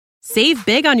Save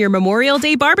big on your Memorial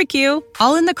Day barbecue,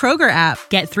 all in the Kroger app.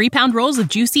 Get 3-pound rolls of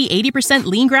juicy 80%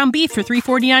 lean ground beef for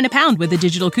 $3.49 a pound with a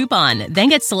digital coupon. Then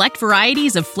get select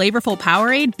varieties of flavorful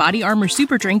Powerade, Body Armor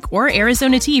Super Drink, or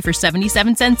Arizona tea for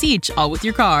 77 cents each, all with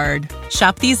your card.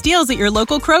 Shop these deals at your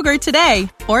local Kroger today,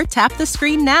 or tap the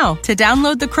screen now to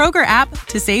download the Kroger app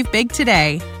to save big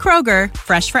today. Kroger,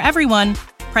 fresh for everyone.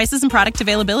 Prices and product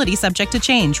availability subject to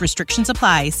change. Restrictions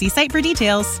apply. See site for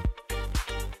details.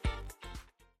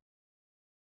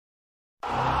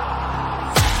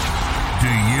 Do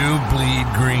you bleed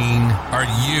green? Are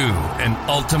you an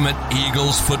ultimate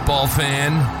Eagles football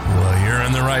fan? Well, you're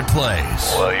in the right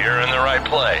place.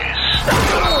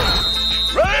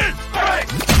 Ready?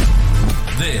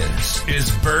 This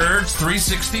is Birds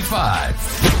 365,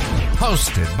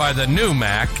 hosted by the new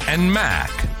Mac and Mac,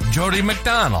 Jody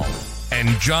McDonald and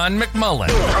John McMullen.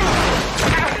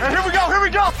 Here we go!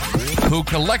 Who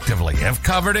collectively have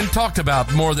covered and talked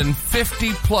about more than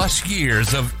 50-plus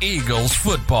years of Eagles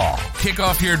football. Kick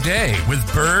off your day with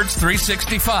Birds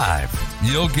 365.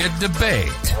 You'll get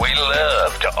debate. We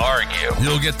love to argue.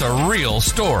 You'll get the real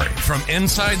story from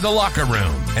inside the locker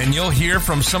room. And you'll hear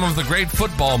from some of the great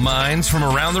football minds from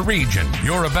around the region.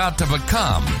 You're about to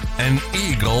become an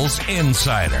Eagles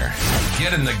insider.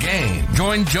 Get in the game.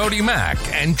 Join Jody Mack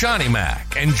and Johnny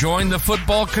Mack and join the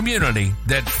football community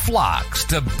that flocks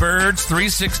to Birds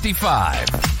 365.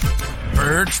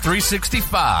 Birds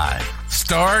 365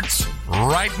 starts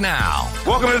right now.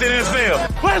 Welcome to the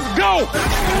NFL. Let's go!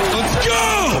 Let's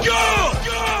go! Go!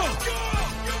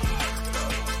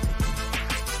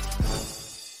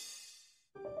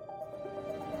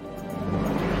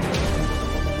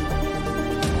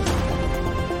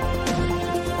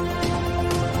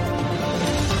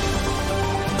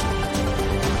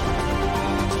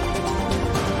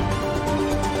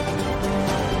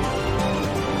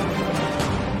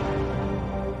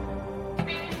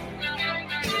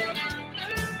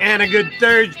 And a good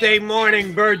Thursday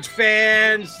morning, Birds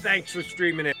fans. Thanks for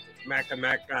streaming it. Mac and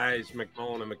Mac guys,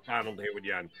 McMullen and McDonald here with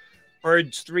you on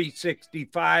Birds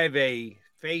 365, a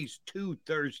Phase 2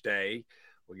 Thursday.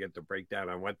 We'll get the breakdown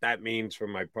on what that means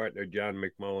from my partner, John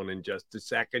McMullen, in just a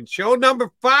second. Show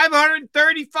number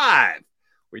 535.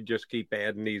 We just keep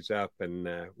adding these up, and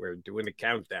we're doing a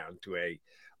countdown to a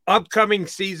upcoming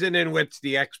season in which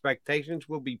the expectations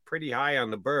will be pretty high on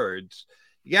the Birds.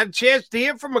 You got a chance to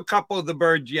hear from a couple of the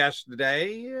Birds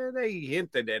yesterday. They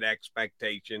hinted at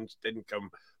expectations, didn't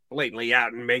come blatantly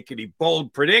out and make any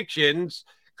bold predictions.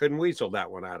 Couldn't weasel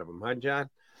that one out of them, huh, John?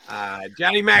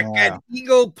 Johnny Mac had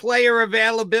Eagle player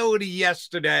availability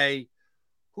yesterday.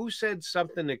 Who said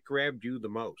something that grabbed you the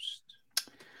most?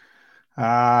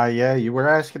 Yeah, you were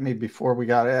asking me before we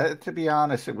got it. To be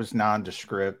honest, it was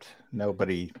nondescript.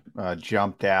 Nobody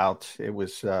jumped out. It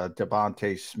was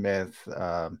Devontae Smith,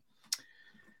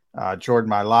 Jordan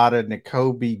Mailata,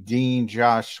 Nakobe Dean,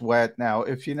 Josh Sweat. Now,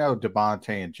 if you know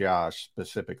Devontae and Josh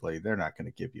specifically, they're not going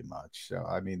to give you much. So,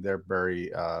 I mean, they're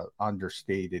very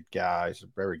understated guys,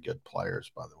 very good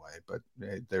players, by the way, but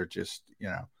they're just,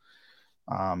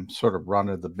 sort of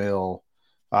run-of-the-mill.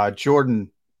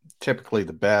 Jordan, typically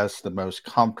the best, the most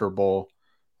comfortable,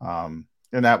 and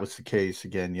that was the case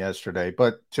again yesterday.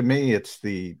 But to me,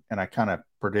 and I kind of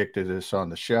predicted this on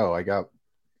the show, I got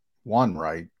one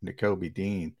right, Nakobe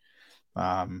Dean.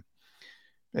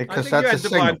 Because that's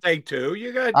you had Devontae too.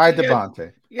 I had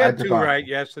Devontae. You got two right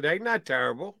yesterday. Not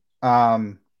terrible.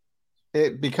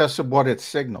 Because of what it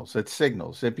signals. It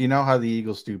signals. If you know how the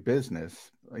Eagles do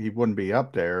business, he wouldn't be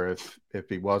up there if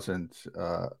he wasn't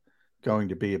going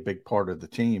to be a big part of the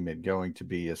team and going to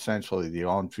be essentially the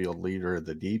on-field leader of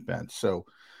the defense. So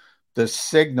the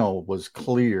signal was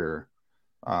clear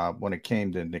when it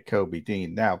came to Nakobe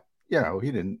Dean. Now,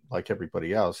 he didn't, like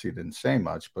everybody else, he didn't say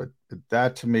much, but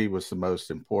that to me was the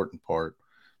most important part,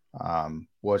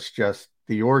 was just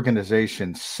the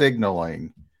organization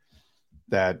signaling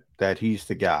that he's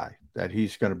the guy, that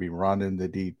he's going to be running the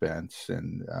defense.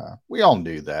 And we all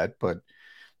knew that, but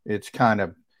it's kind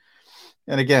of,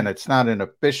 and again, it's not an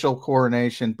official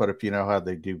coronation, but if you know how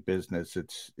they do business,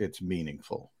 it's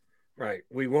meaningful. Right.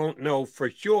 We won't know for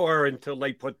sure until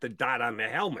they put the dot on the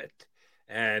helmet.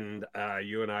 And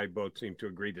you and I both seem to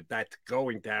agree that that's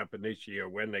going to happen this year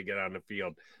when they get on the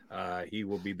field. He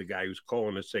will be the guy who's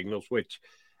calling the signals, which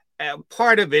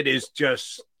part of it is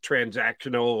just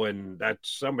transactional, and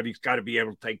that's somebody's got to be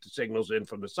able to take the signals in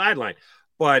from the sideline.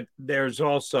 But there's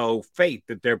also faith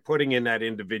that they're putting in that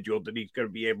individual, that he's going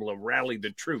to be able to rally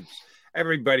the troops.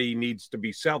 Everybody needs to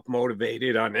be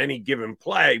self-motivated on any given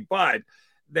play, but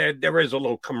there is a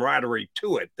little camaraderie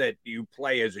to it that you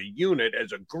play as a unit,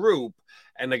 as a group,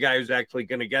 and the guy who's actually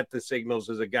going to get the signals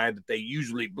is a guy that they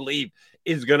usually believe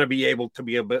is going to be able to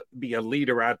be a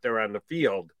leader out there on the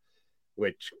field,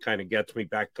 which kind of gets me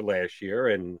back to last year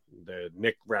and the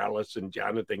Nick Rallis and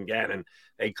Jonathan Gannon.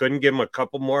 They couldn't give him a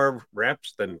couple more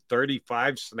reps than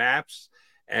 35 snaps,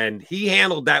 and he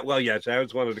handled that well. Yes, that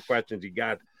was one of the questions he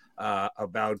got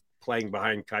about playing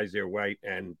behind Kaiser White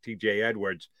and TJ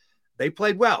Edwards. They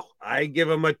played well. I give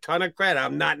them a ton of credit.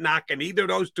 I'm not knocking either of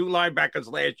those two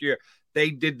linebackers last year. They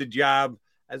did the job.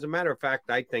 As a matter of fact,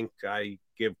 I think I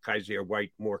give Kaiser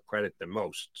White more credit than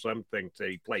most. Some think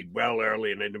he played well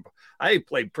early, and I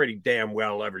played pretty damn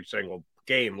well every single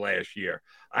game last year.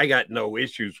 I got no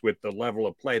issues with the level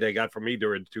of play they got from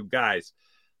either of the two guys.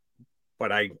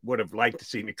 But I would have liked to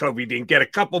see Nakobe Dean get a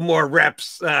couple more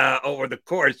reps over the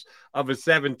course of a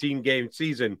 17-game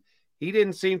season. He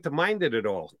didn't seem to mind it at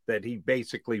all that he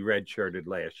basically redshirted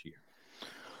last year.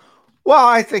 Well,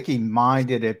 I think he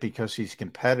minded it because he's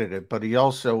competitive, but he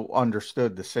also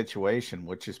understood the situation,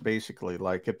 which is basically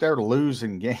like if they're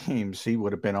losing games, he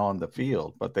would have been on the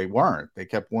field, but they weren't. They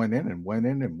kept winning and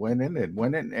winning and winning and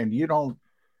winning, and you don't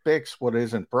fix what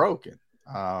isn't broken.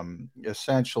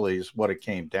 Essentially is what it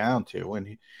came down to.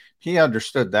 And he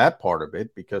understood that part of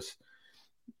it because,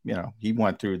 he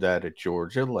went through that at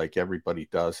Georgia, like everybody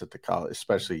does at the college,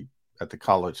 especially at the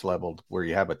college level where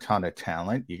you have a ton of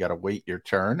talent. You got to wait your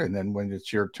turn. And then when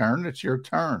it's your turn, it's your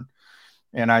turn.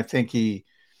 And I think he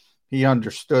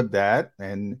understood that.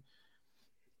 And,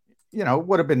 it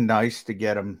would have been nice to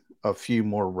get him a few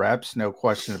more reps, no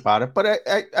question about it. But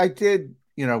I did,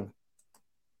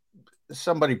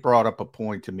 somebody brought up a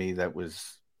point to me that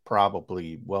was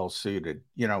probably well suited.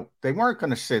 They weren't going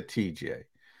to sit TJ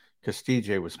because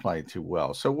TJ was playing too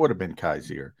well. So it would have been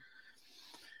Kaiser.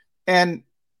 And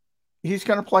he's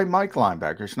going to play Mike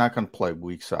linebacker. He's not going to play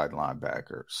weak side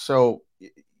linebacker. So,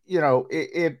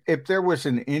 if there was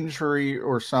an injury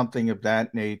or something of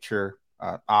that nature,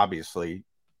 obviously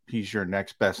he's your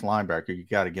next best linebacker. You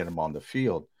got to get him on the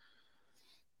field.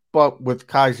 But with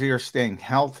Kaiser staying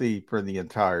healthy for the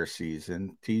entire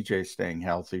season, TJ staying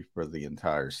healthy for the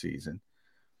entire season,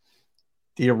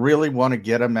 do you really want to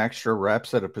get him extra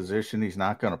reps at a position he's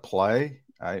not going to play?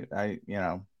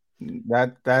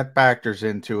 That factors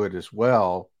into it as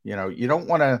well. You don't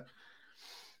want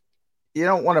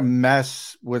to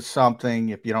mess with something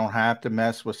if you don't have to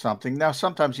mess with something. Now,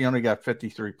 sometimes you only got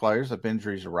 53 players. If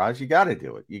injuries arise, you got to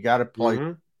do it. You got to play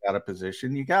out of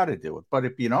position. You got to do it. But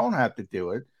if you don't have to do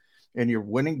it and you're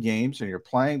winning games and you're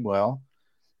playing well,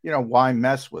 why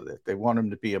mess with it? They want him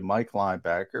to be a Mike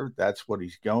linebacker. That's what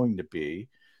he's going to be.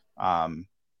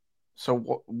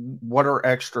 So what are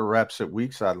extra reps at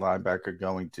weak side linebacker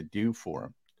going to do for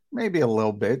him? Maybe a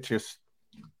little bit just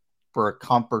for a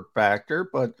comfort factor,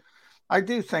 but I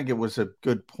do think it was a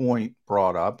good point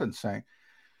brought up and saying,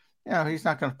 he's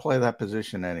not going to play that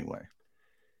position anyway.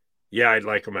 Yeah, I'd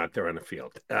like him out there on the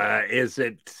field. Is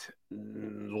it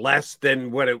less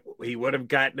than what he would have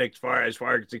gotten as far as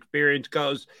experience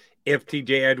goes if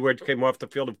TJ Edwards came off the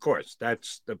field? Of course,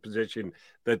 that's the position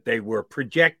that they were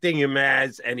projecting him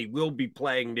as, and he will be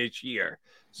playing this year.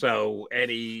 So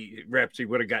any reps he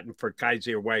would have gotten for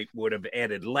Kaiser White would have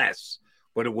added less,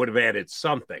 but it would have added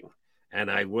something.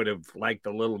 And I would have liked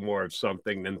a little more of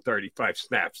something than 35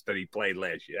 snaps that he played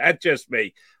last year. That's just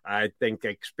me. I think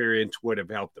experience would have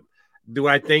helped him. Do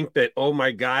I think that, oh,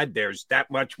 my God, there's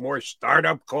that much more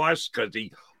startup costs because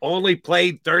he only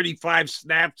played 35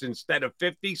 snaps instead of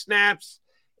 50 snaps?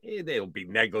 They'll be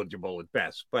negligible at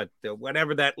best. But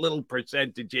whatever that little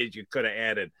percentage is you could have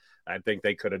added, I think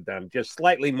they could have done just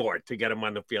slightly more to get him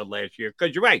on the field last year.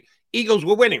 Because you're right, Eagles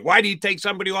were winning. Why do you take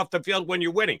somebody off the field when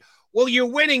you're winning? Well, you're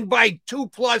winning by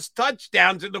 2+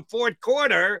 touchdowns in the fourth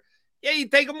quarter. Yeah, you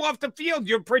take them off the field.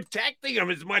 You're protecting them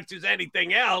as much as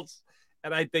anything else.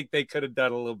 And I think they could have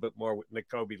done a little bit more with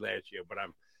Nakobe last year. But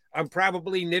I'm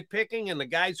probably nitpicking, and the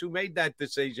guys who made that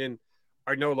decision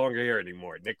are no longer here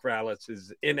anymore. Nick Rallis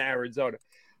is in Arizona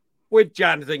with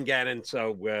Jonathan Gannon.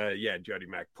 So, Jody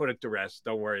Mack, put it to rest.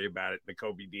 Don't worry about it.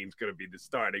 Nakobe Dean's going to be the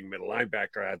starting middle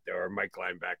linebacker out there, or Mike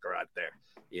linebacker out there.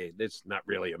 Yeah, it's not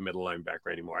really a middle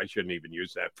linebacker anymore. I shouldn't even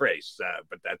use that phrase,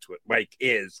 but that's what Mike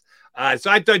is.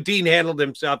 So I thought Dean handled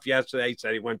himself yesterday. He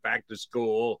said he went back to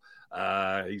school.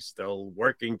 He's still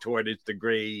working toward his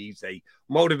degree. He's a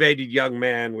motivated young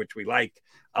man, which we like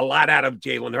a lot out of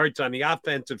Jalen Hurts on the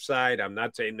offensive side. I'm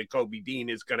not saying Nakobe Dean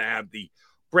is going to have the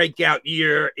breakout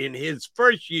year in his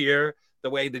first year the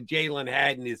way that Jalen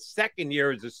had in his second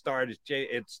year as a starter.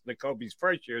 It's Nakobe's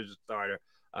first year as a starter.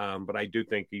 But I do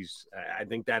think I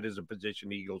think that is a position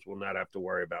the Eagles will not have to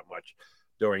worry about much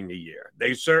during the year.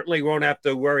 They certainly won't have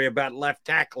to worry about left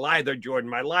tackle either. Jordan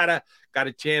Mailata got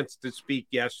a chance to speak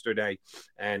yesterday,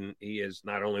 and he is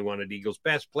not only one of the Eagles'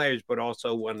 best players, but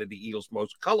also one of the Eagles'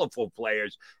 most colorful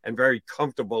players and very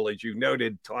comfortable, as you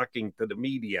noted, talking to the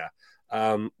media.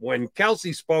 When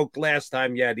Kelsey spoke last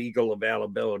time you had Eagle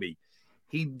availability,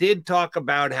 he did talk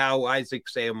about how Isaac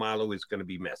Seumalo is going to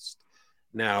be missed.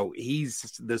 Now,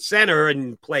 he's the center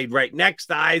and played right next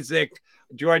to Isaac.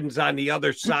 Jordan's on the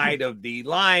other side of the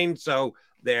line, so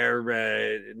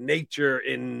their nature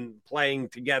in playing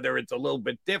together, it's a little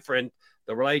bit different,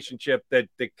 the relationship that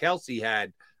Kelsey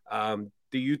had. Do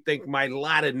you think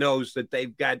Mailata knows that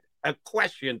they've got a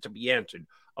question to be answered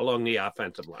along the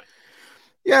offensive line?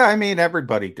 Yeah, I mean,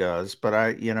 everybody does,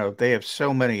 but they have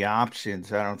so many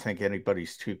options. I don't think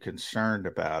anybody's too concerned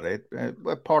about it.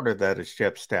 But part of that is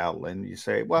Jeff Stoutland. You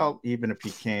say, well, even if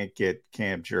you can't get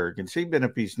Cam Jurgens, even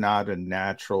if he's not a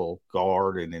natural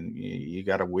guard and you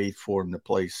got to wait for him to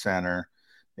play center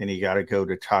and you got to go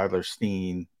to Tyler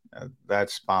Steen,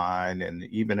 that's fine. And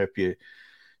even if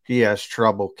he has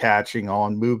trouble catching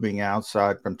on, moving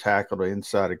outside from tackle to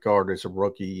inside a guard as a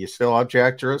rookie, you still have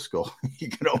Jack Driscoll. You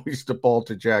can always default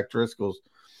to Jack Driscoll's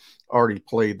already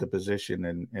played the position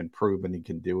and proven he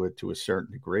can do it to a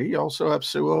certain degree. You also have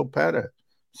Sua Opeta.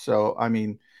 So, I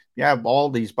mean, you have all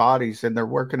these bodies, and they're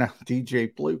working out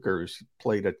DJ Fluker, who's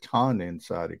played a ton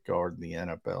inside a guard in the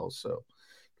NFL. So,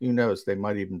 who knows? They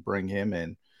might even bring him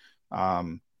in.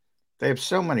 They have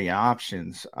so many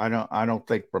options. I don't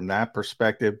think from that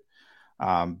perspective.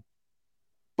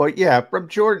 But yeah, from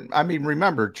Jordan, I mean,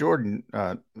 remember Jordan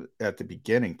at the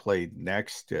beginning played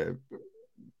next to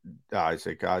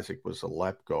Isaac. Isaac was a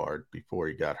left guard before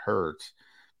he got hurt,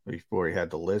 before he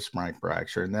had the Lisfranc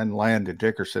fracture. And then Landon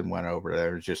Dickerson went over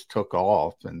there and just took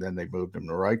off, and then they moved him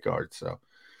to right guard. So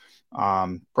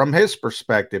from his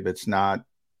perspective, it's not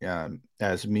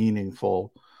as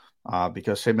meaningful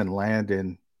because him and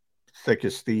Landon, thick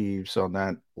as thieves on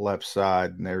that left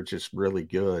side, and they're just really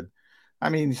good. I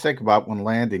mean, you think about when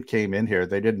Landon came in here,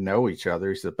 they didn't know each other.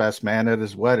 He's the best man at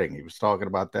his wedding. He was talking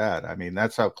about that. I mean,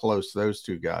 that's how close those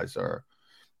two guys are.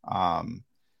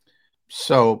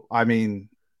 So, I mean,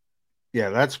 yeah,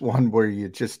 that's one where you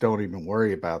just don't even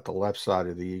worry about the left side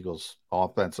of the Eagles'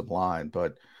 offensive line.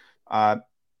 But,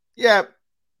 yeah,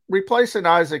 replacing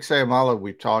Isaac Seumalo,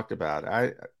 we've talked about.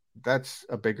 That's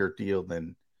a bigger deal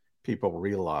than people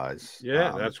realize.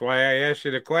 Yeah, that's why I asked you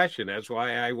the question. That's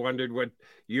why I wondered what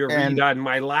your read on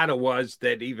Mailata was,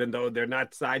 that even though they're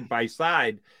not side by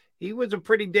side, he was a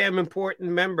pretty damn important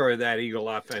member of that Eagle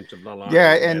offensive line.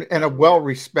 Yeah, and a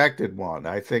well-respected one.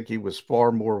 I think he was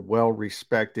far more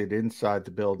well-respected inside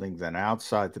the building than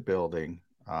outside the building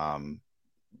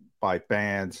by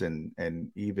fans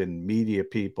and even media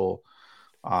people.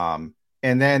 And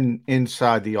then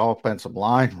inside the offensive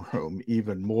line room,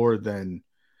 even more than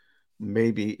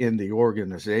maybe in the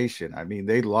organization. I mean,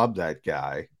 they love that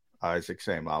guy, Isaac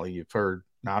Seumalo. You've heard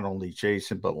not only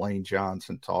Jason but Lane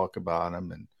Johnson talk about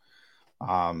him,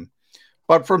 and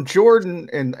but from Jordan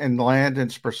and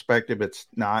Landon's perspective, it's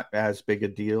not as big a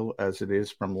deal as it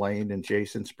is from Lane and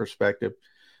Jason's perspective.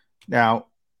 Now,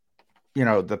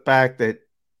 the fact that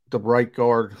the right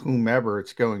guard, whomever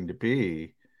it's going to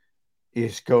be,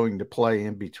 is going to play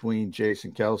in between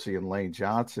Jason Kelsey and Lane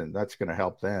Johnson, that's going to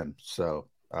help them. So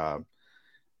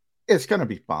it's going to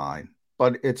be fine,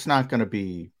 but it's not going to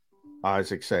be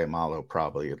Isaac Seumalo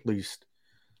probably, at least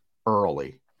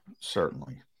early,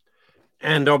 certainly.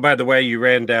 And, oh, by the way, you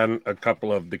ran down a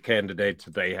couple of the candidates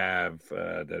that they have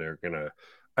that are going to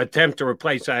attempt to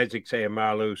replace Isaac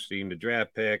Seumalo, seeing the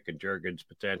draft pick, and Jurgens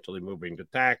potentially moving to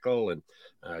tackle, and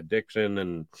Dixon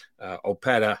and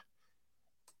Opeta.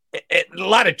 A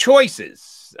lot of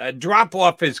choices.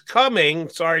 Drop-off is coming.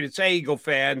 Sorry to say, Eagle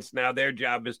fans. Now their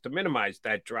job is to minimize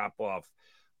that drop-off.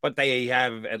 But they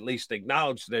have at least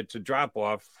acknowledged that it's a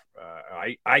drop-off.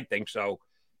 I think so,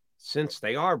 since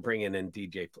they are bringing in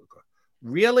DJ Fluker.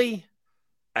 Really?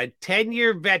 A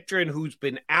 10-year veteran who's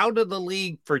been out of the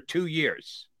league for 2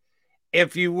 years.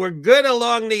 If you were good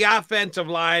along the offensive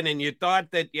line and you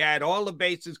thought that you had all the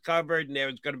bases covered and there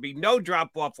was going to be no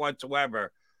drop-off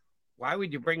whatsoever, why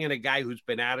would you bring in a guy who's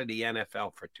been out of the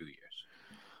NFL for 2 years?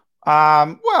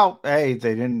 Well, hey,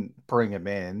 they didn't bring him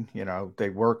in. They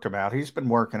worked him out. He's been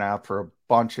working out for a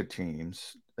bunch of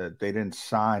teams. They didn't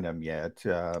sign him yet.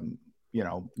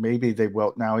 Maybe they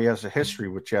will. Now he has a history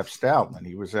with Jeff Stoutland.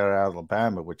 He was at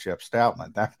Alabama with Jeff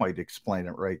Stoutland. That might explain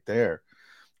it right there.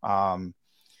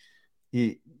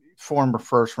 He former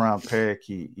first-round pick.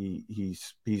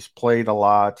 He's played a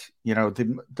lot.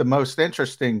 The most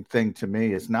interesting thing to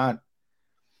me is not.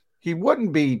 He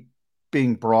wouldn't be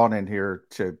being brought in here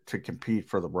to compete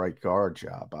for the right guard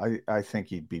job. I think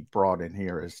he'd be brought in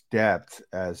here as depth,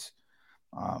 as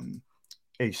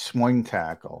a swing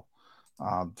tackle.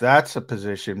 That's a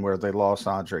position where they lost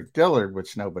Andre Dillard,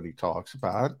 which nobody talks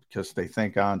about because they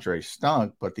think Andre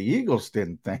stunk, but the Eagles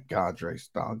didn't think Andre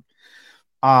stunk.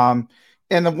 And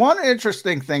the one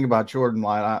interesting thing about Jordan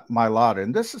Mailata,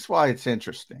 and this is why it's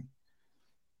interesting,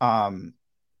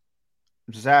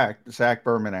 Zach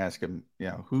Berman asked him,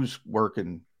 who's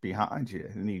working behind you?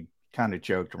 And he kind of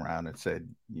joked around and said,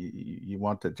 you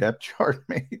want the depth chart,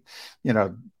 mate?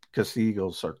 Because the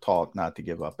Eagles are taught not to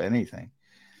give up anything.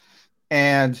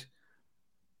 And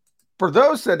for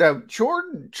those that know,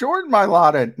 Jordan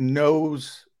Mailata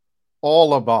knows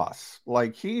all of us.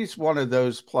 Like, he's one of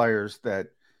those players that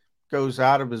goes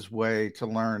out of his way to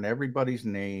learn everybody's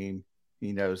name.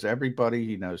 He knows everybody.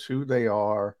 He knows who they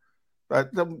are.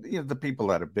 But the people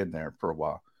that have been there for a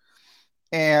while.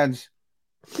 And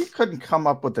he couldn't come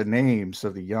up with the names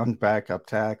of the young backup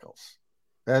tackles.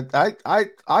 That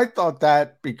I thought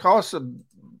that because of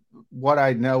what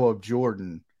I know of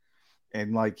Jordan,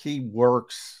 and like he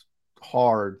works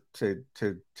hard to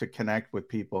connect with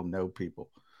people, know people.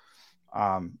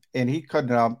 And he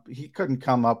couldn't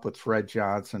come up with Fred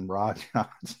Johnson, Rod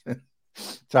Johnson,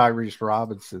 Tyrese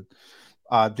Robinson.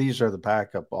 These are the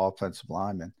backup offensive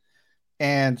linemen.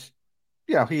 And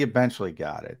he eventually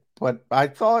got it. But I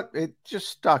thought it just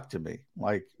stuck to me.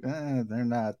 Like, they're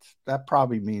not. That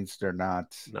probably means they're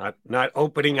not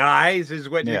opening eyes, is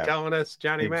what you're telling us,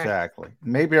 Johnny Mac. Exactly.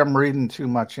 Maybe I'm reading too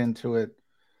much into it,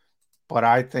 but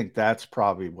I think that's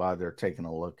probably why they're taking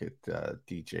a look at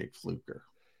DJ Fluker.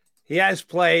 He has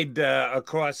played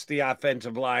across the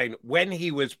offensive line when he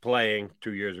was playing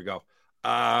 2 years ago.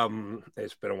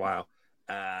 It's been a while.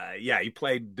 He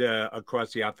played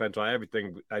across the offensive line,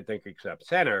 everything, I think, except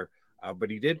center.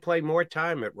 But he did play more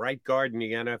time at right guard in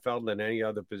the NFL than any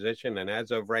other position. And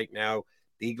as of right now,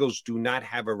 the Eagles do not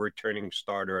have a returning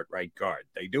starter at right guard.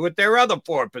 They do at their other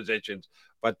four positions,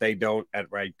 but they don't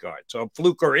at right guard. So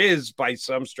Fluker is, by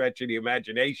some stretch of the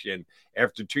imagination,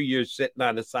 after 2 years sitting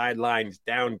on the sidelines,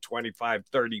 down 25,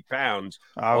 30 pounds.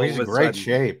 Oh, he's in great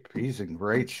shape. He's in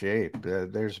great shape.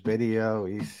 There's video.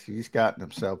 He's gotten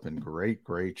himself in great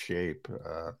shape.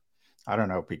 I don't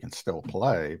know if he can still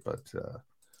play, but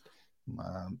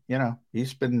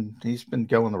he's been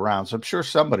going the rounds. I'm sure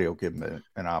somebody will give him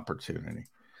an opportunity.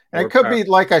 And it could be,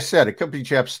 like I said, it could be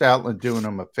Jeff Stoutland doing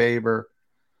him a favor.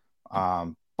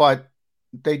 But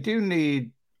they do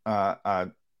need,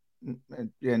 and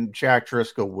Jack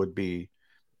Driscoll would be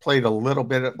played a little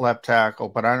bit at left tackle,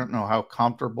 but I don't know how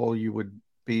comfortable you would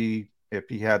be if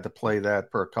he had to play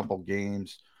that for a couple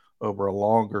games over a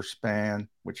longer span,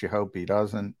 which you hope he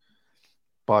doesn't.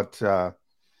 But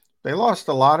they lost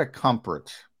a lot of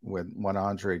comfort when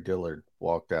Andre Dillard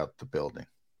walked out the building.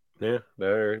 Yeah,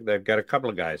 they've got a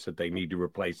couple of guys that they need to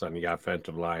replace on the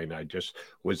offensive line. I just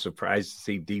was surprised to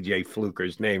see DJ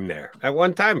Fluker's name there. At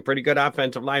one time, pretty good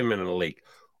offensive lineman in the league.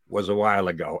 Was a while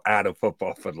ago, out of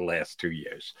football for the last 2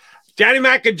 years. Johnny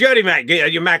Mac and Jody Mac,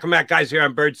 your Mac and Mac guys here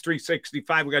on Birds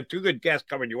 365. We got two good guests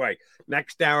coming your way.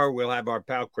 Next hour, we'll have our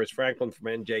pal Chris Franklin from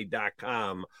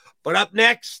NJ.com. But up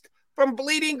next, from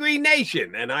Bleeding Green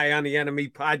Nation and Eye on the Enemy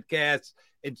podcast,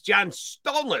 it's John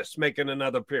Stolnis making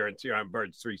another appearance here on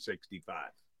Birds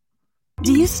 365.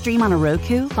 Do you stream on a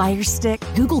Roku, Fire Stick,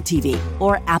 Google TV,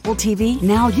 or Apple TV?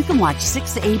 Now you can watch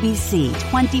 6ABC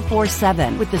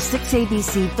 24/7 with the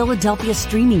 6ABC Philadelphia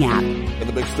streaming app. For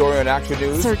the big story on Action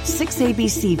News, search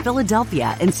 6ABC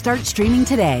Philadelphia and start streaming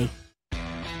today.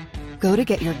 Go to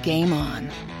get your game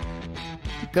on.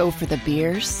 Go for the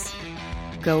beers.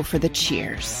 Go for the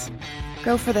cheers.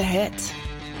 Go for the hit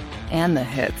and the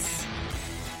hits.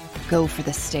 Go for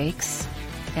the stakes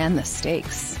and the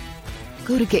stakes.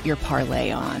 Go to get your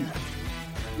parlay on.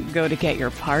 Go to get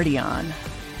your party on.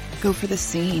 Go for the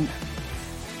scene.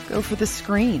 Go for the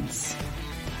screens.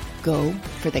 Go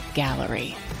for the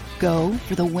gallery. Go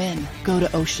for the win. Go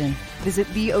to Ocean. Visit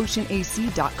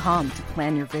theoceanac.com to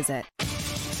plan your visit.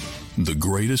 The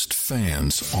greatest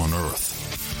fans on earth.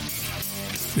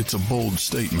 It's a bold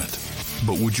statement,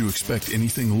 but would you expect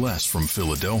anything less from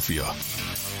Philadelphia?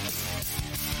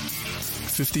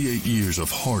 58 years of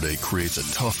heartache creates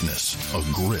a toughness, a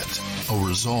grit, a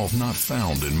resolve not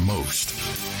found in most.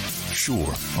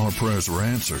 Sure, our prayers were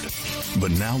answered, but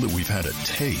now that we've had a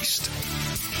taste,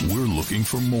 we're looking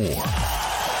for more.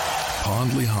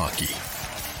 Pondley Hockey,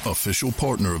 official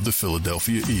partner of the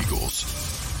Philadelphia Eagles.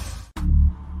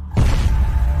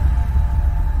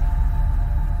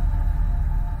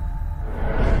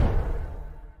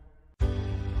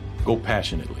 Go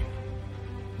passionately.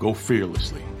 Go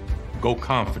fearlessly. Go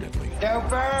confidently. Go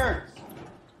Birds!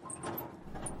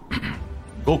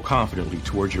 Go confidently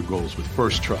towards your goals with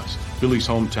First Trust, Philly's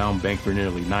hometown bank for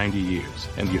nearly 90 years,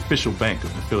 and the official bank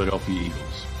of the Philadelphia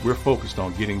Eagles. We're focused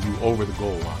on getting you over the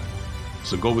goal line.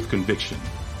 So go with conviction,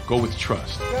 go with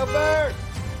trust, Go Birds!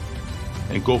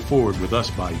 and go forward with us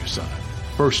by your side.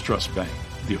 First Trust Bank,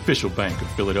 the official bank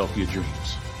of Philadelphia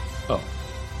Dreams. Oh,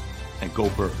 and go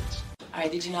Birds. All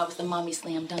right, did you know I was the Mommy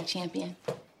Slam Dunk Champion?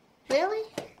 Really?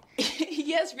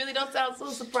 Yes, really don't sound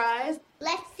so surprised.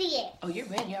 Let's see it. Oh, you're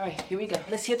ready. All right, here we go.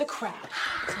 Let's hear the crowd.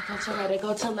 So go to right, I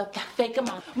go to left, fake a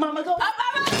mom. Mama, go up,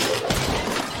 mama!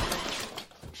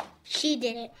 She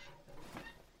did it.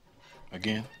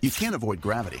 Again? You can't avoid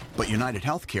gravity, but United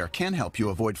Healthcare can help you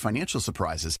avoid financial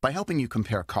surprises by helping you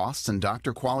compare costs and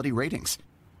doctor quality ratings.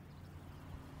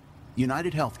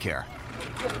 United Healthcare.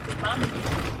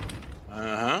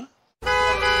 Uh-huh.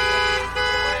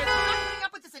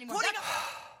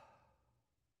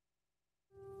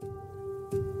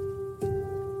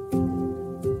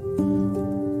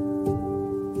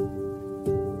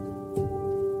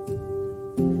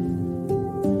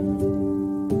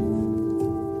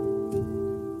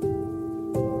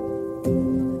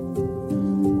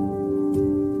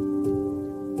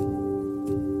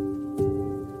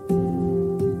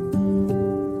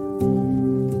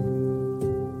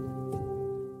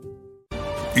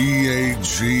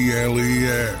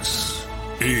 Eagles.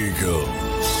 Eagles.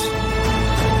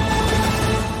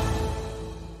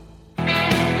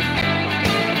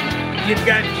 You've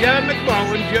got John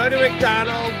McMullen, Jody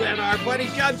McDonald, and our buddy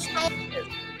John Stolnis.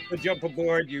 So jump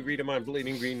aboard. You read him on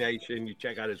Bleeding Green Nation. You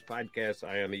check out his podcast,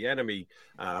 Eye on the Enemy,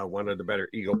 one of the better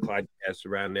Eagle podcasts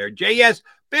around there. JS,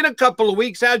 been a couple of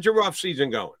weeks. How's your off season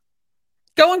going?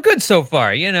 Going good so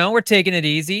far. You know, we're taking it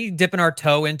easy, dipping our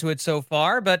toe into it so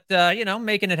far, but, you know,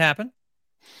 making it happen.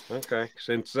 Okay,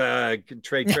 since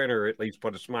Trey Turner at least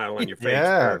put a smile on your face.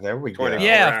 Yeah, there we go.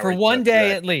 Yeah, for one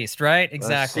day at least, right?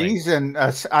 Exactly.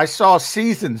 I saw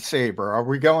Season Saber. Are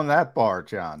we going that far,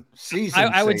 John?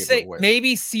 I would say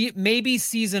maybe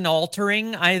season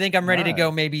altering. I think I'm ready to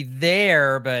go maybe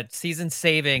there, but season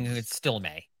saving, it's still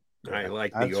May. I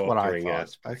like that's the what altering I thought.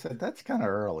 aspect. I said that's kind of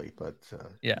early, but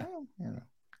yeah, well, you know,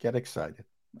 get excited.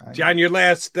 John, your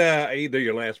last, either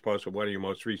your last post or one of your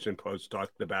most recent posts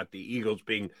talked about the Eagles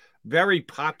being very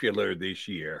popular this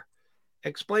year.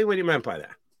 Explain what you meant by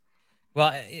that.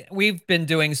 Well, we've been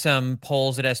doing some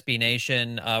polls at SB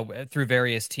Nation through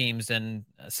various teams, and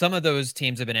some of those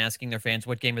teams have been asking their fans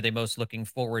what game are they most looking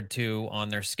forward to on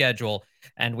their schedule.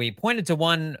 And we pointed to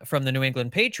one from the New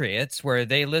England Patriots where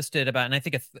they listed about, and I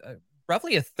think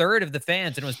roughly a third of the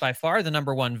fans, and it was by far the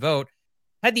number one vote,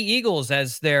 had the Eagles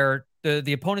as the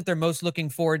opponent they're most looking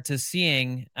forward to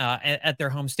seeing at their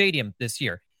home stadium this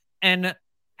year. And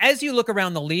as you look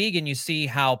around the league and you see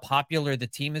how popular the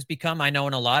team has become, I know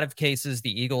in a lot of cases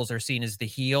the Eagles are seen as the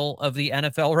heel of the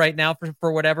NFL right now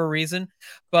for whatever reason,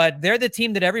 but they're the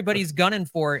team that everybody's gunning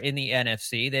for in the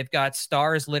NFC. They've got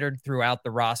stars littered throughout the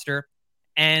roster.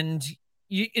 And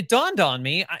it dawned on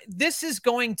me, this is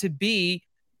going to be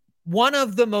one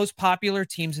of the most popular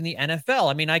teams in the NFL.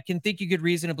 I mean, I can think you could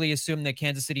reasonably assume that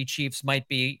Kansas City Chiefs might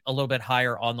be a little bit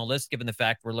higher on the list, given the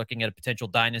fact we're looking at a potential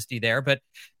dynasty there. But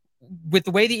with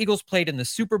the way the Eagles played in the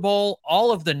Super Bowl,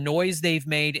 all of the noise they've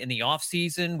made in the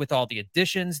offseason, with all the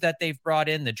additions that they've brought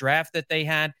in, the draft that they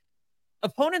had,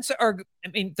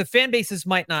 the fan bases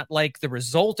might not like the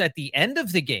result at the end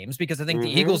of the games, because I think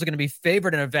the Eagles are going to be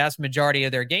favored in a vast majority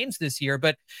of their games this year.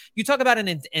 But you talk about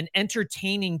an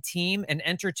entertaining team, an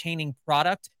entertaining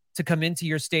product to come into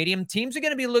your stadium. Teams are going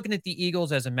to be looking at the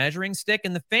Eagles as a measuring stick,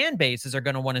 and the fan bases are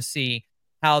going to want to see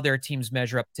how their teams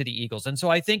measure up to the Eagles. And so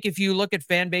I think if you look at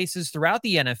fan bases throughout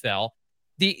the NFL,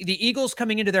 the Eagles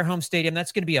coming into their home stadium,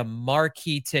 that's going to be a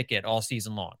marquee ticket all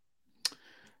season long.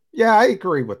 Yeah, I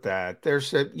agree with that.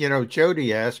 There's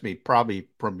Jody asked me, probably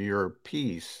from your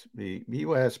piece,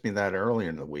 you asked me that earlier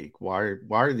in the week, why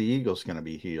are the Eagles going to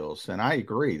be heels? And I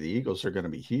agree, the Eagles are going to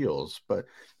be heels, but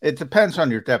it depends on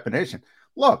your definition.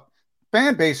 Look,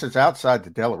 fan bases outside the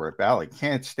Delaware Valley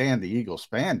can't stand the Eagles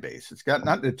fan base. It's got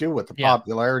nothing to do with the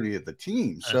popularity of the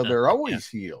team. So they're always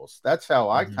heels. That's how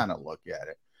I kind of look at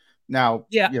it. Now,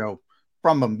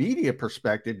 from a media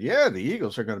perspective, the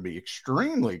Eagles are going to be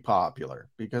extremely popular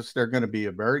because they're going to be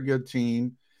a very good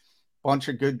team, bunch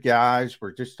of good guys.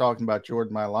 We're just talking about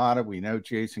Jordan Mailata. We know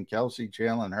Jason Kelce,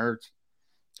 Jalen Hurts.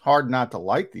 Hard not to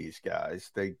like these guys.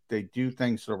 They do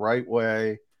things the right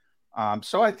way.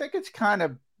 So I think it's kind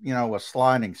of, a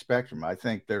sliding spectrum. I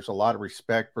think there's a lot of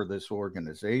respect for this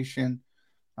organization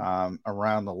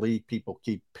around the league. People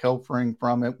keep pilfering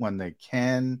from it when they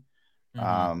can.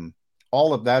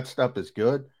 All of that stuff is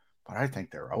good. But I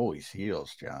think they're always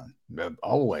heels, John.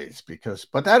 Always,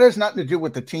 but that has nothing to do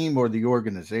with the team or the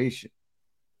organization.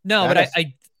 No, but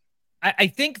I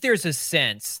think there's a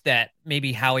sense that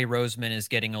maybe Howie Roseman is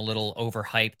getting a little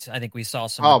overhyped. I think we saw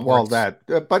some reports like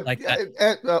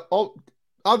that.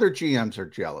 Other GMs are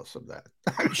jealous of that.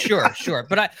 Sure.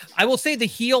 But I will say the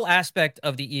heel aspect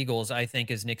of the Eagles, I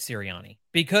think, is Nick Sirianni,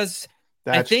 because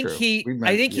I think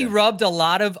he rubbed a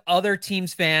lot of other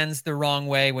teams' fans the wrong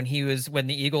way when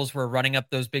the Eagles were running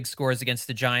up those big scores against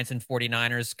the Giants and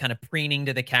 49ers, kind of preening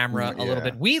to the camera a little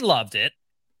bit. We loved it,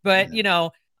 but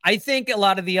I think a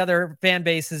lot of the other fan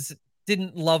bases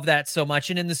didn't love that so much.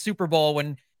 And in the Super Bowl,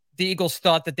 when the Eagles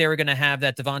thought that they were going to have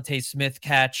that Devontae Smith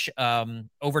catch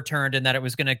overturned, and that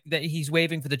that he's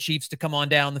waving for the Chiefs to come on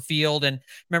down the field. And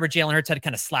remember, Jalen Hurts had to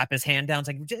kind of slap his hand down. It's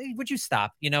like, would you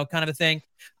stop? Kind of a thing.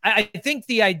 I think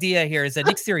the idea here is that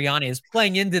Nick Sirianni is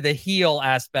playing into the heel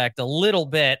aspect a little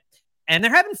bit, and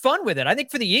they're having fun with it. I think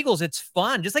for the Eagles, it's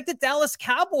fun. Just like the Dallas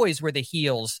Cowboys were the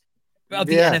heels of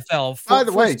the NFL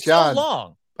for so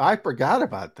long. I forgot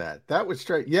about that. That was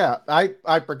straight. Yeah,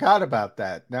 I forgot about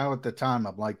that. Now at the time,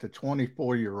 I'm like, the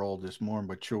 24-year-old is more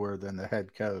mature than the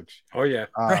head coach. Oh yeah,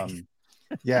 right.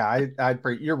 Yeah,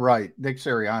 you're right. Nick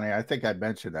Sirianni. I think I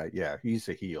mentioned that. Yeah, he's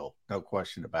a heel, no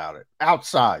question about it.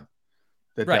 Outside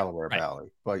the Delaware Valley,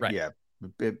 but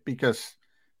because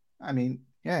I mean,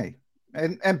 yay.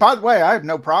 And by the way, I have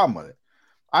no problem with it.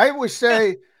 I always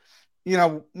say. When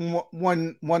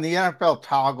the NFL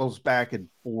toggles back and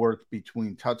forth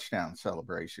between touchdown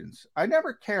celebrations, I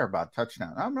never care about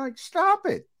touchdown. I'm like, stop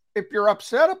it. If you're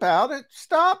upset about it,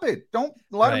 stop it. Don't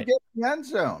let them get in the end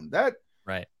zone. That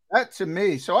to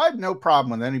me. So I have no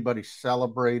problem with anybody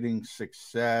celebrating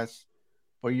success.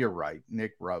 But you're right.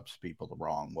 Nick rubs people the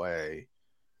wrong way.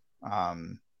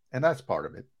 And that's part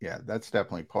of it. Yeah, that's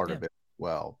definitely part of it as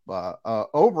well.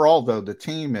 Overall, though, the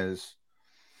team is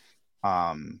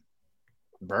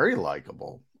very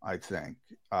likable, I think.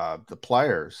 The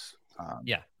players,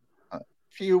 a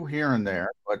few here and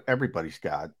there, but everybody's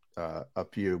got a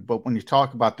few. But when you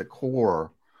talk about the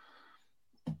core,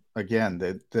 again,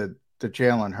 the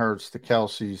Jalen Hurts, the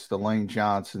Kelce's, the Lane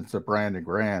Johnsons, the Brandon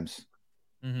Grahams,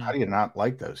 how do you not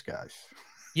like those guys?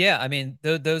 Yeah, I mean,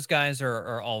 those guys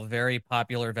are all very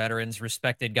popular veterans,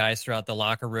 respected guys throughout the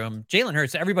locker room. Jalen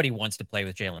Hurts, everybody wants to play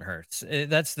with Jalen Hurts.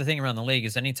 That's the thing around the league,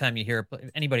 is anytime you hear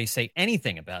anybody say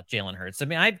anything about Jalen Hurts. I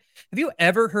mean, have you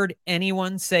ever heard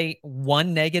anyone say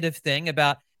one negative thing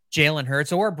about Jalen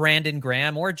Hurts or Brandon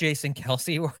Graham or Jason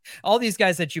Kelce or all these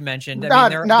guys that you mentioned?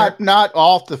 Not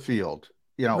off the field.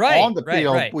 On the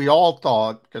field, right. We all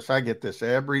thought, because I get this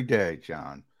every day,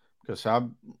 John, because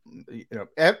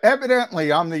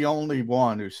evidently I'm the only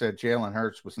one who said Jalen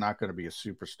Hurts was not going to be a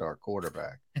superstar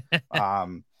quarterback.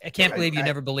 I can't believe you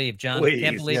never believed, John. Please,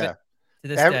 can't believe it to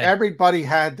this day. Everybody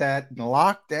had that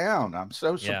locked down. I'm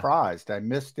so surprised. I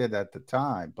missed it at the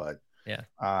time, but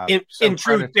in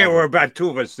truth, there were about two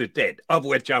of us that did, of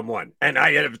which I'm one, and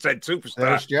I had said superstar.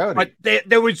 There's Jody. But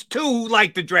there was two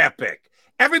like the draft pick.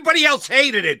 Everybody else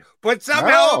hated it, but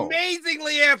somehow,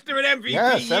 amazingly, after an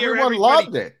MVP year, everyone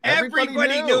loved it.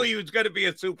 Everybody knew he was going to be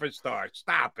a superstar.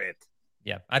 Stop it.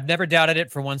 Yeah, I've never doubted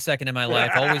it for 1 second in my life.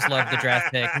 Always loved the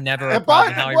draft pick. Never. And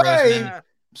by the way,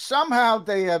 somehow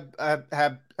they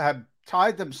have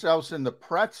tied themselves in the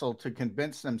pretzel to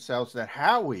convince themselves that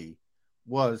Howie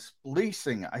was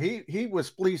fleecing. He was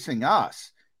fleecing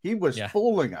us. He was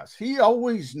fooling us. He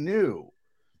always knew.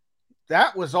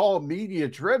 That was all media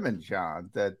driven,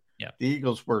 John, that the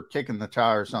Eagles were kicking the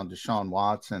tires on Deshaun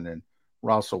Watson and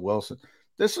Russell Wilson.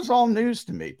 This is all news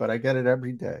to me, but I get it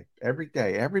every day. Every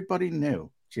day. Everybody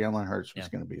knew Jalen Hurts was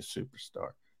going to be a superstar.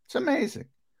 It's amazing.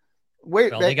 I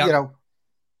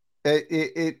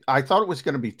thought it was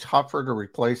going to be tougher to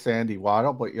replace Andy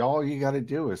Waddle, but all you got to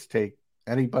do is take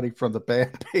anybody from the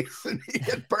fan base and you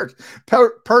get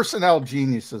personnel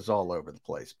geniuses all over the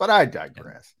place. But I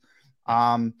digress.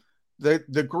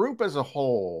 The group as a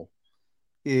whole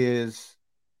is,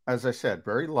 as I said,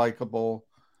 very likable.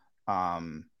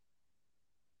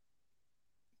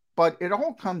 But it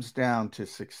all comes down to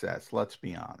success. Let's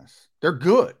be honest. They're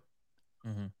good.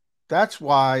 Mm-hmm. That's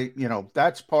why,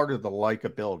 that's part of the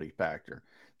likability factor.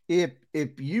 If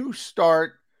you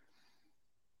start,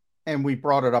 and we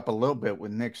brought it up a little bit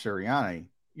with Nick Sirianni,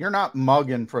 you're not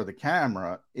mugging for the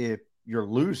camera if you're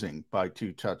losing by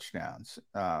 2 touchdowns.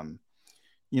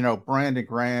 Brandon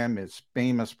Graham is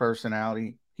famous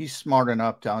personality. He's smart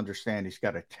enough to understand he's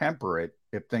got to temper it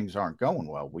if things aren't going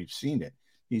well. We've seen it.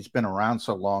 He's been around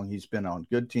so long. He's been on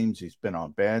good teams. He's been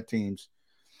on bad teams.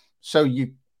 So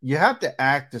you have to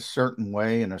act a certain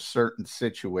way in a certain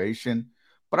situation.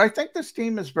 But I think this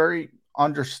team is very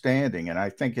understanding, and I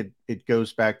think it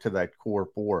goes back to that core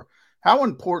four. How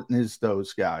important is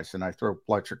those guys? And I throw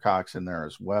Fletcher Cox in there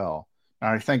as well.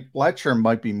 And I think Fletcher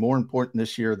might be more important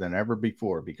this year than ever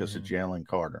before because of Jalen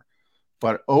Carter.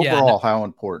 But overall, how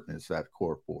important is that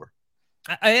core four?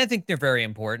 I think they're very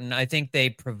important. I think they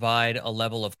provide a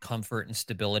level of comfort and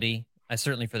stability,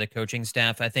 certainly for the coaching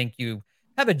staff. I think you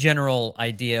have a general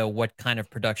idea what kind of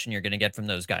production you're going to get from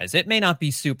those guys. It may not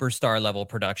be superstar level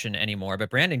production anymore, but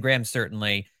Brandon Graham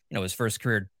certainly, his first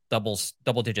career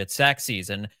double-digit sack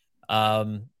season.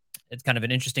 It's kind of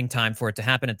an interesting time for it to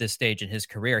happen at this stage in his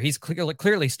career. He's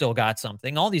clearly still got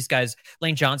something. All these guys,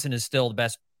 Lane Johnson is still the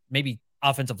best, maybe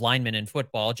offensive lineman in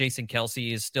football. Jason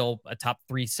Kelsey is still a top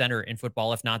 3 center in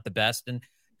football, if not the best. And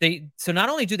so not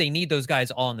only do they need those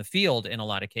guys all on the field in a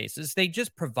lot of cases, they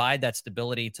just provide that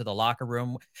stability to the locker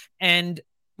room. And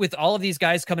with all of these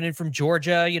guys coming in from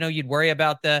Georgia, you'd worry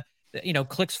about the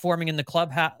cliques forming in the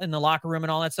club, in the locker room and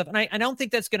all that stuff. And I don't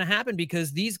think that's going to happen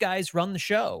because these guys run the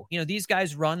show. These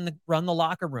guys run the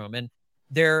locker room, and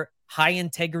they're high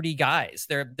integrity guys.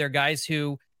 They're guys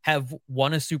who have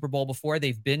won a Super Bowl before.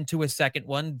 They've been to a second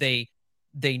one. They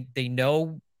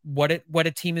know what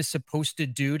a team is supposed to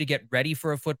do to get ready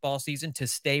for a football season, to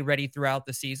stay ready throughout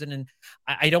the season. And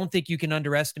I don't think you can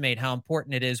underestimate how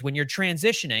important it is when you're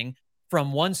transitioning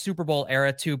from one Super Bowl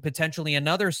era to potentially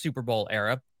another Super Bowl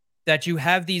era, that you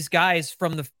have these guys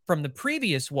from the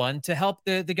previous one to help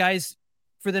the guys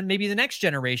for maybe the next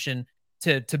generation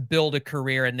to build a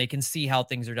career, and they can see how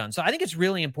things are done. So I think it's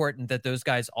really important that those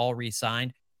guys all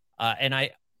re-signed. And I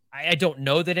don't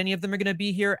know that any of them are going to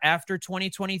be here after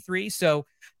 2023. So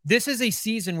this is a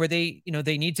season where they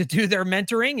need to do their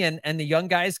mentoring, and the young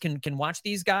guys can watch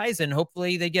these guys, and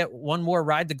hopefully they get one more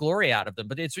ride to glory out of them.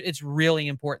 But it's really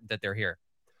important that they're here.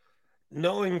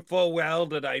 Knowing full well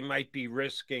that I might be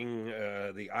risking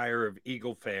the ire of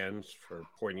Eagle fans for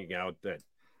pointing out that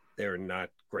they're not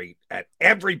great at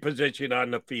every position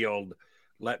on the field,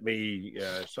 let me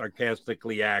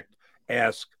sarcastically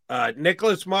ask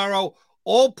Nicholas Morrow,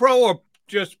 All-Pro or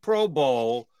just Pro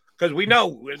Bowl? Because we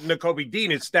know Nakobe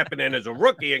Dean is stepping in as a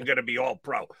rookie and going to be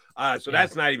All-Pro. So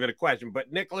that's not even a question.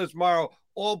 But Nicholas Morrow,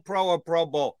 All-Pro or Pro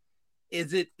Bowl?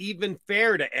 Is it even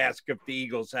fair to ask if the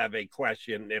Eagles have a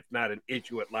question, if not an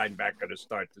issue at linebacker to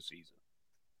start the season?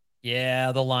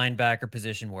 Yeah, the linebacker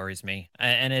position worries me.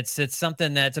 And it's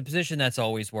something that's a position that's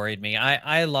always worried me.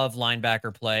 I love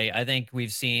linebacker play. I think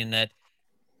we've seen that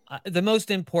the most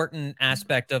important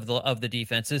aspect of the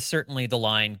defense is certainly the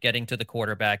line, getting to the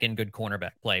quarterback and good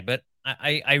cornerback play. But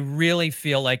I really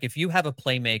feel like if you have a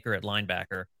playmaker at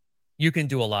linebacker, you can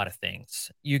do a lot of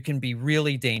things. You can be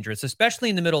really dangerous, especially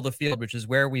in the middle of the field, which is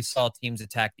where we saw teams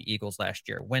attack the Eagles last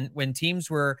year. When teams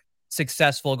were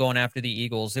successful going after the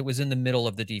Eagles, it was in the middle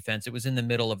of the defense. It was in the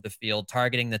middle of the field,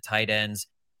 targeting the tight ends,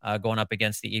 going up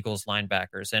against the Eagles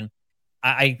linebackers. And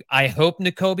I hope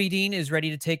Nakobe Dean is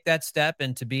ready to take that step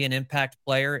and to be an impact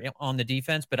player on the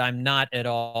defense, but I'm not at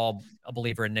all a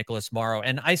believer in Nicholas Morrow.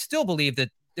 And I still believe that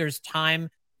there's time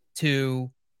to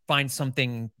find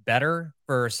something better,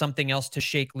 for something else to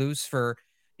shake loose, for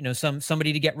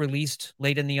somebody to get released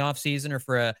late in the offseason, or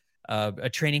for a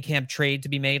training camp trade to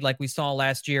be made like we saw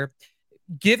last year.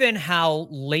 Given how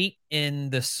late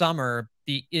in the summer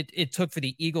it took for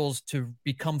the Eagles to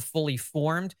become fully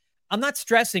formed, I'm not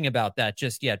stressing about that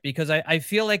just yet, because I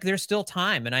feel like there's still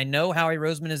time. And I know Howie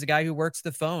Roseman is a guy who works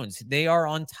the phones. They are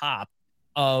on top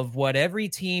of what every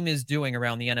team is doing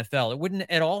around the NFL. It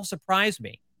wouldn't at all surprise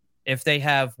me if they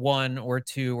have 1 or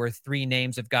 2 or 3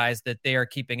 names of guys that they are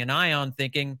keeping an eye on,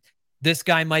 thinking this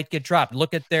guy might get dropped.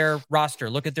 Look at their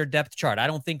roster. Look at their depth chart. I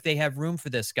don't think they have room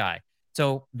for this guy.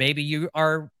 So maybe you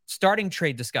are starting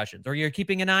trade discussions, or you're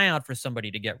keeping an eye out for somebody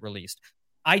to get released.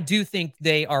 I do think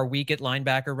they are weak at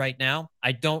linebacker right now.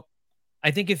 I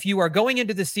think if you are going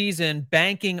into the season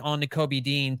banking on Nakobe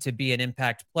Dean to be an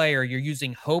impact player, you're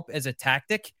using hope as a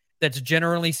tactic. That's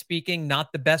generally speaking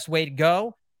not the best way to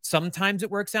go. Sometimes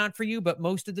it works out for you, but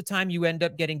most of the time you end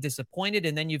up getting disappointed,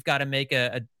 and then you've got to make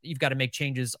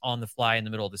changes on the fly in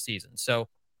the middle of the season. So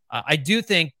I do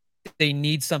think they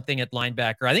need something at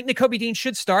linebacker. I think Nakobe Dean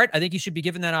should start. I think he should be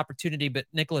given that opportunity, but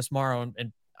Nicholas Morrow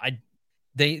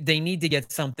they need to get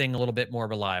something a little bit more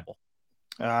reliable.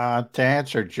 To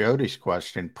answer Jody's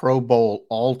question, Pro Bowl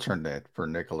alternate for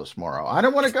Nicholas Morrow. I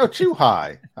don't want to go too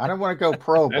high. I don't want to go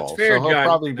Pro Bowl. That's fair, so he'll John.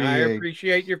 probably be I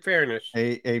appreciate your fairness.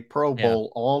 A Pro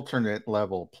Bowl alternate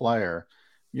level player.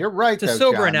 You're right. It's a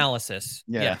sober analysis.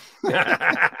 Yeah.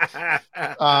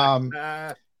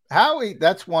 Howie,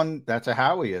 that's a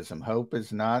Howieism. Hope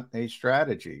is not a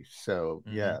strategy. So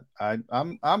yeah,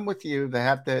 I'm with you. They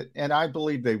have to, and I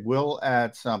believe they will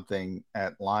add something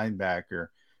at linebacker.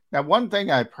 Now, one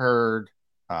thing I've heard,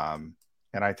 and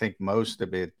I think most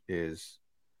of it is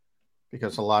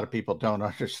because a lot of people don't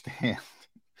understand.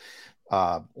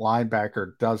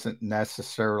 Linebacker doesn't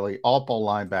necessarily, all-ball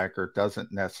linebacker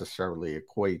doesn't necessarily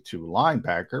equate to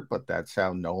linebacker, but that's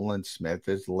how Nolan Smith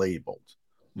is labeled,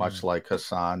 much like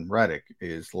Hassan Reddick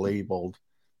is labeled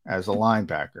as a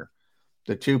linebacker.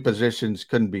 The two positions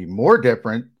couldn't be more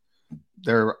different.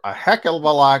 They're a heck of a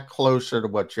lot closer to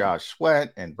what Josh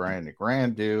Sweat and Brandon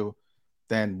Graham do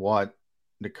than what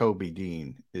Nakobe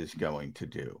Dean is going to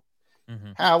do.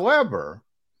 However,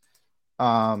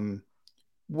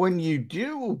 when you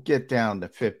do get down to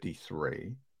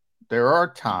 53, there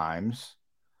are times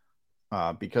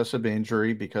because of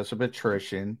injury, because of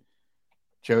attrition.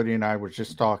 Jody and I were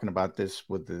just talking about this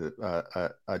with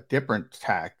a different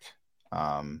tact.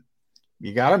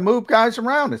 You got to move guys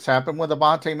around. It's happened with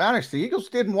Avonte Maddox. The Eagles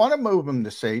didn't want to move him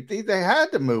to safety. They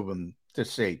had to move him to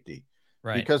safety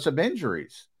because of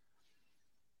injuries.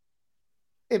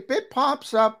 If it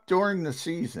pops up during the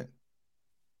season,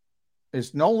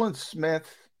 is Nolan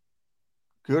Smith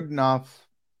good enough,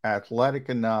 athletic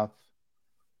enough,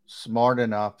 smart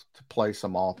enough to play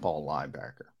some off-ball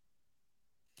linebacker?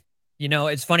 You know,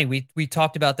 it's funny. We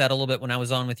talked about that a little bit when I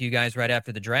was on with you guys right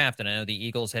after the draft, and I know the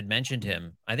Eagles had mentioned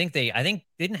him. I think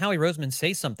didn't Howie Roseman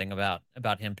say something about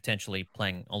him potentially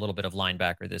playing a little bit of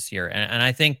linebacker this year, and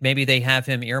I think maybe they have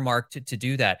him earmarked to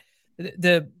do that.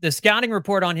 The scouting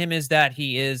report on him is that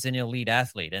he is an elite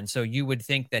athlete, and so you would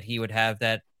think that he would have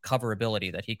that cover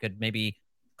ability, that he could maybe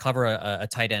cover a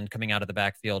tight end coming out of the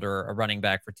backfield or a running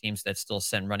back for teams that still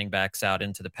send running backs out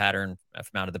into the pattern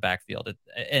from out of the backfield.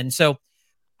 And so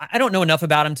I don't know enough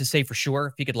about him to say for sure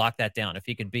if he could lock that down, if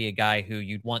he could be a guy who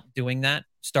you'd want doing that,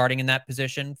 starting in that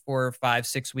position for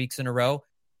 5-6 weeks in a row.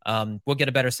 We'll get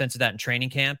a better sense of that in training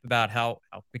camp about how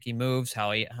quick he moves,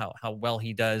 how well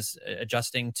he does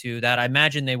adjusting to that. I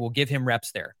imagine they will give him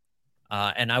reps there.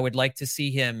 And I would like to see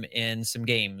him in some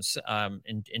games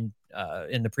in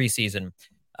the preseason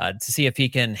to see if he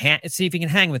can hang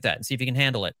with that and see if he can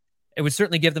handle it. It would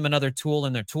certainly give them another tool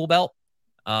in their tool belt.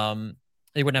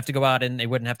 They wouldn't have to go out and they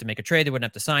wouldn't have to make a trade. They wouldn't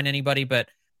have to sign anybody, but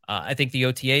I think the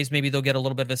OTAs, maybe they'll get a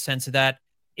little bit of a sense of that.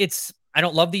 I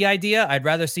don't love the idea. I'd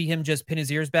rather see him just pin his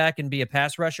ears back and be a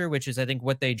pass rusher, which is, I think,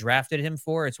 what they drafted him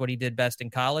for. It's what he did best in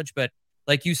college. But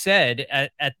like you said,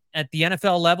 at the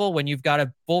NFL level, when you've got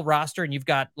a full roster and you've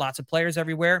got lots of players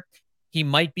everywhere, he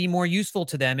might be more useful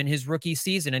to them in his rookie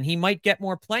season, and he might get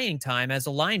more playing time as a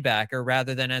linebacker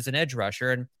rather than as an edge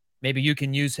rusher. And maybe you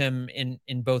can use him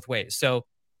in both ways. So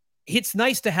it's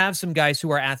nice to have some guys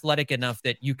who are athletic enough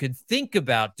that you could think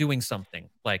about doing something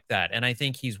like that. And I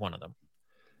think he's one of them.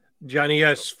 Johnny,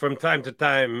 yes, from time to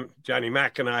time, Johnny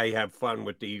Mack and I have fun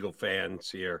with the Eagle fans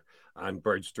here on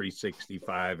Birds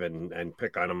 365 and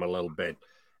pick on them a little bit.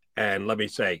 And let me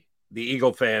say, the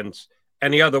Eagle fans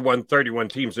and the other 31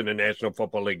 teams in the National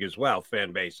Football League as well,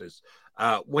 fan bases,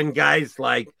 when guys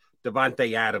like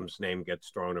Devontae Adams' name gets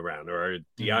thrown around or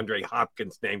DeAndre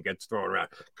Hopkins' name gets thrown around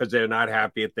because they're not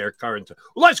happy at their current.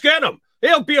 Let's get him.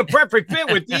 He'll be a perfect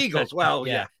fit with the Eagles. Well,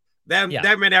 yeah. Them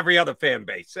and every other fan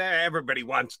base. Everybody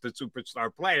wants the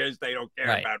superstar players. They don't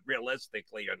care about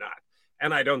realistically or not.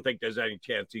 And I don't think there's any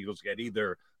chance Eagles get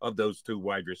either of those two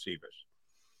wide receivers.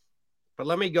 But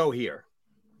let me go here.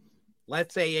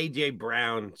 Let's say A.J.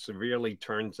 Brown severely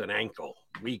turns an ankle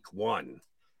week 1,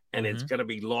 and it's going to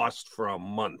be lost for a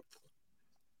month.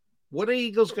 What are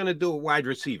Eagles going to do at wide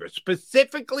receiver?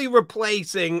 Specifically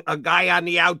replacing a guy on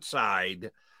the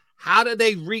outside. How do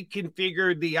they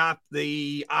reconfigure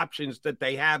the options that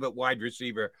they have at wide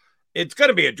receiver? It's going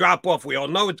to be a drop-off. We all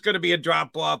know it's going to be a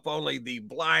drop-off. Only the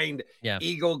blind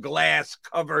Eagle glass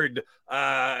covered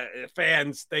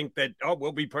fans think that,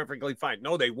 we'll be perfectly fine.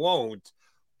 No, they won't.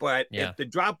 But if the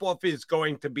drop-off is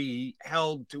going to be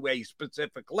held to a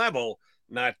specific level,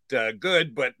 not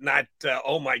good, but not,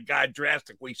 oh my God,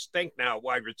 drastic, we stink now at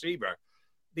wide receiver.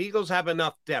 The Eagles have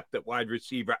enough depth at wide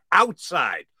receiver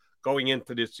outside going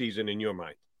into this season in your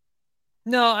mind?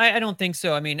 No, I don't think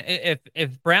so. I mean,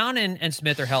 if Brown and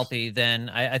Smith are healthy, then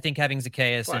I think having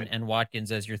Zacchaeus and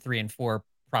Watkins as your 3 and 4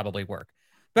 probably work.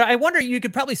 But I wonder, you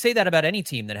could probably say that about any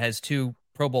team that has 2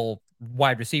 Pro Bowl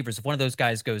wide receivers. If one of those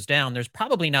guys goes down, there's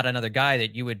probably not another guy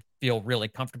that you would feel really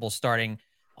comfortable starting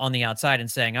on the outside and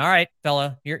saying, all right,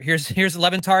 fella, here's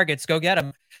 11 targets, go get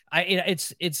him.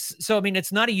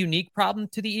 It's not a unique problem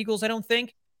to the Eagles, I don't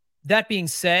think. That being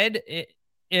said,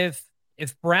 if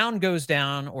if Brown goes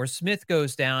down or Smith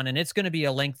goes down, and it's going to be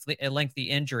a lengthy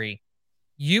injury,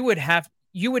 you would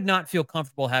not feel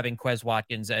comfortable having Quez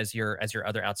Watkins as your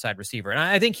other outside receiver. And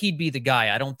I think he'd be the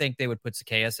guy. I don't think they would put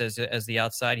Zacchaeus as the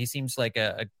outside. He seems like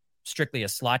a strictly a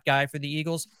slot guy for the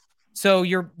Eagles. So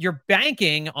you're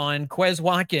banking on Quez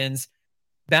Watkins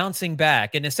bouncing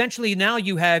back. And essentially now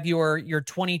you have your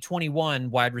 2021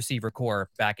 wide receiver core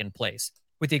back in place,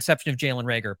 with the exception of Jalen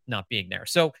Reagor not being there.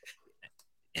 So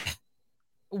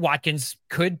Watkins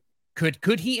could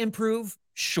he improve?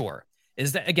 Sure.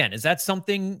 Is that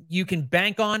something you can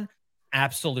bank on?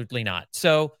 Absolutely not.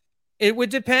 So it would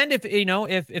depend if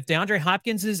DeAndre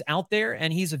Hopkins is out there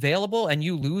and he's available and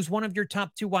you lose one of your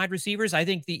top two wide receivers. I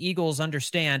think the Eagles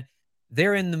understand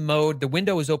they're in the mode. The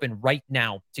window is open right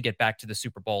now to get back to the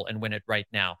Super Bowl and win it right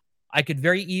now. I could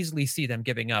very easily see them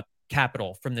giving up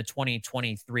capital from the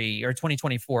 2023 or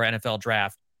 2024 NFL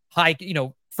draft.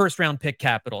 First round pick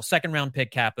capital, second round pick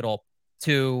capital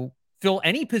to fill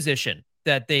any position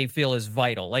that they feel is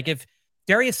vital. Like if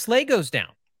Darius Slay goes down,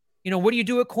 what do you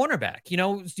do at cornerback?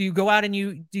 Do you go out and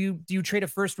do you trade a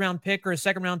first round pick or a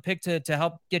second round pick to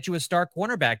help get you a star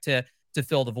cornerback to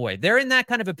fill the void? They're in that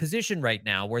kind of a position right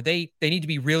now where they need to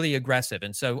be really aggressive.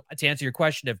 And so to answer your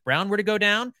question, if Brown were to go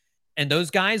down and those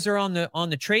guys are on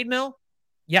the trade mill,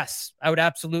 yes, I would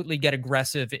absolutely get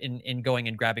aggressive in going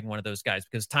and grabbing one of those guys,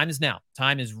 because time is now.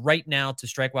 Time is right now to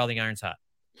strike while the iron's hot.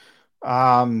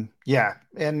 Yeah,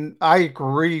 and I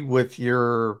agree with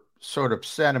your sort of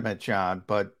sentiment, John,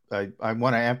 but I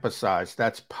want to emphasize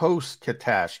that's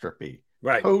post-catastrophe.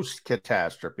 Right.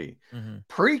 Post-catastrophe. Mm-hmm.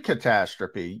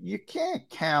 Pre-catastrophe, you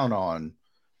can't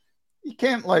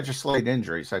legislate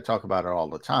injuries. I talk about it all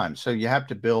the time. So you have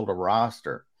to build a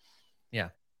roster. Yeah.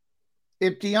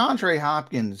 If DeAndre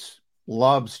Hopkins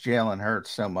loves Jalen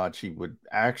Hurts so much, he would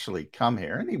actually come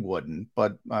here, and he wouldn't,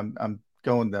 but I'm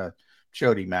going the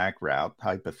Jody Mack route,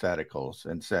 hypotheticals,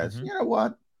 and says, Mm-hmm. You know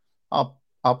what?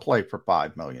 I'll play for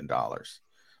 $5 million.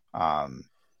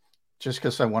 Just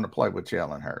because I want to play with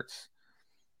Jalen Hurts.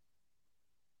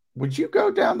 Would you go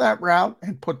down that route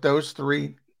and put those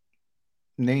three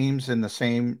names in the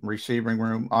same receiving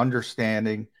room,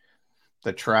 understanding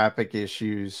the traffic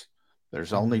issues?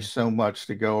 There's only so much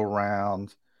to go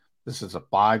around. This is a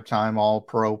 5-time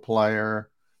All-Pro player.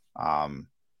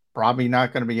 Probably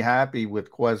not going to be happy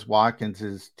with Quez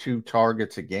Watkins' 2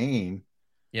 targets a game.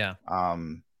 Yeah.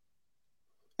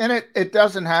 And it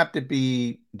doesn't have to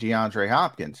be DeAndre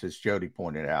Hopkins, as Jody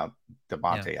pointed out.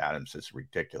 Devontae Adams is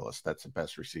ridiculous. That's the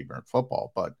best receiver in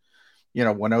football. But,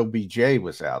 when OBJ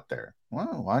was out there,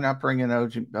 well, why not bring in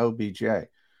OBJ?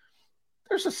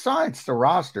 There's a science to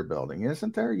roster building,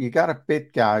 isn't there? You got to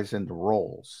fit guys into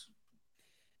roles.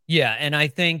 Yeah, and I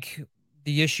think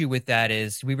the issue with that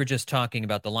is we were just talking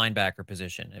about the linebacker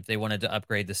position. If they wanted to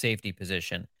upgrade the safety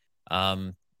position,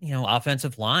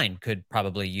 offensive line could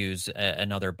probably use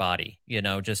another body,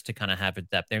 just to kind of have a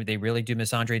depth. They really do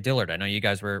miss Andre Dillard. I know you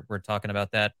guys were talking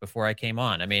about that before I came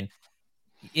on. I mean,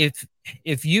 if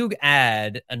you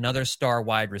add another star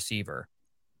wide receiver,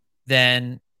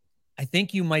 then I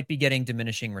think you might be getting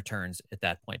diminishing returns at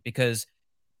that point, because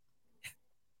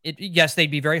yes,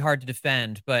 they'd be very hard to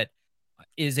defend, but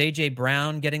is AJ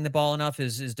Brown getting the ball enough?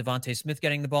 Is Devontae Smith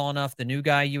getting the ball enough? The new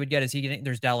guy you would get, is he getting?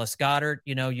 There's Dallas Goedert.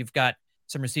 You've got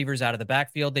some receivers out of the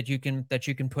backfield that you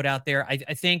can put out there.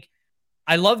 I think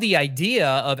I love the idea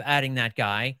of adding that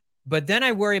guy, but then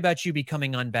I worry about you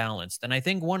becoming unbalanced. And I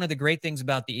think one of the great things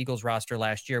about the Eagles roster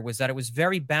last year was that it was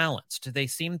very balanced. They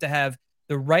seemed to have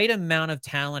the right amount of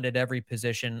talent at every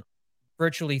position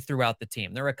virtually throughout the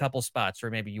team. There are a couple spots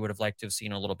where maybe you would have liked to have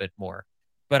seen a little bit more.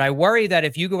 But I worry that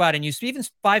if you go out and you even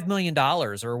 $5 million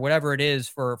or whatever it is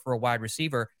for a wide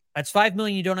receiver, that's $5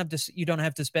 million you don't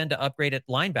have to spend to upgrade at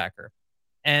linebacker.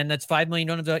 And that's $5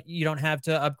 million you don't have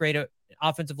to upgrade an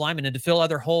offensive lineman and to fill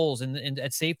other holes in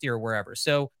at safety or wherever.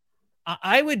 So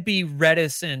I would be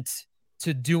reticent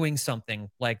to doing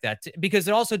something like that, because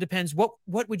it also depends what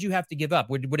would you have to give up?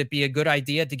 Would it be a good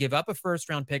idea to give up a first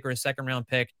round pick or a second round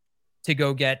pick to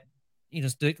go get,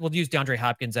 we'll use DeAndre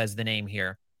Hopkins as the name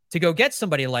here, to go get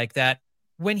somebody like that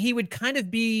when he would kind of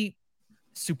be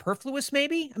superfluous,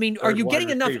 maybe? I mean, are you getting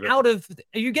enough out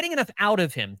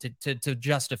of him to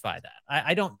justify that?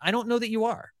 I don't know that you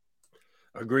are.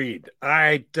 Agreed. All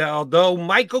right. Although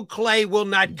Michael Clay will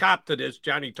not cop to this,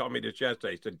 Johnny told me this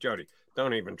yesterday. He said, Jody,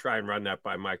 don't even try and run that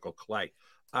by Michael Clay.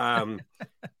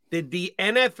 Did the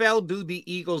NFL do the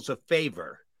Eagles a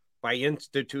favor by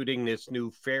instituting this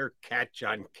new fair catch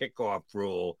on kickoff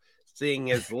rule, seeing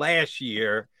as last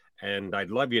year, and I'd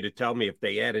love you to tell me if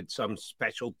they added some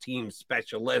special team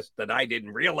specialist that I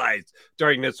didn't realize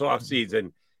during this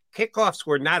offseason, kickoffs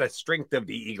were not a strength of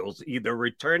the Eagles, either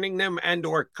returning them and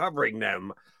or covering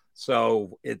them.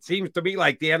 So it seems to me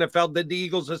like the NFL did the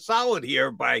Eagles a solid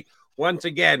here by once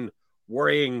again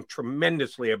worrying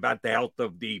tremendously about the health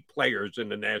of the players in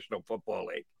the National Football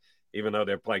League, even though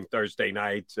they're playing Thursday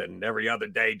nights and every other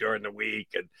day during the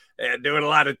week and doing a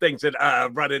lot of things that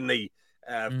run in the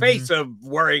face of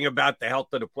worrying about the health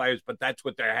of the players. But that's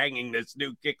what they're hanging this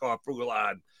new kickoff rule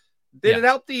on. Did it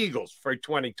help the Eagles for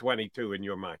 2022 in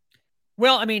your mind?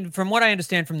 Well, I mean, from what I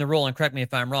understand from the rule, and correct me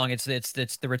if I'm wrong, it's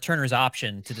the returner's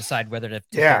option to decide whether to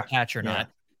fair catch or not.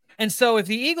 And so if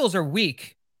the Eagles are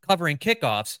weak covering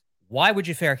kickoffs, why would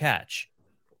you fair catch?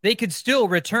 They could still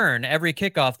return every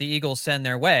kickoff the Eagles send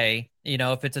their way,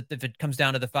 if it comes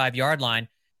down to the 5-yard line.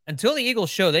 Until the Eagles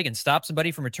show they can stop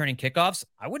somebody from returning kickoffs,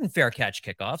 I wouldn't fair catch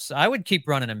kickoffs. I would keep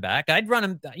running them back. I'd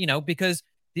run them, because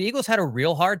the Eagles had a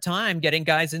real hard time getting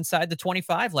guys inside the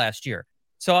 25 last year.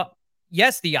 So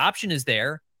yes, the option is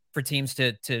there for teams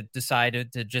to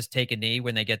decide to just take a knee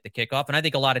when they get the kickoff. And I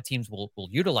think a lot of teams will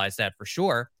utilize that for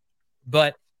sure.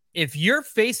 But if you're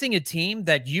facing a team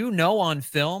that on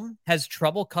film has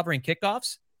trouble covering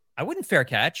kickoffs, I wouldn't fair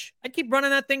catch. I'd keep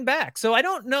running that thing back. So I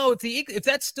don't know if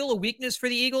that's still a weakness for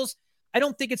the Eagles. I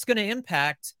don't think it's going to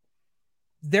impact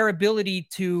their ability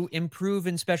to improve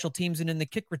in special teams and in the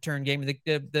kick return game,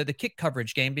 the kick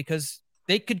coverage game, because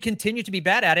they could continue to be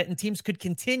bad at it and teams could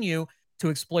continue to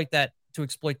exploit that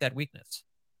weakness.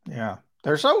 Yeah.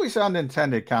 There's always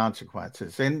unintended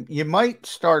consequences. And you might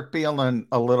start feeling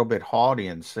a little bit haughty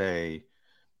and say,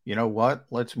 you know what,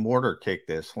 let's mortar kick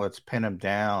this. Let's pin them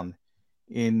down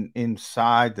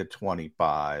inside the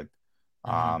 25.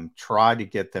 Try to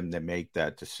get them to make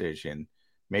that decision.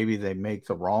 Maybe they make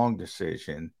the wrong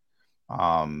decision.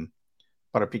 But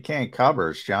if you can't cover,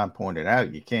 as John pointed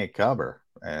out, you can't cover.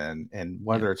 And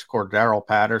whether it's Cordero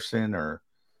Patterson or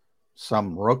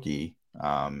some rookie,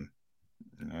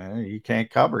 you can't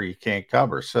cover. You can't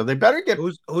cover. So they better get.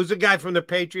 Who's the guy from the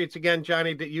Patriots again,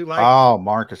 Johnny, that you like? Oh,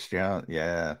 Marcus Jones.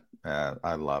 Yeah,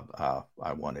 I love.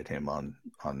 I wanted him on.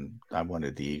 I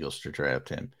wanted the Eagles to draft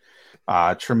him.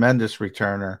 Tremendous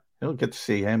returner. He'll get to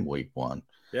see him week 1.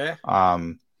 Yeah.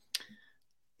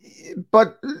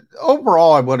 But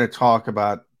overall, I want to talk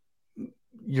about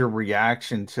your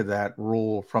reaction to that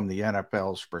rule from the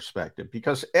NFL's perspective,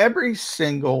 because every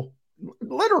single,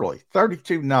 literally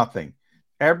 32-0,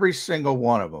 every single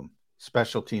one of them,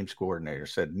 special teams coordinator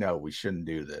said, no, we shouldn't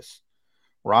do this.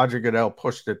 Roger Goodell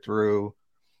pushed it through.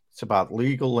 It's about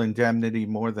legal indemnity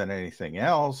more than anything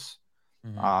else.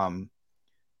 What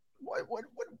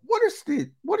is the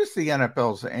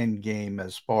NFL's end game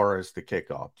as far as the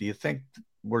kickoff? Do you think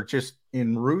we're just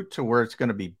en route to where it's going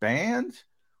to be banned,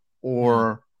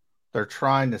 or they're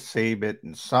trying to save it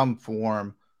in some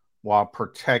form while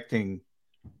protecting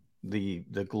the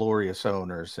glorious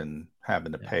owners and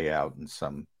having to pay out in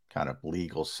some kind of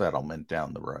legal settlement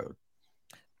down the road?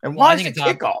 And why is it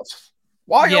kickoffs?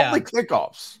 Why only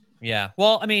kickoffs? Yeah.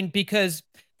 Well, I mean, because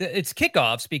it's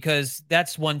kickoffs, because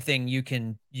that's one thing you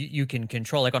can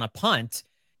control. Like on a punt,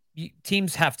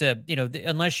 teams have to,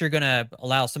 unless you're going to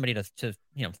allow somebody to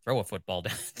throw a football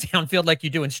downfield like you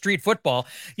do in street football,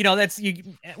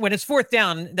 when it's 4th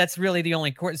down, that's really the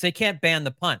only course. They can't ban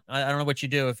the punt. I don't know what you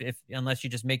do unless you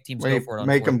just make teams go for it.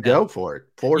 Make them go for it.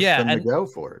 Force them to go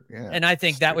for it. Yeah. And I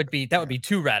think that would be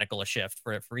too radical a shift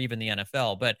for even the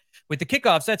NFL. But with the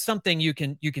kickoffs, that's something you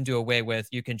can do away with.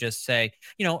 You can just say,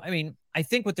 I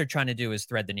think what they're trying to do is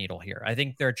thread the needle here. I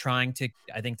think they're trying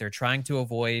to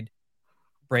avoid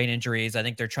brain injuries. I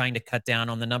think they're trying to cut down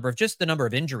on the number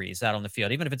of injuries out on the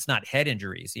field, even if it's not head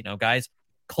injuries, guys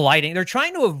colliding. They're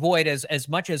trying to avoid as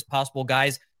much as possible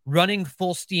guys running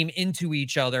full steam into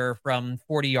each other from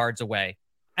 40 yards away.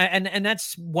 And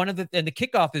that's and the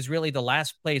kickoff is really the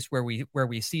last place where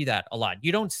we see that a lot.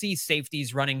 You don't see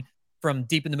safeties running from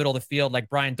deep in the middle of the field like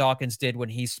Brian Dawkins did when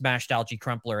he smashed Algie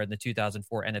Crumpler in the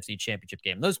 2004 NFC Championship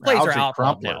game. Those plays are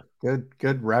outlawed now.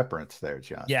 Good reference there,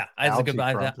 John. Yeah,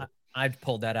 I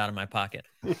pulled that out of my pocket.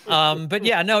 But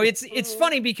yeah, no, it's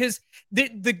funny because the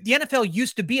NFL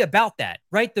used to be about that,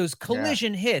 right? Those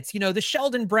collision hits, the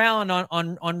Sheldon Brown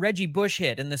on Reggie Bush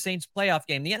hit in the Saints playoff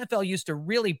game. The NFL used to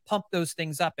really pump those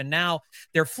things up, and now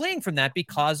they're fleeing from that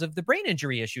because of the brain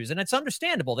injury issues, and it's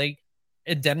understandable.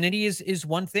 Indemnity is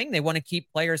one thing. They want to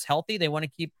keep players healthy. They want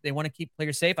to keep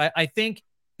players safe. I think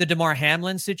the DeMar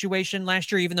Hamlin situation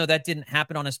last year, even though that didn't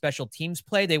happen on a special teams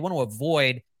play, they want to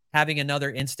avoid having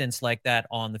another instance like that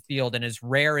on the field. And as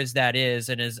rare as that is,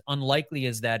 and as unlikely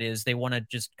as that is, they want to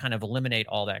just kind of eliminate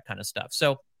all that kind of stuff.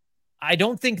 So I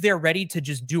don't think they're ready to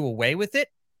just do away with it,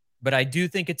 but I do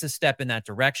think it's a step in that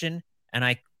direction. And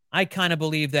I I kind of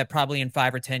believe that probably in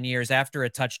 5 or 10 years after a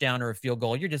touchdown or a field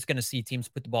goal, you're just going to see teams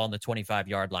put the ball on the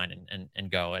 25-yard line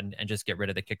and go and just get rid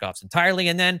of the kickoffs entirely.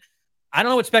 And then I don't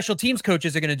know what special teams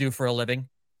coaches are going to do for a living.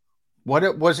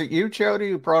 Was it you, Jody,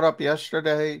 who brought up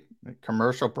yesterday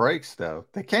commercial breaks, though?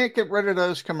 They can't get rid of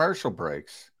those commercial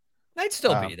breaks. They'd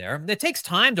still be there. It takes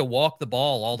time to walk the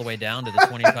ball all the way down to the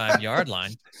 25-yard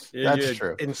line. That's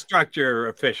true. Instruct your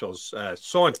officials,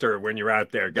 saunter when you're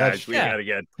out there, guys. We got to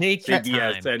get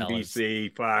CBS,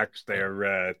 NBC, Fox.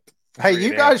 They're hey,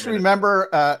 you guys remember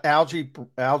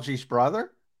Algie's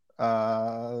brother?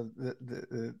 There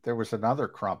was another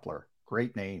Crumpler.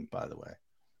 Great name, by the way.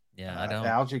 Yeah, I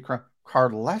don't.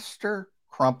 Carlester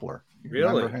Crumpler. You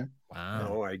really? Remember him? Wow.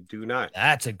 No, I do not.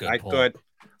 That's a good pull.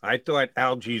 I thought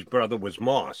Algie's brother was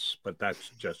Moss, but that's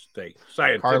just a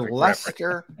scientific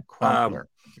Carlester Crumpler.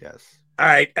 Yes. All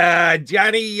right,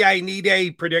 Johnny, I need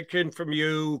a prediction from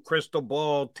you, crystal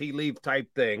ball, tea leaf type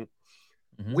thing.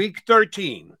 Week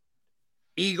 13,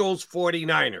 Eagles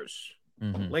 49ers,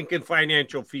 Lincoln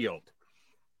Financial Field.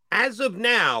 As of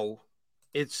now,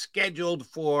 it's scheduled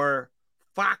for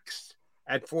Fox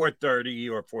at 4:30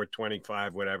 or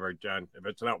 4:25, whatever, John. If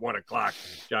it's not 1 o'clock,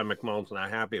 John McMullen's not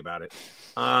happy about it.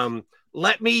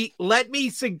 Let me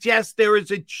suggest there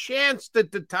is a chance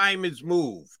that the time is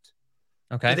moved.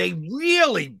 Okay. They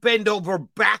really bend over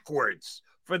backwards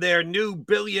for their new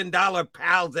billion-dollar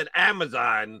pals at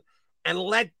Amazon and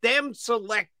let them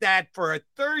select that for a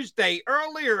Thursday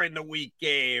earlier in the week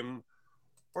game,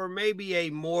 or maybe a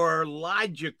more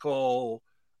logical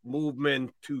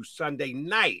movement to Sunday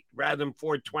night rather than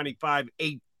 4:25,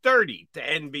 8:30 to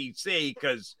NBC,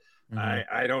 because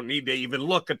I don't need to even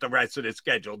look at the rest of the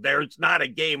schedule. There's not a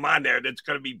game on there that's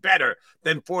going to be better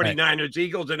than 49ers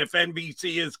Eagles. And if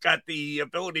NBC has got the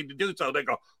ability to do so, they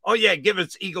go, oh, yeah, give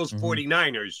us Eagles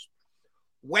 49ers.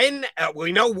 When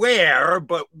we know where,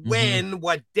 but when,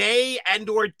 what day and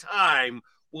or time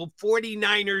will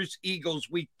 49ers Eagles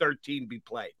week 13 be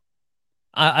played?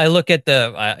 I look at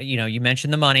the, you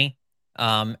mentioned the money.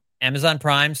 Amazon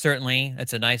Prime, certainly.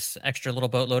 It's a nice extra little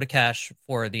boatload of cash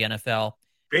for the NFL.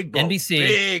 Big boat.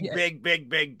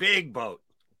 NBC. Big boat.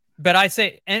 But I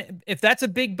say, if that's a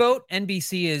big boat,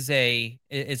 NBC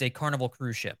is a Carnival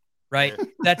cruise ship, right?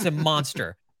 That's a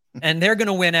monster. And they're going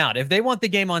to win out. If they want the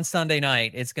game on Sunday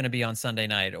night, it's going to be on Sunday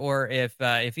night. Or if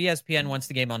ESPN wants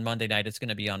the game on Monday night, it's going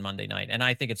to be on Monday night. And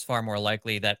I think it's far more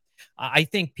likely that I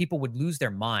think people would lose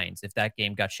their minds if that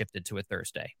game got shifted to a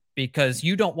Thursday, because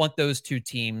you don't want those two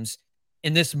teams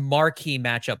in this marquee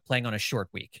matchup playing on a short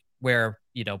week where,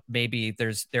 maybe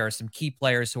there are some key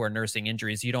players who are nursing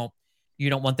injuries. You don't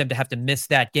want them to have to miss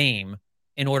that game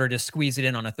in order to squeeze it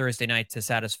in on a Thursday night to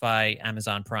satisfy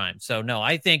Amazon Prime. So no,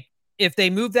 I think if they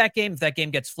move that game, if that game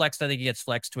gets flexed, I think it gets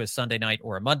flexed to a Sunday night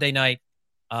or a Monday night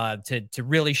to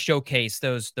really showcase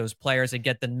those players and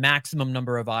get the maximum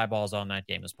number of eyeballs on that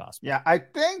game as possible. Yeah, I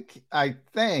think I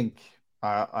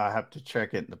have to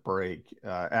check it in the break.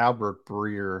 Albert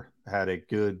Breer had a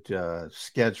good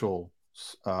schedule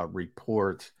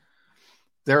report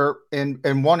there,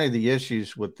 and one of the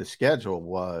issues with the schedule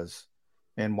was,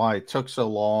 and why it took so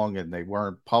long and they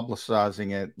weren't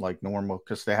publicizing it like normal,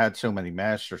 because they had so many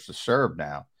masters to serve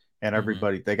now, and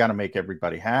everybody they got to make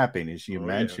everybody happy. And as you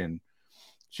mentioned,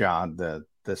 John, the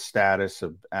status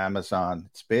of Amazon,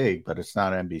 it's big, but it's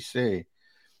not NBC.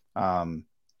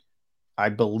 I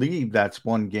believe that's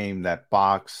one game that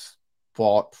Fox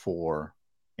fought for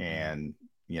and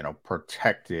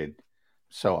protected.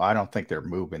 So I don't think they're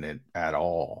moving it at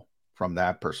all from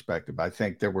that perspective. I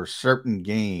think there were certain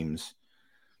games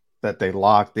that they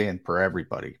locked in for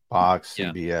everybody, Fox,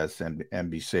 CBS, and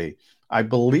NBC. I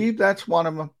believe that's one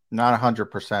of them, not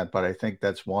 100%, but I think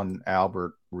that's one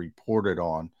Albert reported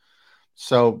on.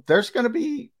 So there's going to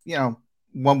be,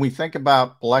 when we think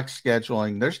about flex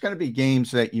scheduling, there's going to be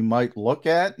games that you might look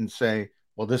at and say,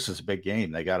 well, this is a big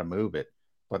game. They got to move it.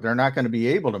 But they're not going to be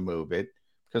able to move it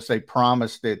because they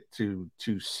promised it to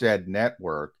said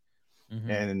network.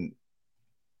 And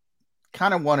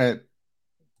kind of want to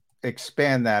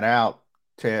expand that out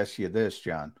to ask you this,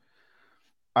 John.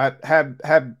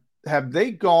 Have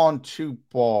they gone too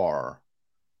far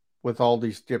with all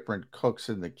these different cooks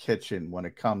in the kitchen when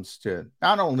it comes to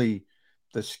not only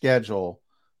the schedule,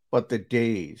 but the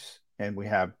days? And we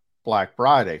have Black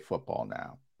Friday football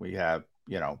now. We have,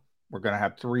 we're going to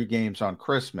have 3 games on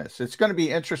Christmas. It's going to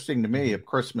be interesting to me if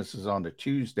Christmas is on the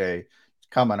Tuesday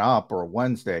coming up or a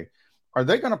Wednesday. Are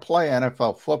they going to play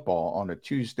NFL football on a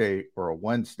Tuesday or a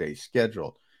Wednesday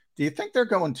schedule? Do you think they're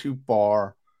going too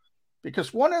far?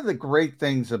 Because one of the great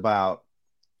things about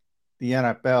the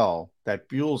NFL that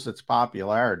fuels its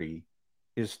popularity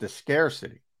is the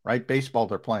scarcity. right? Baseball,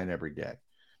 they're playing every day.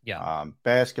 Yeah.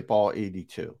 Basketball,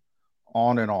 82,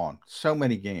 on and on. So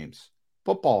many games.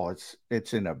 Football,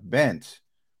 it's an event.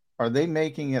 Are they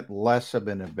making it less of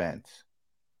an event?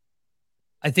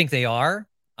 I think they are.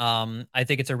 I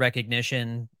think it's a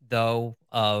recognition, though,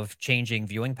 of changing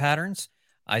viewing patterns.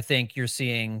 I think you're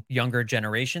seeing younger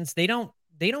generations. They don't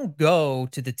go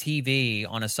to the TV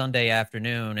on a Sunday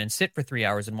afternoon and sit for 3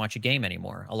 hours and watch a game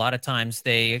anymore. A lot of times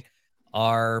they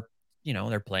are,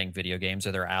 they're playing video games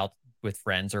or they're out with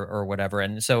friends or whatever.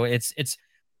 And so it's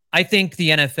I think the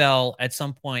NFL at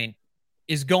some point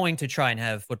is going to try and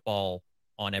have football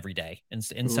on every day in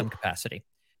some capacity,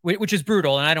 which is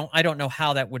brutal. And I don't know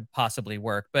how that would possibly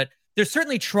work, but they're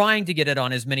certainly trying to get it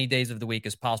on as many days of the week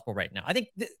as possible right now. I think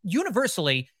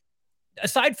universally,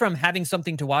 aside from having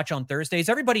something to watch on Thursdays,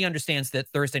 everybody understands that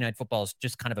Thursday night football is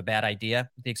just kind of a bad idea,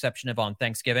 with the exception of on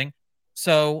Thanksgiving.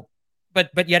 So,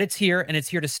 but yet it's here and it's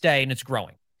here to stay and it's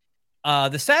growing.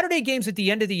 The Saturday games at the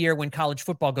end of the year when college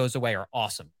football goes away are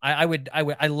awesome.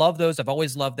 I love those. I've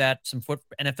always loved that. Some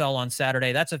NFL on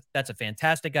Saturday. That's a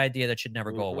fantastic idea that should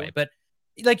never go away. But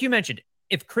like you mentioned,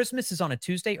 if Christmas is on a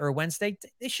Tuesday or a Wednesday,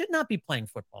 they should not be playing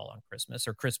football on Christmas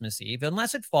or Christmas Eve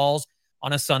unless it falls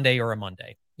on a Sunday or a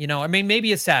Monday.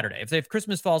 Maybe a Saturday. If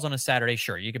Christmas falls on a Saturday,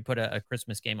 sure, you could put a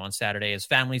Christmas game on Saturday as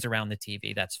families around the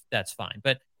TV. That's fine.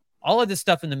 But all of this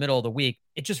stuff in the middle of the week,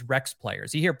 it just wrecks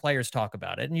players. You hear players talk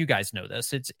about it, and you guys know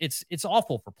this. It's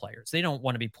awful for players. They don't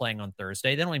want to be playing on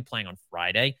Thursday. They don't want to be playing on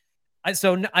Friday.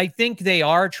 So I think they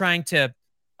are trying to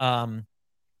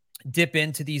dip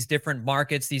into these different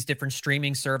markets, these different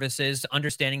streaming services,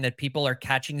 understanding that people are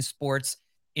catching sports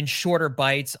in shorter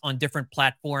bites on different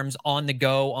platforms, on the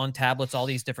go, on tablets, all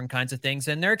these different kinds of things.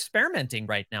 And they're experimenting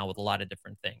right now with a lot of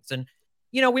different things. And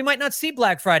we might not see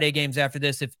Black Friday games after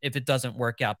this if it doesn't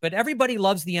work out, but everybody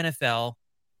loves the NFL.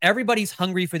 Everybody's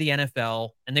hungry for the NFL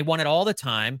and they want it all the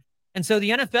time. And so the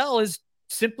NFL is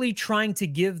simply trying to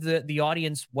give the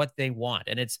audience what they want.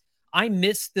 And I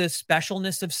miss the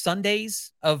specialness of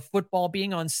Sundays, of football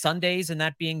being on Sundays and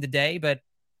that being the day, but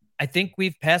I think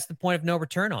we've passed the point of no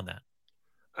return on that.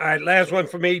 All right, last one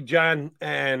for me, John,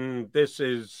 and this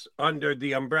is under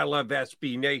the umbrella of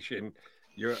SB Nation.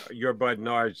 Your bud and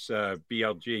ours,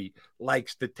 BLG,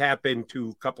 likes to tap into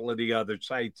a couple of the other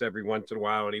sites every once in a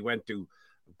while, and he went to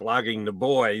Blogging the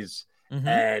Boys,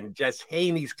 and Jess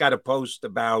Haney's got a post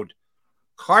about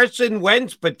Carson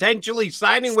Wentz potentially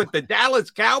signing with the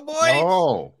Dallas Cowboys.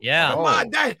 Oh, yeah. Come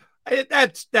on,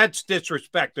 that's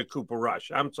disrespect to Cooper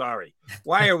Rush. I'm sorry.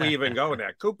 Why are we even going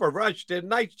there? Cooper Rush did a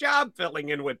nice job filling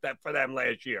in with that for them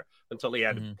last year until he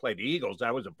had to play the Eagles.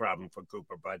 That was a problem for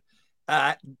Cooper,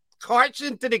 but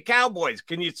Carson to the Cowboys.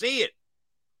 Can you see it?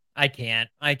 I can't.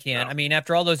 No. I mean,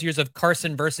 after all those years of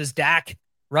Carson versus Dak,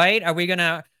 right? Are we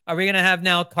gonna have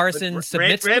now Carson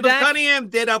submits to Dak? Cunningham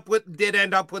did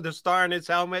end up with a star in his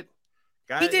helmet.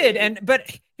 He did,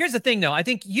 but here's the thing, though. I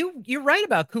think you're right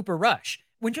about Cooper Rush.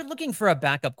 When you're looking for a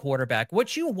backup quarterback,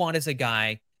 what you want is a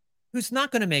guy who's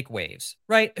not going to make waves,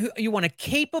 right? You want a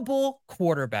capable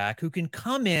quarterback who can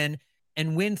come in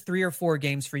and win 3 or 4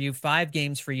 games for you, 5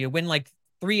 games for you, win like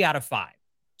 3 out of 5,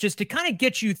 just to kind of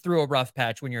get you through a rough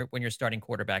patch when your starting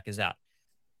quarterback is out.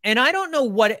 And I don't know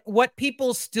what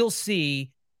people still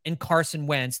see in Carson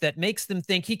Wentz that makes them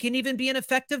think he can even be an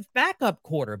effective backup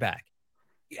quarterback.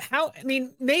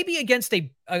 Maybe against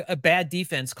a bad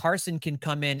defense, Carson can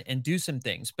come in and do some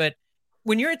things. But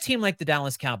when you're a team like the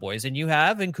Dallas Cowboys and you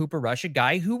have in Cooper Rush a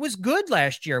guy who was good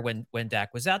last year when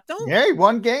Dak was out, he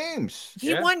won games.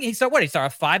 He won. He started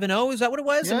 5-0. Is that what it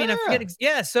was? Yeah. I mean, I forget.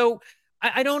 Yeah. So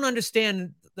I don't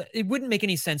understand. It wouldn't make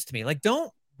any sense to me. Like,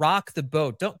 don't rock the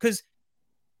boat. Because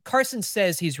Carson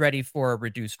says he's ready for a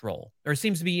reduced role, or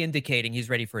seems to be indicating he's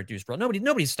ready for a reduced role.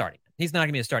 Nobody's starting. He's not going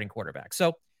to be a starting quarterback.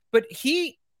 So, but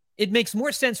it makes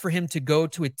more sense for him to go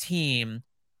to a team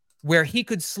where he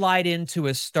could slide into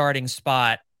a starting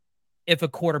spot if a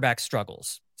quarterback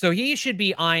struggles. So he should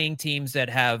be eyeing teams that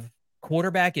have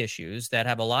quarterback issues, that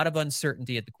have a lot of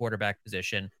uncertainty at the quarterback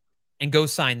position, and go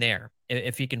sign there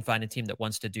if he can find a team that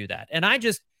wants to do that. And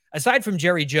aside from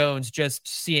Jerry Jones just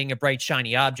seeing a bright,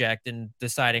 shiny object and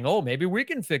deciding, oh, maybe we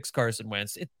can fix Carson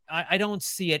Wentz, I don't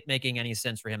see it making any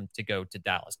sense for him to go to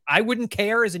Dallas. I wouldn't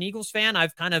care as an Eagles fan.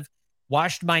 I've kind of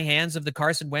washed my hands of the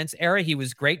Carson Wentz era. He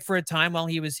was great for a time while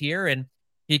he was here. And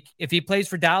if he plays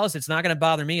for Dallas, it's not going to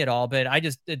bother me at all. But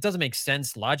it doesn't make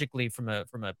sense logically from a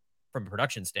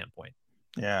production standpoint.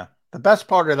 Yeah. The best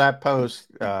part of that post,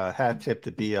 hat tip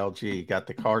to BLG, got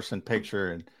the Carson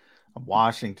picture in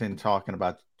Washington talking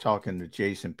to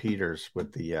Jason Peters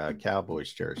with the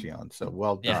Cowboys jersey on. So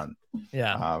well done.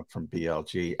 Yeah. From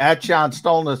BLG. At John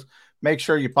Stolnis, Make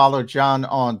sure you follow John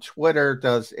on Twitter.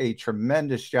 Does a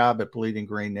tremendous job at Bleeding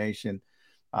Green Nation.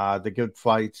 The Good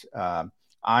Fights.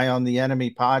 Eye on the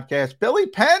Enemy podcast. Billy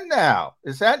Penn now.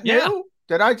 Is that new?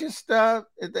 Did I just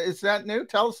is that new?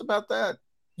 Tell us about that.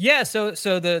 Yeah, so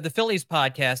the Phillies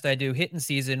podcast I do, Hittin'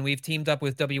 Season, we've teamed up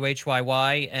with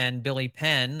WHYY and Billy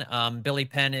Penn. Billy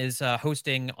Penn is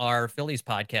hosting our Phillies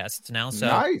podcasts now. So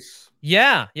nice.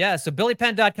 Yeah. So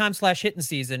billypenn.com/Hittin'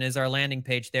 Season is our landing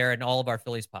page there, and all of our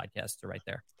Phillies podcasts are right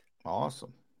there.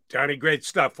 Awesome. Johnny, great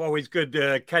stuff. Always good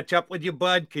to catch up with you,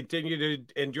 bud. Continue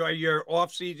to enjoy your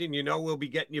off season. We'll be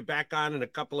getting you back on in a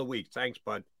couple of weeks. Thanks,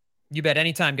 bud. You bet.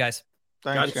 Anytime, guys.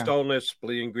 Thanks, John Stolnis,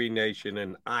 Bleeding Green Nation,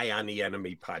 and Eye on the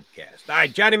Enemy podcast. All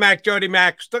right, Johnny Mac, Jody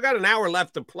Mac, still got an hour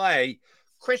left to play.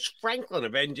 Chris Franklin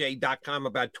of NJ.com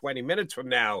about 20 minutes from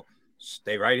now.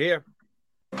 Stay right here.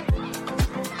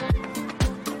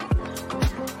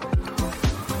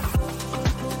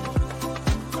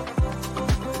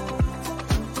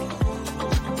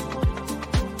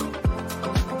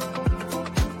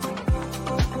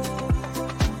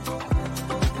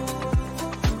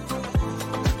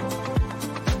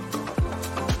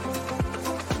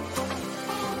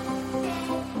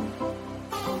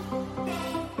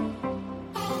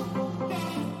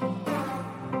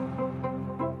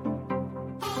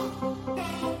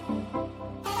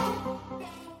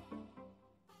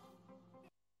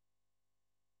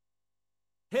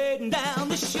 Heading down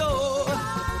the shore,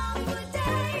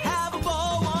 have a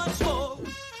ball once more.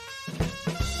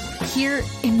 Here,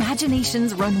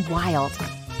 imaginations run wild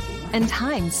and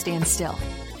time stands still.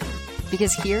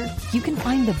 Because here, you can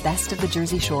find the best of the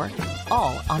Jersey Shore,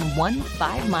 all on one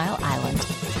 5-mile island.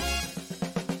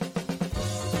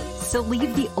 So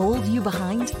leave the old you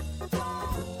behind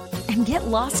and get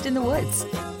lost in the woods.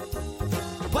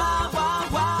 Wild,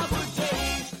 wild, wild wood days.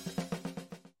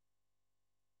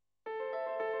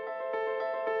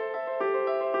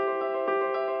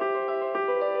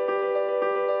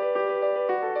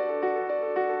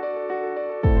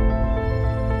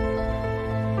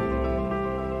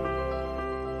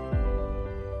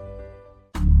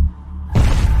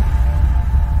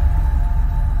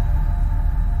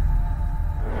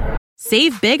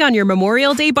 Save big on your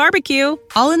Memorial Day barbecue,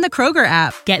 all in the Kroger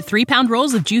app. Get 3-pound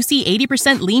rolls of juicy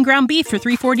 80% lean ground beef for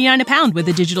 $3.49 a pound with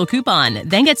a digital coupon.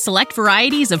 Then get select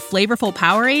varieties of flavorful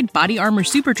Powerade, Body Armor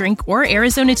Super Drink, or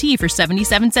Arizona tea for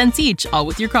 77 cents each, all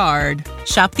with your card.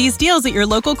 Shop these deals at your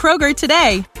local Kroger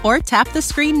today, or tap the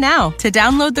screen now to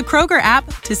download the Kroger app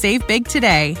to save big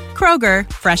today. Kroger,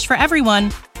 fresh for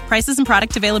everyone. Prices and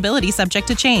product availability subject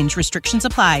to change. Restrictions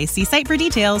apply. See site for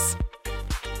details.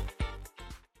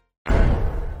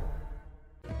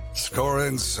 Score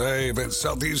and save in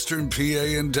southeastern PA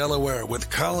and Delaware with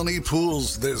Colony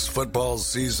Pools this football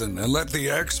season, and let the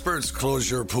experts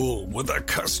close your pool with a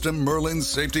custom Merlin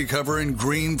safety cover in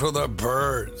green for the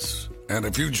birds. And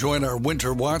if you join our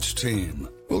Winter Watch team,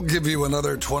 we'll give you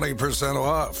another 20%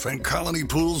 off, and Colony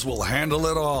Pools will handle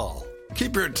it all.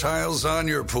 Keep your tiles on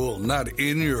your pool, not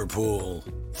in your pool.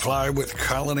 Fly with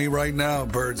Colony right now,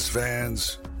 birds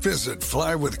fans. Visit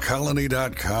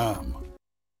flywithcolony.com.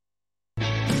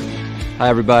 Hi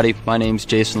everybody, my name's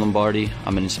Jason Lombardi.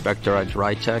 I'm an inspector at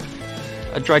DryTech.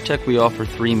 At DryTech we offer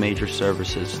 3 major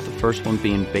services, the first one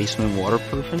being basement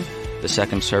waterproofing. The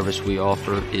second service we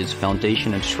offer is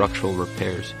foundation and structural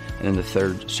repairs. And then the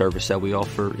third service that we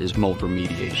offer is mold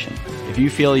remediation. If you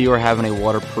feel you are having a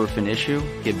waterproofing issue,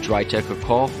 give DryTech a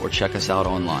call or check us out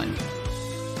online.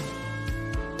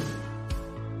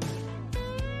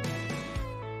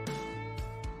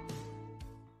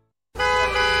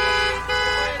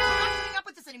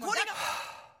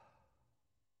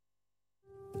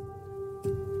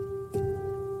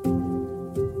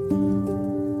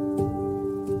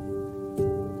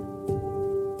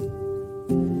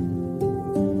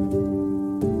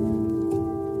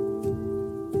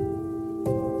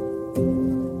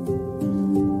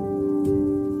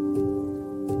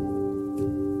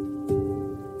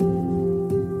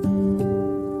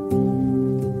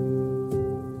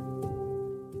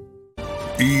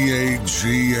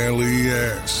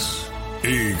 EAGLES,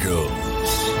 Eagles.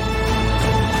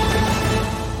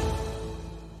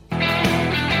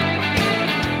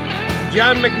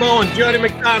 John McMullen, Jody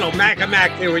McDonald, Mac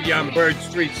here with you on Birds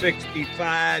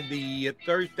 365, the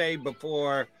Thursday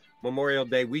before Memorial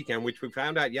Day weekend, which we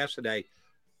found out yesterday.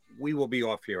 We will be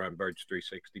off here on Birds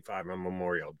 365 on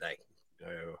Memorial Day.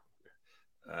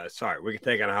 Sorry, we're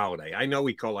taking a holiday. I know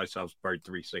we call ourselves Bird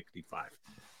 365,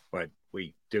 but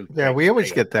we do. Yeah, we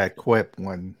always get that quip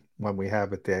when when we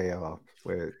have a day off.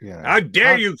 Where, how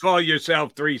dare you call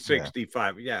yourself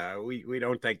 365? Yeah, we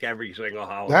don't take every single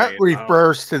holiday. That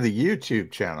refers to the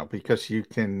YouTube channel because you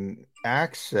can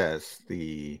access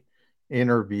the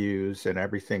interviews and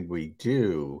everything we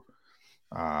do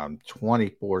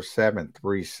 24/7,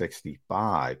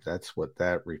 365. That's what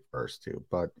that refers to.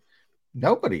 But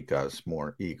nobody does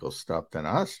more Eagle stuff than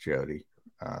us, Jody.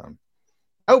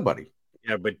 Nobody.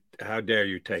 Yeah, but how dare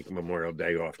you take Memorial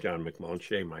Day off, John McMullen?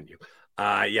 Shame on you.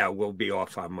 Yeah, we'll be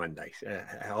off on Monday.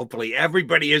 Hopefully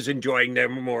everybody is enjoying their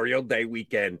Memorial Day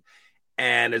weekend.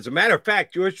 And as a matter of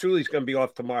fact, yours truly is going to be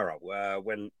off tomorrow.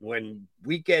 When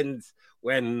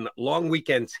long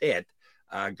weekends hit,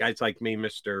 guys like me,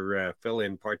 Mr. Fill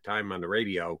in part-time on the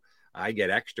radio, I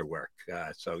get extra work.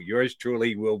 So yours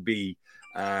truly will be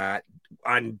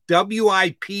on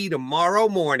WIP tomorrow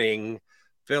morning,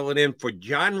 filling in for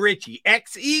John Ritchie,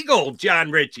 ex-Eagle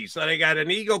John Ritchie. So they got an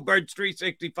Eagle Birds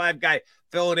 365 guy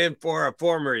filling in for a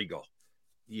former Eagle.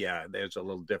 Yeah, there's a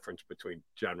little difference between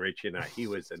John Ritchie and I. He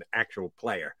was an actual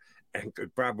player and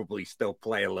could probably still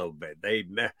play a little bit.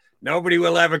 Nobody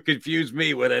will ever confuse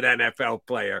me with an NFL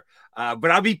player.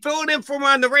 But I'll be filling in for him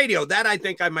on the radio. That I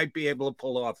think I might be able to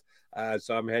pull off.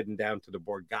 So I'm heading down to the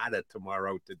Borgata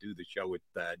tomorrow to do the show with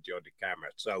Joe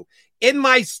DeCamera. So in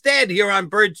my stead here on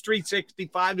Birds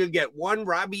 365, you'll get one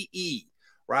Robbie E.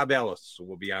 Rob Ellis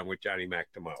will be on with Johnny Mac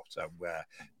tomorrow. So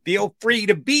feel free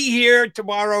to be here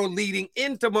tomorrow leading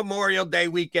into Memorial Day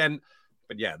weekend.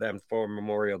 But yeah, then for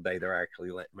Memorial Day, they're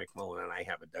actually letting McMullen and I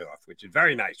have a day off, which is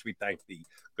very nice. We thank the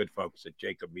good folks at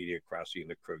Jacob Media, Crossy, and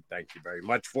the crew. Thank you very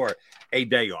much for a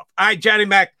day off. All right, Johnny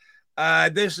Mac.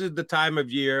 This is the time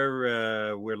of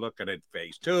year we're looking at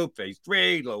phase 2, phase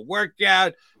 3, little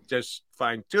workout, just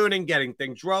fine-tuning, getting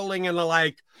things rolling and the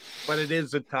like. But it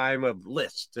is a time of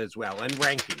lists as well and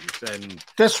rankings and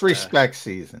disrespect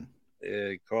season.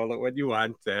 Call it what you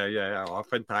want. Yeah,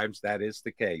 oftentimes that is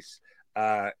the case.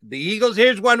 The Eagles,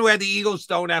 here's one where the Eagles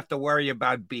don't have to worry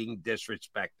about being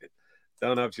disrespected.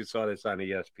 Don't know if you saw this on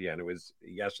ESPN. It was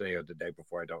yesterday or the day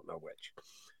before. I don't know which.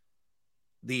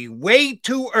 The way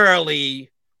too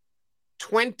early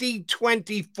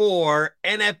 2024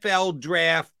 NFL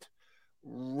draft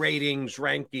ratings,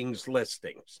 rankings,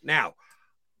 listings. Now,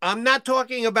 I'm not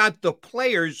talking about the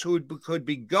players who could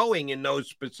be going in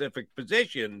those specific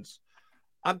positions.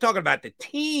 I'm talking about the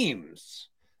teams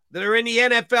that are in the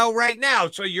NFL right now.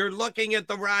 So you're looking at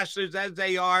the rosters as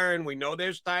they are, and we know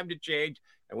there's time to change,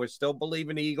 and we're still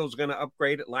believing the Eagles are going to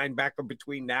upgrade at linebacker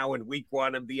between now and week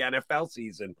 1 of the NFL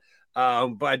season.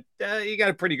 But you got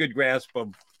a pretty good grasp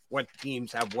of what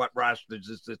teams have what rosters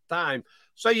at this time.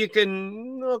 So you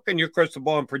can look in your crystal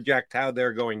ball and project how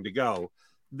they're going to go.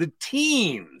 The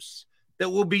teams that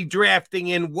will be drafting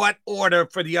in what order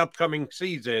for the upcoming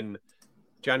season.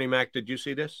 Johnny Mac, did you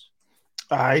see this?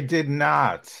 I did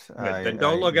not. Then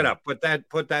don't look it up. Put that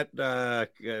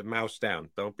mouse down.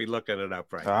 Don't be looking it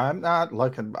up right now. I'm not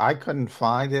looking. I couldn't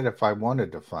find it if I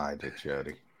wanted to find it,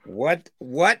 Jody. What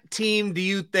team do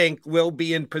you think will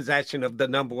be in possession of the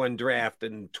number 1 draft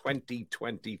in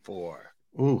 2024?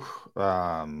 Ooh,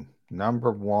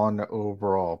 number 1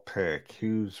 overall pick.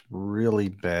 Who's really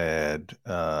bad?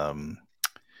 I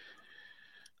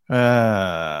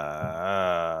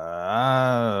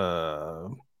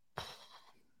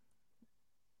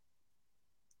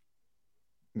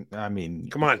mean,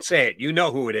 come on, say it. You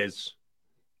know who it is.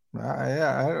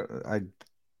 I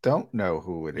don't know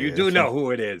who it is. You do know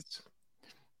who it is.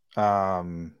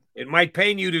 It might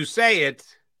pain you to say it,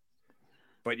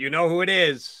 but you know who it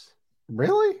is.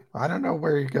 Really? I don't know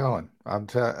where you're going. I'm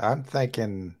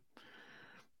thinking.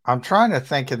 I'm trying to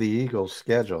think of the Eagles'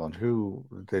 schedule and who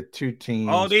the two teams.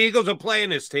 Oh, the Eagles are playing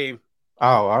this team.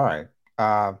 Oh, all right.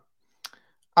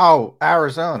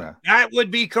 Arizona. That would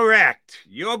be correct.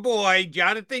 Your boy,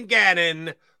 Jonathan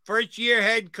Gannon, first-year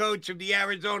head coach of the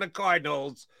Arizona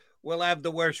Cardinals, will have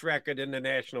the worst record in the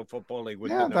National Football League.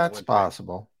 Yeah, that's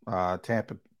possible.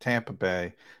 Tampa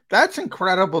Bay. That's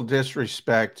incredible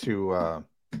disrespect to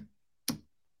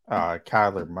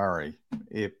Kyler Murray.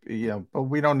 But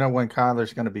we don't know when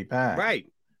Kyler's going to be back. Right.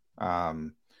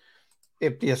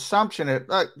 If the assumption is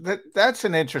that's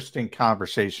an interesting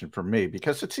conversation for me,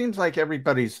 because it seems like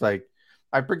everybody's like,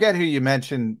 I forget who you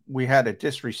mentioned. We had a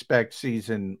disrespect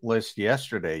season list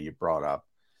yesterday you brought up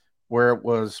where it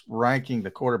was ranking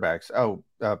the quarterbacks.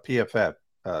 PFF,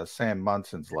 Sam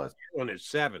Munson's list. On his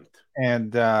 7th.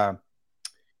 And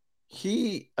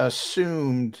he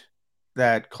assumed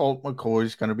that Colt McCoy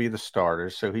is going to be the starter,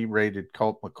 so he rated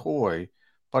Colt McCoy,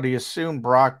 but he assumed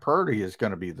Brock Purdy is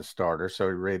going to be the starter, so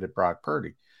he rated Brock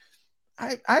Purdy.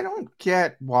 I don't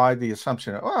get why the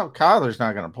assumption, well, Kyler's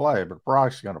not going to play, but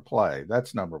Brock's going to play.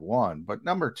 That's number one. But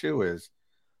number two is,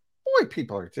 boy,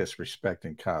 people are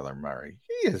disrespecting Kyler Murray.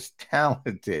 He is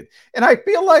talented. And I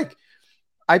feel like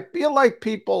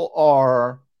people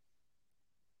are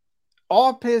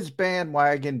off his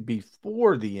bandwagon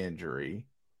before the injury,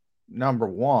 number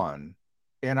one.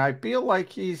 And I feel like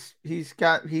he's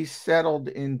settled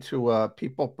into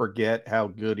people forget how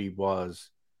good he was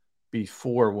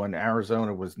before when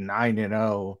Arizona was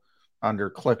 9-0 under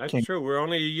Cliff That's King. true. We're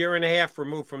only a year and a half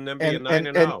removed from them being And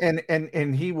 9-0.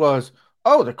 and he was,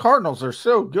 oh, the Cardinals are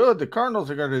so good. The Cardinals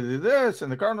are going to do this, and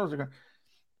the Cardinals are going.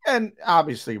 And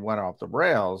obviously went off the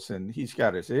rails, and he's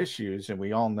got his issues, and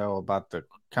we all know about the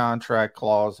contract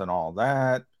clause and all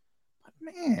that. But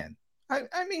man,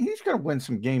 I mean, he's going to win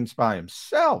some games by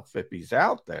himself if he's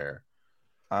out there.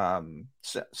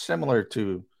 Similar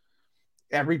to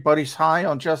everybody's high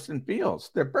on Justin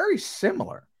Fields. They're very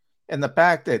similar in the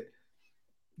fact that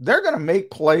they're going to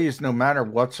make plays no matter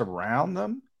what's around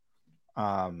them.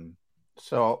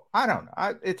 So I don't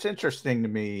know. It's interesting to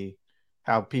me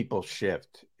how people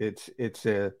shift. It's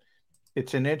an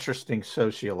interesting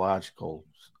sociological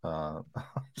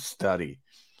study,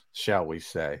 shall we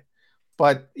say?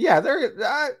 But yeah,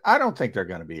 I don't think they're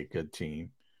going to be a good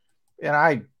team, and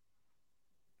I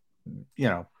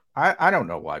don't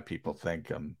know why people think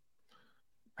I'm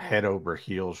head over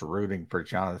heels rooting for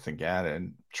Jonathan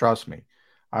Gannon. Trust me,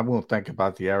 I won't think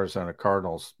about the Arizona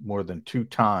Cardinals more than 2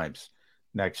 times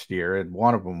next year, and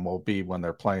one of them will be when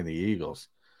they're playing the Eagles.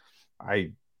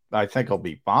 I think I'll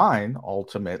be fine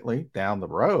ultimately down the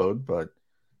road, but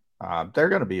they're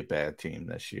going to be a bad team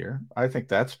this year. I think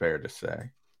that's fair to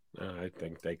say. I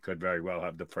think they could very well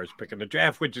have the first pick in the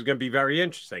draft, which is going to be very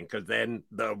interesting because then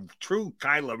the true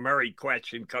Kyler Murray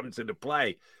question comes into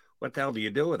play. What the hell do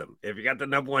you do with him? If you got the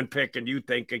number 1 pick and you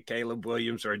think a Caleb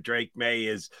Williams or a Drake May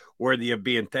is worthy of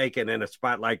being taken in a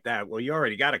spot like that, well, you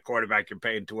already got a quarterback you're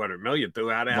paying $200 million to.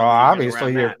 Well,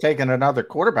 obviously you're taking another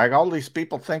quarterback. All these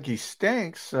people think he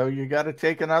stinks, so you got to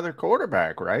take another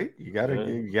quarterback, right? You got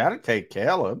to take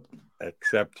Caleb.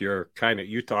 Except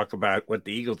you talk about what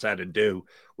the Eagles had to do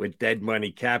with dead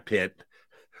money cap hit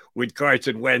with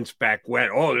Carson Wentz back when.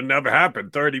 Oh, it never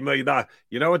happened. $30 million.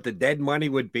 You know what the dead money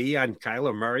would be on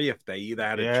Kyler Murray if they either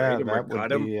had to trade him or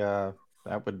cut him?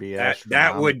 That would be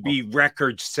that would be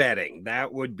record setting.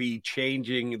 That would be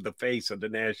changing the face of the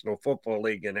National Football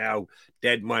League and how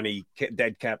dead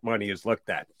cap money is looked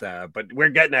at. But we're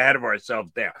getting ahead of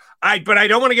ourselves there. But I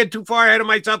don't want to get too far ahead of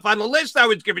myself on the list I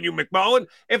was giving you, McMullen.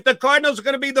 If the Cardinals are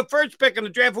going to be the first pick in the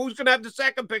draft, who's going to have the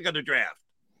second pick of the draft?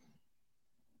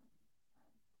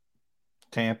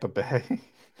 Tampa Bay.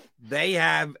 They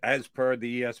have, as per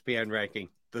the ESPN ranking,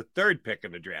 the third pick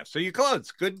in the draft. So you're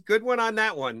close. Good one on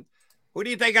that one. Who do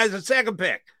you think has the second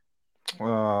pick?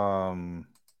 I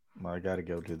got to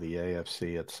go to the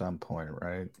AFC at some point,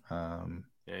 right?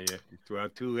 You threw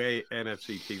out 2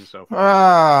 NFC teams so far.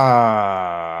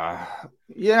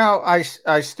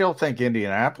 I still think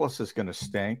Indianapolis is going to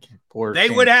stink. They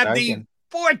would have the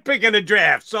 4th pick in the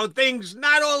draft, so things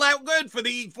not all that good for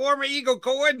the former Eagle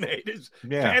coordinators.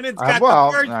 Yeah, Shannon's got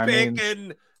the first pick,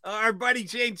 and our buddy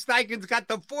Shane Steichen's got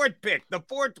the 4th pick, the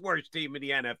 4th worst team in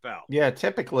the NFL. Yeah,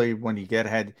 typically when you get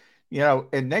ahead,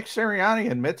 and Nick Sirianni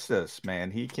admits this,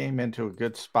 man. He came into a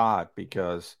good spot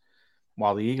because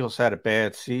while the Eagles had a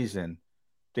bad season,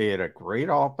 they had a great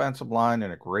offensive line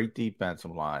and a great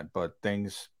defensive line, but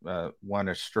things went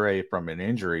astray from an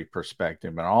injury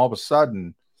perspective. And all of a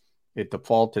sudden, it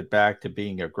defaulted back to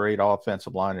being a great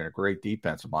offensive line and a great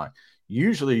defensive line.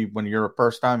 Usually when you're a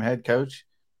first-time head coach,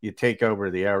 you take over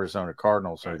the Arizona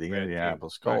Cardinals or the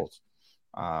Indianapolis Colts.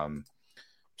 Right.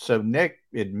 So Nick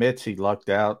admits he lucked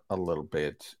out a little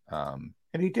bit, and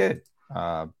he did.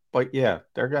 But yeah,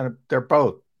 they're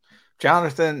both,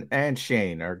 Jonathan and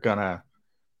Shane are gonna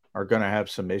have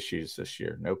some issues this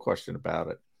year, no question about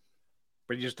it.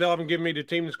 But you still haven't given me the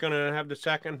team that's going to have the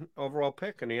second overall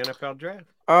pick in the NFL draft.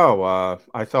 Oh,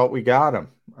 I thought we got him.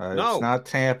 No. It's not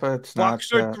Tampa. It's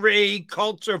Bucks not. Are 3,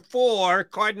 Colts are 4,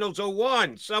 Cardinals are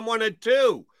 1, someone at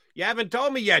 2. You haven't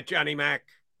told me yet, Johnny Mac.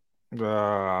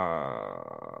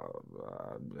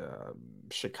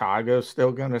 Chicago's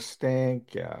still going to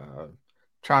stink.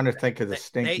 Trying to think of the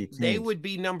stinky teams. They would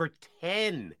be number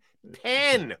 10.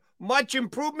 10. Much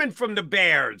improvement from the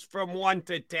Bears from 1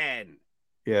 to 10.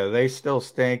 Yeah, they still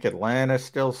stink. Atlanta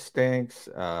still stinks.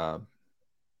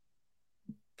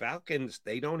 Falcons,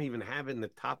 they don't even have in the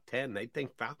top 10. They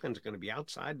think Falcons are going to be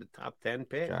outside the top 10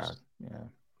 picks. God, yeah.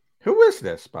 Who is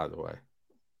this, by the way?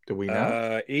 Do we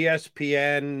know?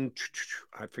 ESPN.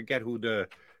 I forget who the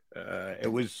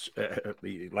It was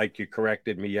like you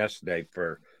corrected me yesterday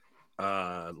for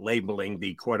labeling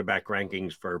the quarterback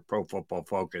rankings for Pro Football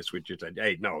Focus, which is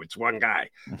hey, no, it's one guy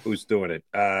who's doing it.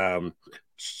 Damn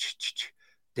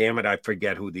it, I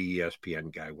forget who the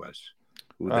ESPN guy was,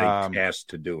 who they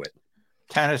asked to do it.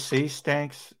 Tennessee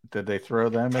stinks. Did they throw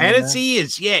them in? Tennessee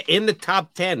is in the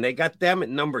top 10. They got them at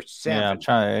number 7. Yeah, I'm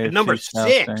trying. At number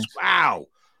 6. Wow.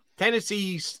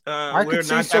 Tennessee's I could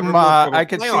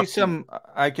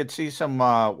see some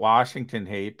Washington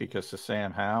hate because of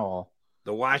Sam Howell.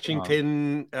 The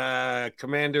Washington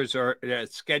Commanders are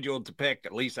scheduled to pick,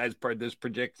 at least as per this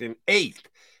prediction, 8th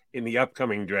in the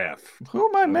upcoming draft. Who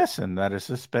am I missing that is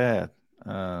this bad?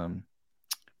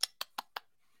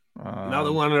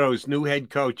 Another one of those new head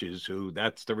coaches who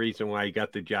that's the reason why he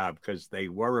got the job, because they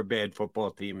were a bad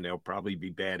football team and they'll probably be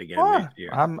bad again this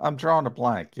year. I'm drawing a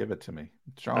blank. Give it to me.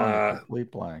 I'm drawing a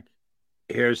complete blank.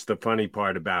 Here's the funny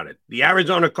part about it. The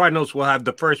Arizona Cardinals will have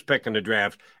the first pick in the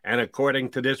draft, and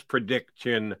according to this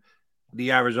prediction,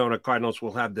 the Arizona Cardinals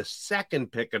will have the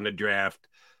second pick in the draft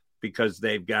because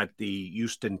they've got the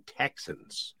Houston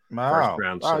Texans first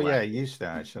round select. Oh, yeah, Houston.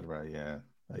 I should have, yeah.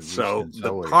 So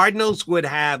the Cardinals would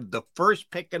have the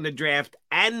first pick in the draft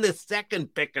and the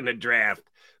second pick in the draft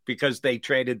because they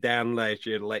traded down last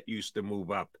year to let Houston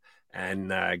move up and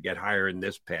get higher in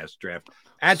this past draft.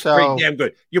 That's pretty damn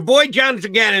good. Your boy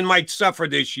Jonathan Gannon might suffer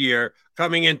this year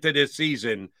coming into this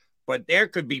season, but there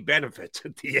could be benefits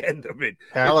at the end of it.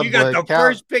 If you got the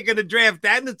first pick in the draft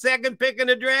and the second pick in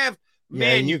the draft,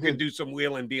 man, you can do some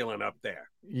wheeling dealing up there.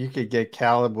 You could get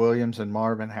Caleb Williams and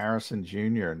Marvin Harrison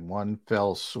Jr. in one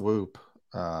fell swoop.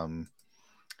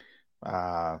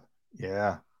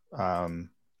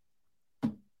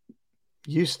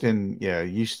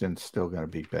 Houston's still going to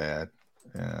be bad.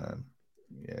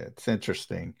 It's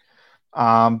interesting.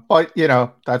 But,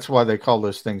 that's why they call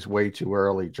those things way too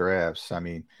early drafts. I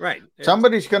mean, right.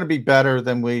 Somebody's going to be better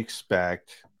than we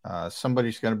expect.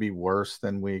 Somebody's going to be worse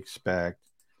than we expect.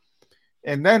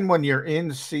 And then when you're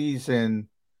in season,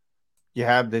 you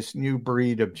have this new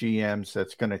breed of GMs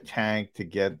that's going to tank to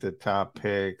get the top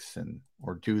picks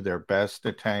or do their best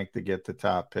to tank to get the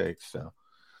top picks. So,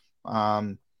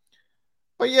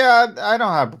 but yeah, I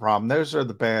don't have a problem. Those are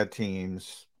the bad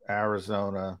teams: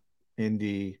 Arizona,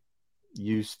 Indy,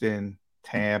 Houston,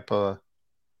 Tampa.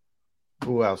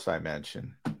 Who else I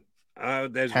mentioned?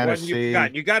 There's Tennessee.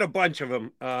 One you got a bunch of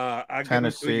them.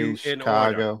 Tennessee,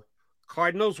 Chicago. Order.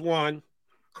 Cardinals 1,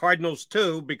 Cardinals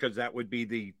 2, because that would be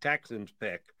the Texans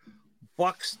pick.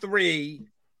 Bucks 3,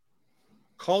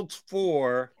 Colts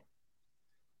 4,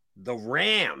 the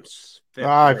Rams.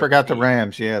 I forgot the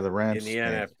Rams. Yeah, the Rams in the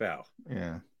NFL.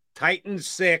 Yeah. Titans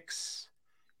 6.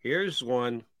 Here's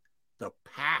one. The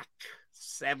Pack,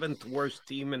 7th worst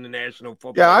team in the National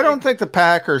Football League. Yeah, I don't think the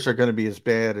Packers are going to be as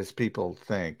bad as people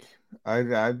think.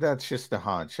 I that's just a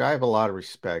hunch. I have a lot of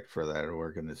respect for that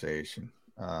organization.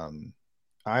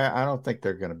 I don't think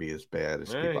they're going to be as bad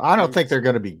as people. I don't think they're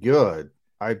going to be good.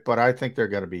 But I think they're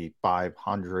going to be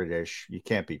 500-ish. You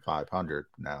can't be 500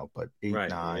 now, but 8,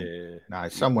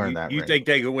 9, somewhere in that range. You think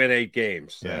they could win 8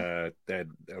 games? Yeah. That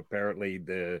apparently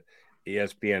the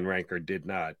ESPN ranker did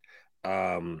not.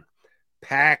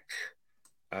 Pack.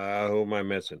 Who am I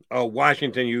missing? Oh,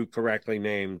 Washington. You correctly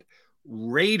named.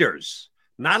 Raiders.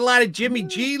 Not a lot of Jimmy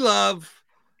G love.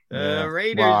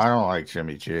 Raiders. Well, I don't like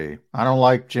Jimmy G. I don't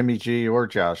like Jimmy G or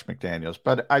Josh McDaniels,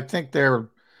 but I think they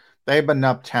have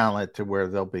enough talent to where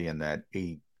they'll be in that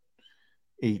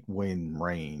 8-win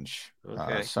range,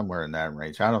 somewhere in that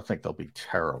range. I don't think they'll be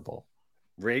terrible.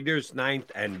 Raiders 9th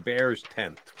and Bears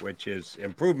 10th, which is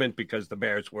improvement because the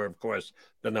Bears were, of course,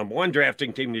 the number 1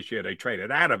 drafting team this year. They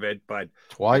traded out of it, but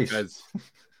twice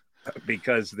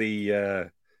because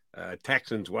the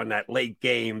Texans won that late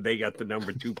game. They got the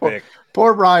number 2 pick.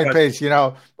 Poor Ryan Pace.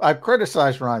 I've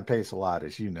criticized Ryan Pace a lot,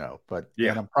 as you know,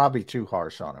 and I'm probably too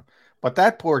harsh on him. But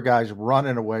that poor guy's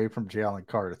running away from Jalen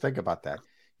Carter. Think about that.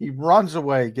 He runs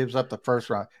away, gives up the first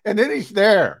round, and then he's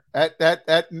there at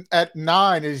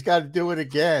 9, and he's got to do it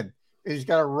again. He's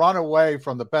got to run away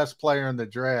from the best player in the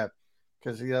draft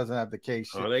because he doesn't have the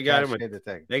case. Oh, they got him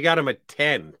at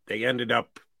 10. They ended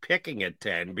up picking at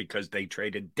 10 because they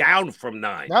traded down from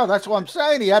 9. No, that's what I'm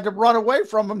saying. He had to run away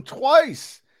from him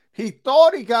twice. He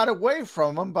thought he got away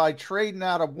from him by trading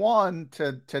out of 1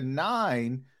 to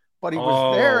 9, but he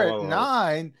was there at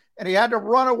 9, and he had to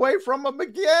run away from him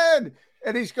again.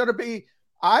 And he's going to be,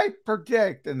 I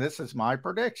predict, and this is my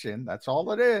prediction, that's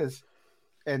all it is.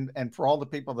 And for all the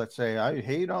people that say, I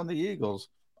hate on the Eagles,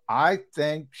 I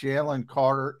think Jalen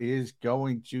Carter is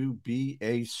going to be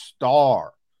a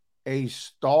star, a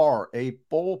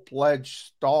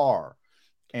full-fledged star.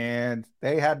 and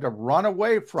they had to run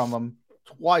away from him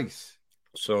twice.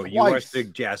 So you are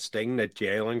suggesting that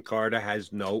Jalen Carter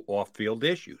has no off-field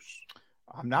issues?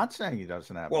 I'm not saying he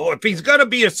doesn't have. Well, if he's going to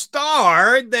be a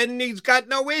star, then he's got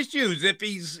no issues. If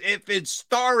his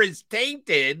star is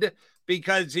tainted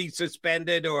because he's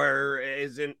suspended or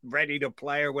isn't ready to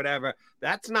play or whatever,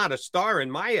 that's not a star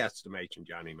in my estimation,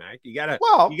 Johnny Mac. You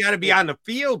gotta be on the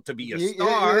field to be a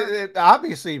star.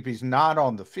 Obviously, if he's not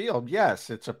on the field, yes,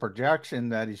 it's a projection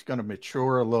that he's going to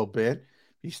mature a little bit.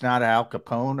 He's not Al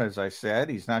Capone, as I said.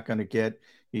 He's not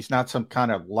some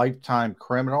kind of lifetime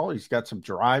criminal. He's got some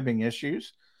driving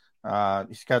issues.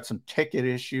 He's got some ticket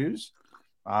issues.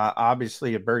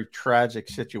 Obviously, a very tragic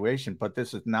situation, but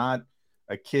this is not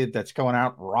a kid that's going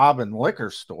out robbing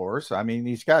liquor stores. I mean,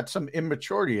 he's got some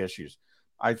immaturity issues.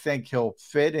 I think he'll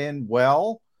fit in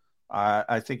well.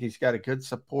 I think he's got a good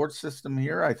support system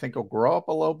here. I think he'll grow up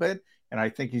a little bit, and I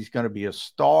think he's going to be a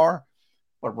star.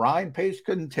 But Ryan Pace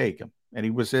couldn't take him. And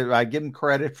I give him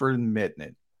credit for admitting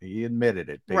it. He admitted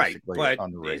it, basically, right? On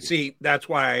the radio. See, that's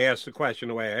why I asked the question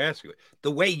the way I asked you.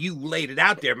 The way you laid it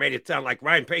out there made it sound like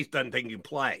Ryan Pace doesn't think he can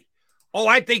play. Oh,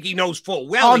 I think he knows full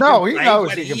well. Oh, no, he play, knows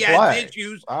but he can has play.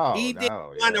 Issues. Oh, he didn't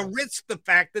want to risk the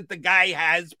fact that the guy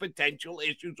has potential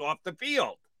issues off the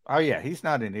field. Oh, yeah, he's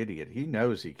not an idiot. He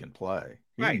knows he can play.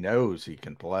 He knows he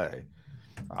can play.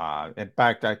 In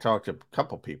fact, I talked to a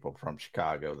couple people from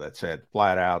Chicago that said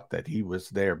flat out that he was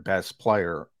their best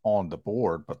player on the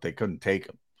board, but they couldn't take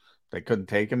him. They couldn't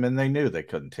take him, and they knew they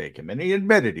couldn't take him. And he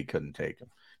admitted he couldn't take him.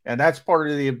 And that's part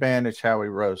of the advantage Howie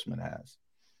Roseman has.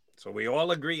 So we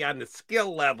all agree on the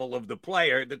skill level of the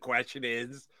player. The question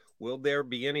is, will there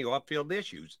be any off-field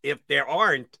issues? If there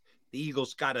aren't, the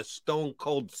Eagles got a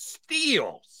stone-cold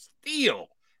steal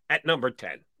at number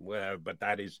 10. But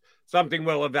that is something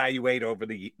we'll evaluate over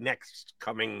the next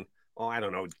coming,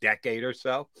 decade or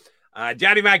so.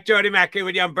 Johnny Mac, Jody Mac here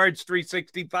with you on Birds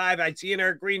 365. I see in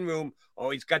our green room,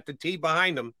 he's got the T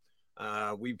behind him.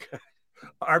 We've got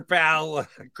our pal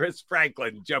Chris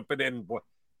Franklin jumping in.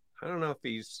 I don't know if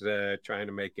he's trying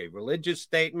to make a religious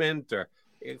statement or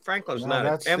Franklin's not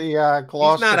a temple. He's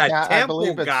not a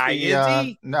temple guy, is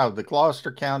he? No, the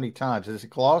Gloucester County Times. Is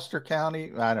it Gloucester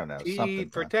County? I don't know. T something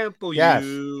for temple. Yes,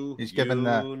 he's given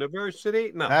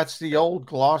university. No, that's the old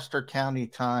Gloucester County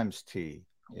Times T.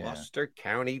 Gloucester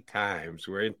County Times.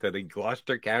 We're into the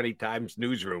Gloucester County Times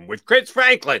newsroom with Chris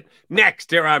Franklin next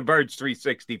here on Birds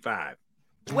 365.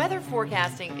 Weather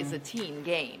forecasting is a team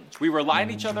game. We rely on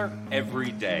each other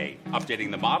every day,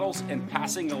 updating the models and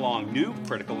passing along new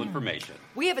critical information.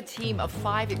 We have a team of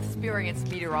 5 experienced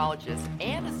meteorologists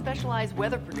and a specialized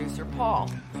weather producer, Paul.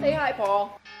 Say hi,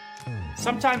 Paul.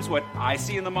 Sometimes what I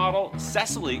see in the model,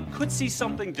 Cecily could see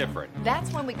something different.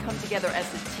 That's when we come together as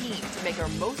a team to make our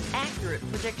most accurate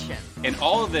prediction. And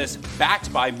all of this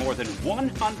backed by more than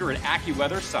 100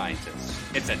 AccuWeather scientists.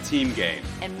 It's a team game.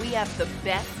 And we have the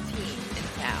best team in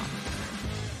town.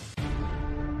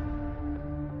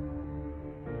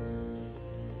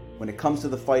 When it comes to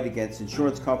the fight against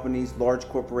insurance companies, large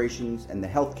corporations, and the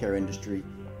healthcare industry,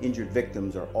 injured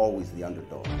victims are always the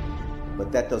underdog.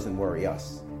 But that doesn't worry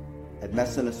us. At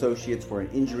Messa & Associates, we're an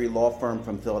injury law firm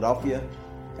from Philadelphia,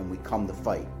 and we come to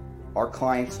fight. Our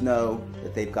clients know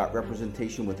that they've got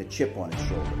representation with a chip on its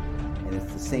shoulder, and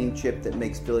it's the same chip that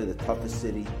makes Philly the toughest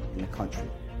city in the country.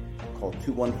 Call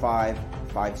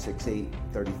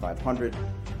 215-568-3500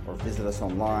 or visit us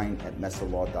online at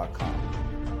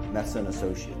messalaw.com. Messa &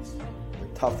 Associates, the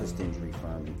toughest injury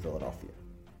firm in Philadelphia.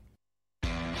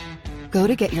 Go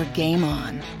to get your game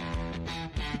on.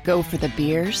 Go for the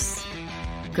beers.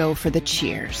 Go for the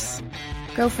cheers.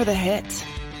 Go for the hit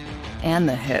and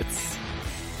the hits.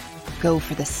 Go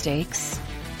for the stakes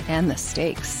and the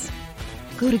stakes.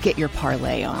 Go to get your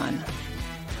parlay on.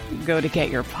 Go to get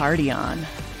your party on.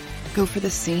 Go for the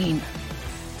scene.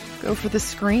 Go for the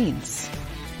screens.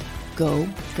 Go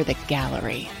for the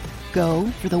gallery. Go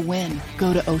for the win.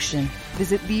 Go to Ocean.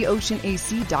 Visit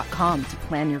theoceanac.com to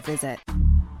plan your visit.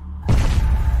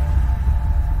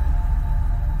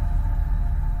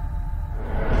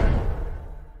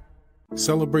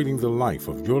 Celebrating the life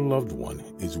of your loved one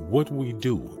is what we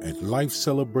do at Life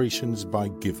Celebrations by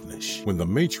Givenish. When the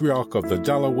matriarch of the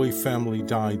Dalloway family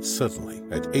died suddenly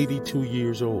at 82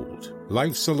 years old,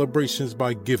 Life Celebrations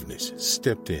by Givenish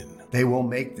stepped in. They will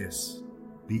make this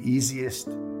the easiest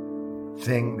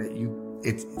thing that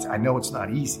I know it's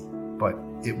not easy, but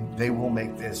they will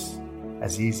make this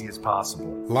as easy as possible.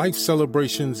 Life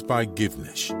Celebrations by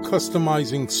Givenish,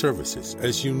 customizing services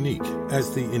as unique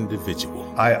as the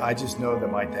individual. I just know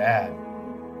that my dad,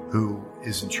 who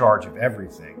is in charge of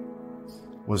everything,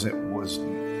 was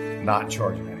not in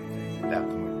charge of anything at that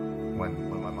point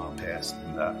when my guys.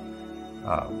 And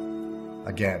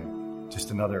again,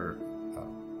 just another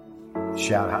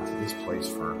shout out to this place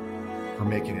for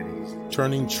making it easy.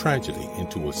 Turning tragedy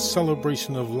into a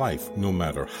celebration of life, no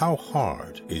matter how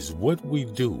hard, is what we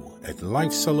do at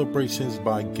Life Celebrations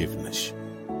by Givenish.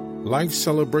 Life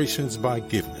Celebrations by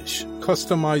Givenish,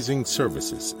 customizing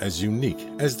services as unique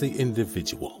as the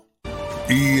individual.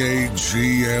 EAGLES,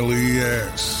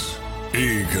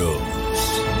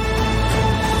 Eagles.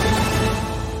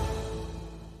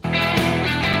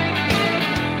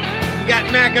 We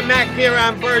got Mac and Mac here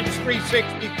on Birds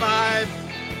 365.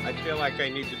 I feel like I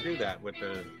need to do that with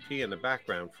the T in the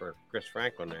background for Chris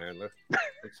Franklin there. Looks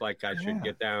like I should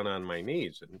get down on my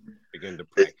knees and begin to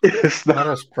pray. It's not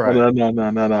us pray.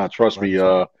 No. Trust me.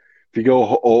 If you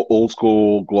go old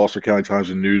school Gloucester County Times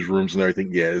and newsrooms and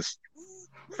everything, yeah, it's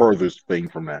furthest thing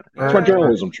from that. It's my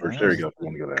journalism church. There you go. If you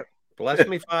want to go that.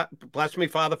 Bless me,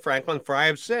 Father Franklin, for I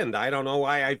have sinned. I don't know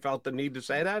why I felt the need to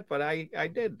say that, but I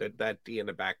did. That T in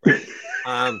the background.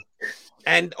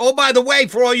 And oh, by the way,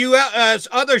 for all you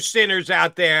other sinners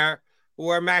out there who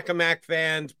are Mac and Mac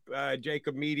fans,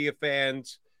 Jacob Media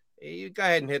fans, you go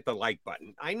ahead and hit the like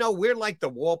button. I know we're like the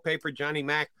wallpaper, Johnny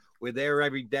Mac. We're there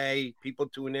every day. People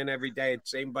tune in every day.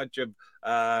 It's the same bunch of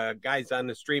guys on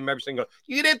the stream every single.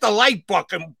 You can hit the like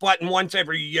button once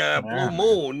every blue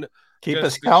moon. Keep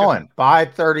us going.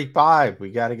 535.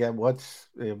 We got to get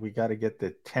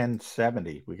the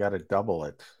 1070. We got to double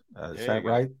it. Is that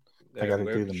right? I got to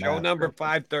do the show math. Number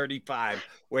 535,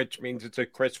 which means it's a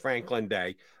Chris Franklin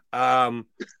day. How's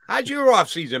your off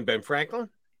season been, Franklin?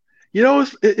 You know,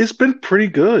 it's been pretty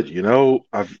good. You know,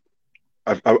 I've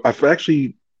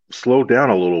actually slowed down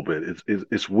a little bit.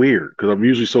 It's weird because I'm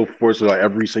usually so forced to like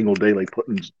every single day like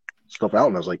putting stuff out,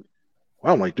 and I was like,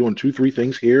 wow, I'm like doing 2-3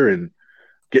 things here and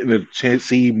getting a chance to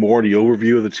see more of the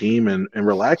overview of the team and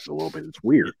relax a little bit. It's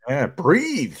weird. Yeah,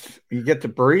 breathe. You get to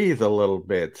breathe a little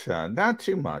bit. Not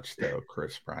too much, though,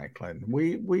 Chris Franklin.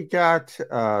 We got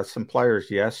some players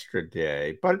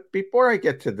yesterday. But before I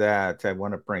get to that, I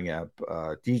want to bring up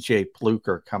DJ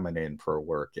Pluker coming in for a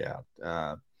workout.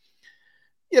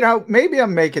 Maybe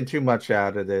I'm making too much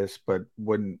out of this, but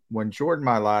when Jordan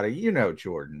Mailata,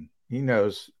 Jordan, he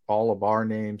knows all of our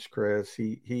names, Chris.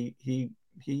 He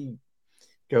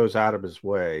goes out of his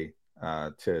way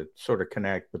to sort of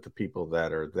connect with the people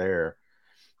that are there.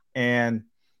 And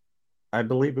I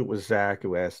believe it was Zach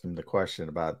who asked him the question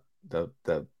about the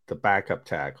backup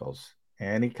tackles.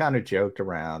 And he kind of joked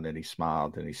around and he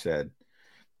smiled and he said,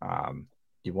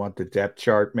 you want the depth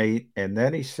chart, mate? And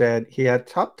then he said he had a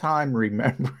tough time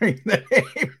remembering the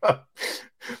name of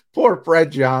poor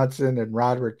Fred Johnson and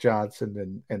Roderick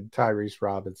Johnson and Tyrese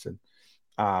Robinson.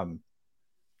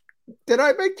 Did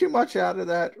I make too much out of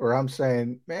that? Or I'm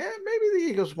saying, man, maybe the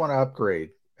Eagles want to upgrade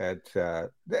at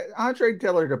Andre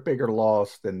Dillard, a bigger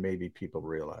loss than maybe people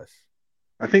realize.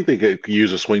 I think they could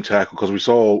use a swing tackle because we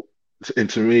saw, and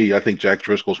to me, I think Jack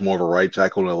Driscoll's more of a right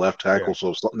tackle than a left tackle. Yeah.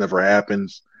 So if something ever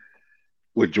happens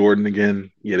with Jordan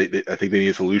again, I think they need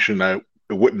a solution. It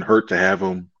wouldn't hurt to have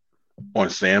him on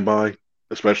standby,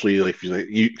 especially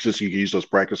since you can use those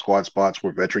practice squad spots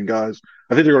for veteran guys.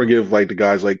 I think they're going to give like the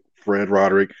guys like Fred,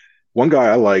 Roderick. One guy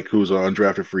I like who's an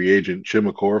undrafted free agent, Chim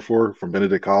Okorafor from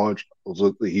Benedict College.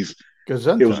 Thank you.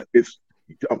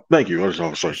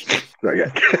 I'm sorry.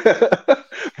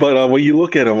 But when you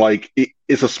look at him, like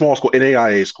it's a small school, an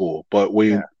AIA school. But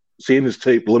when seeing his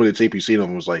tape, limited tape you seen of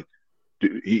him, was like,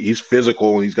 dude, he's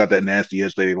physical and he's got that nasty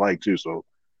edge that they like too. So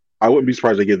I wouldn't be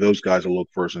surprised to give those guys a look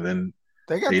first, and then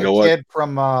they got the kid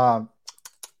from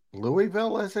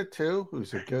Louisville, is it too?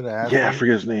 Who's a good athlete? Yeah, I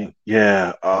forget his name.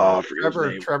 Yeah,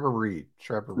 Trevor Reed.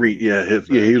 Yeah,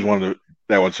 he was one of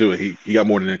that one too. He got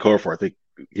more than Okorafor. I think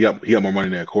he got more money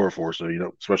than Okorafor.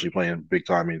 So especially playing big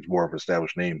time, he's more of an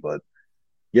established name. But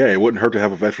yeah, it wouldn't hurt to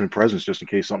have a veteran presence just in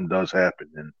case something does happen.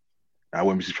 And I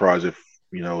wouldn't be surprised if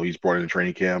he's brought in a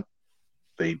training camp.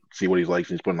 They see what he's like,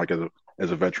 and he's put in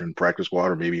as a veteran practice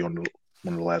squad, or maybe on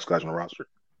one of the last guys on the roster.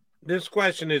 This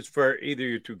question is for either of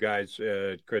you two guys.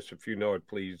 Chris, if you know it,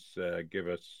 please give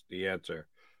us the answer.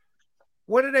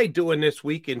 What are they doing this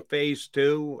week in phase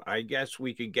 2? I guess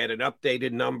we could get an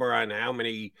updated number on how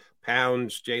many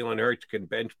pounds Jalen Hurts can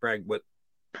bench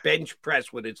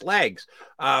press with his legs.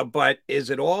 But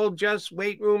is it all just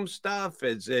weight room stuff?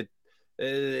 Is it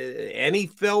any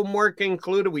film work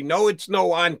included? We know it's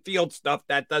no on-field stuff.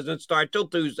 That doesn't start till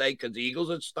Tuesday because the Eagles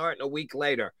are starting a week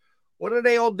later. What are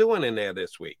they all doing in there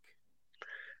this week?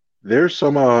 There's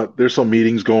some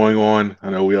meetings going on. I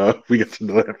know we got to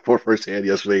know that firsthand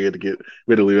yesterday. We had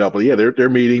to leave it out, but yeah, they're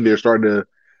meeting. They're starting to.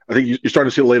 I think you're starting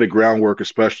to see lay the groundwork,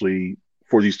 especially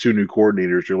for these two new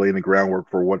coordinators. You're laying the groundwork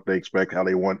for what they expect, how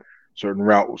they want certain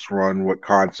routes run, what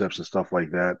concepts and stuff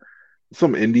like that.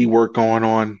 Some indie work going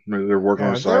on. They're working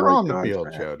on Yeah, the side they're like on the guys.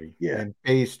 field, Jody. Yeah. And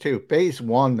base two, base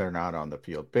one, they're not on the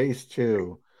field. Base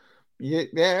two,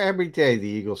 every day the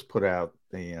Eagles put out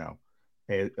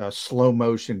a slow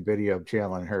motion video of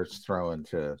Jalen Hurts throwing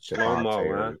to Slow-mo, Devontae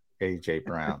huh? or AJ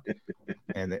Brown,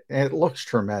 and it looks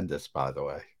tremendous. By the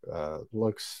way,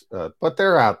 but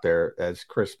they're out there, as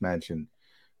Chris mentioned,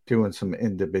 doing some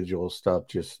individual stuff,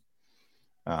 just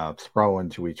throwing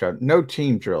to each other. No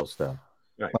team drills though.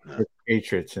 Right. Like the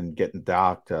Patriots and getting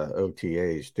docked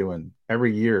OTAs. Doing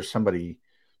every year somebody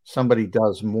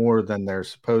does more than they're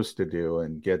supposed to do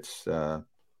and gets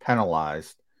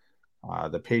penalized.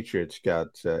 The Patriots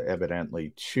got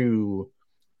evidently 2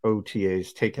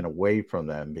 OTAs taken away from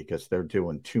them because they're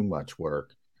doing too much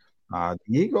work. The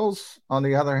Eagles, on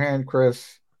the other hand,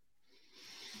 Chris,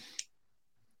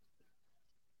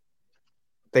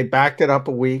 they backed it up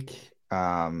a week.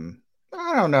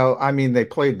 I don't know. I mean, they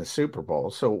played in the Super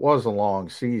Bowl, so it was a long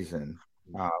season.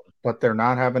 But they're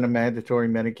not having a mandatory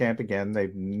minicamp again.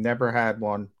 They've never had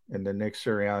one in the Nick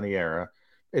Sirianni era.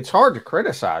 It's hard to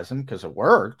criticize them because it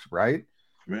worked, right?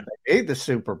 Yeah. They made the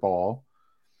Super Bowl.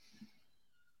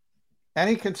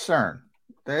 Any concern?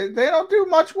 They don't do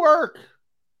much work.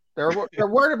 They're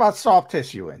worried about soft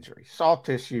tissue injury, soft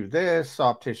tissue this,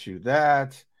 soft tissue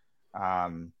that.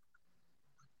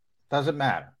 Doesn't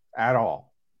matter at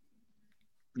all.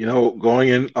 Going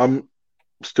in, I'm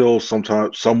still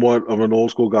sometimes somewhat of an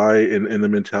old school guy in the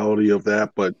mentality of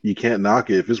that, but you can't knock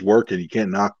it. If it's working, you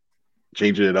can't knock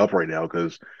changing it up right now,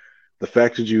 because the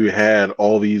fact that you had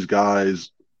all these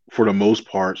guys, for the most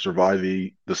part, survive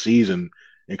the season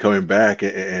and coming back,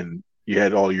 and you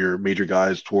had all your major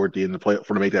guys toward the end of the play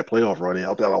for to make that playoff run, it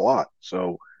helped out a lot.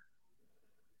 So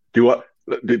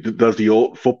does the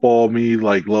old football me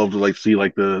love to see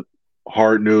the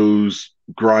hard nosed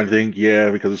grind thing?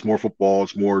 Yeah, because it's more football,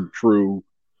 it's more true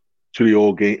to the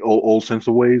old game, old sense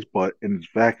of ways. But in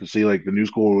fact, to see the new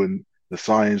school and the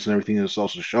science and everything that's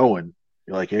also showing,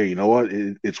 you're like, hey, you know what?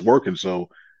 It's working. So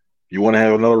if you want to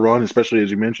have another run, especially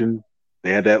as you mentioned,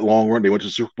 they had that long run. They went to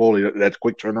the Super Bowl. That's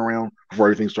quick turnaround before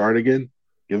everything started again.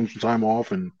 Give them some time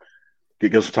off and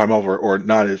get some time off, or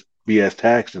not be as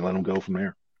taxed, and let them go from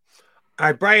there. All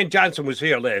right, Brian Johnson was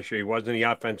here last year. He wasn't the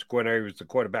offensive coordinator. He was the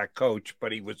quarterback coach,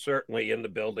 but he was certainly in the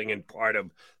building and part of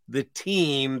the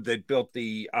team that built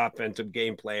the offensive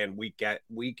game plan week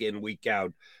in, week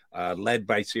out, led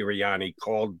by Sirianni,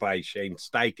 called by Shane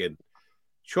Steichen.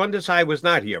 Sean Desai was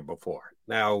not here before.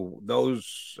 Now,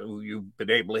 those who you've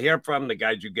been able to hear from, the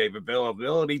guys you gave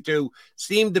availability to,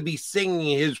 seem to be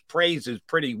singing his praises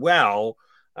pretty well.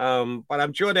 But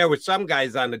I'm sure there were some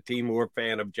guys on the team who were a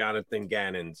fan of Jonathan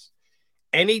Gannon's.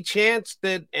 Any chance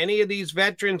that any of these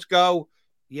veterans go,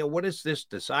 what is this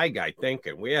Desai guy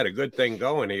thinking? We had a good thing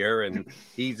going here, and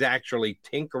he's actually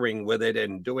tinkering with it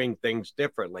and doing things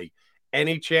differently.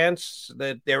 Any chance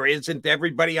that there isn't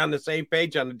everybody on the same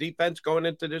page on the defense going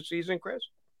into this season, Chris?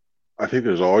 I think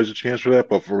there's always a chance for that,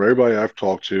 but for everybody I've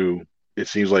talked to, it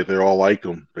seems like they all like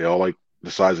him. They all like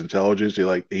Desai's intelligence.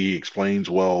 He explains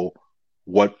well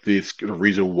what the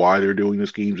reason why they're doing the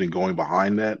schemes and going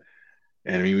behind that.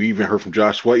 And I mean, we even heard from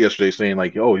Josh Sweat yesterday saying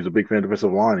he's a big fan of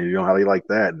defensive line, and how they like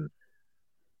that. And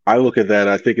I look at that.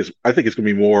 I think it's going to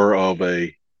be more of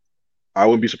a. I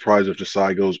wouldn't be surprised if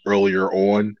Desai goes earlier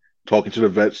on, talking to the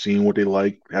vets, seeing what they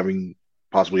like, having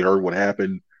possibly heard what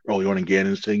happened early on in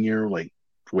Gannon's tenure, when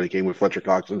he came with Fletcher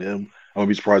Cox and him. I wouldn't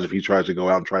be surprised if he tries to go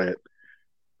out and try to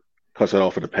cut that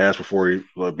off in the past before he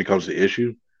becomes the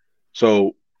issue.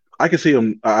 So I can see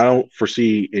him. I don't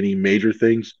foresee any major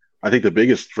things. I think the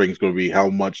biggest thing is going to be how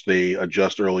much they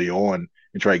adjust early on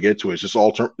and try to get to it. It's just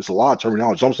it's a lot of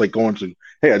terminology. It's almost like going to,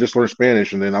 hey, I just learned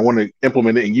Spanish and then I want to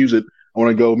implement it and use it. I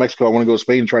want to go to Mexico. I want to go to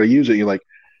Spain and try to use it. And you're like,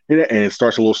 and it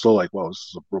starts a little slow, well, this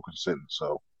is a broken sentence.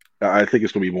 So I think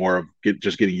it's going to be more of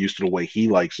just getting used to the way he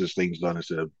likes his things done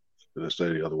instead of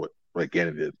the other way, like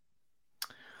Gannon did.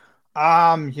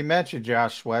 You mentioned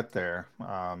Josh Sweat there.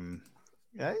 Now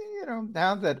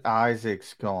that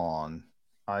Isaac's gone,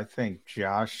 I think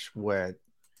Josh Sweat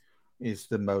is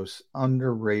the most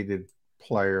underrated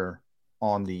player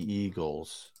on the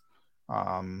Eagles.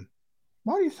 Why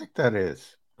do you think that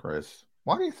is, Chris?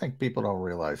 Why do you think people don't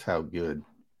realize how good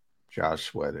Josh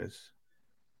Sweat is?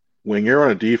 When you're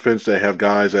on a defense that have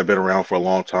guys that have been around for a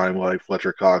long time, like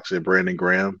Fletcher Cox and Brandon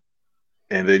Graham,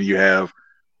 and then you have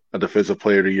a defensive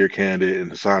player of the year candidate in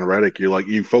Hassan Reddick,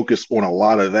 you focus on a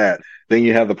lot of that. Then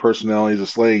you have the personalities of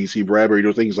Slay. You see Bradbury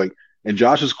do things and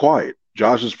Josh is quiet.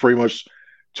 Josh is pretty much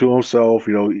to himself.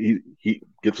 He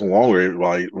gets along with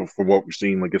everybody from what we've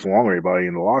seen. Gets along with everybody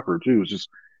in the locker too. It's just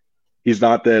he's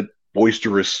not that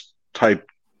boisterous type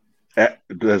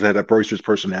does have that boisterous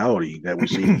personality that we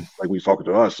see, like he's talking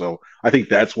to us. So I think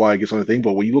that's why I get on the thing.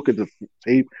 But when you look at the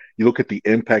tape, you look at the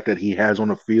impact that he has on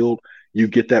the field, you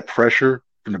get that pressure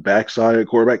from the backside of the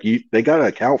quarterback. They got to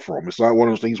account for him. It's not one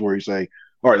of those things where you say,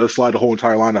 all right, let's slide the whole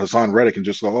entire line to Hassan Reddick and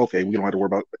just go, okay, we don't have to worry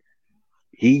about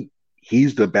it.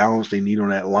 He's the balance they need on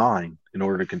that line in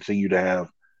order to continue to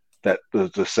have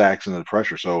the sacks and the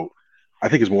pressure. So I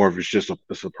think it's just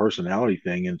a personality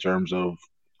thing in terms of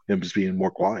him just being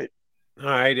more quiet. All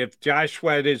right. If Josh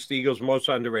Sweat is the Eagles' most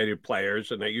underrated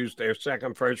players, and they used their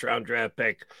second first-round draft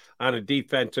pick on a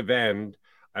defensive end,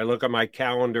 I look at my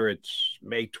calendar. It's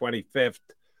May 25th.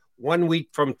 1 week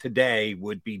from today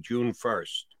would be June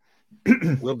 1st.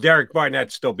 Will Derek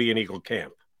Barnett still be in Eagle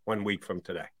camp 1 week from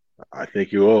today? I think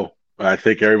he will. I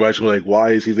think everybody's going to be like,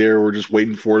 why is he there? We're just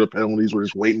waiting for the penalties. We're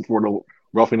just waiting for the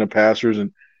roughing the passers.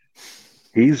 And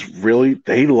he's really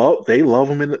they love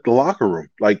him in the locker room.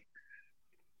 Like,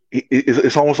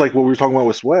 it's almost like what we were talking about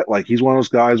with Sweat. Like, he's one of those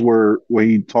guys where when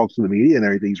he talks to the media and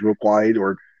everything, he's real quiet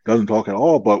or doesn't talk at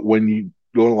all. But when you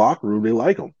go in the locker room, they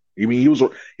like him. I mean, he was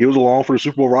along for the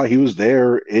Super Bowl ride. He was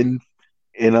there in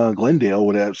Glendale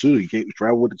with that suit. He came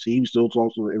travel with the team, still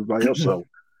talks to everybody else. So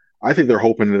I think they're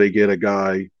hoping that they get a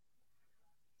guy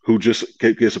who just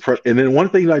gets a pressure. And then one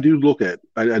thing I did look at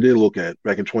back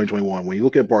in 2021, when you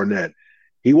look at Barnett,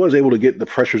 he was able to get the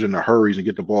pressures in the hurries and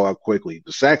get the ball out quickly.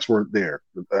 The sacks weren't there.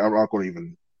 I'm not going to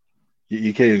even –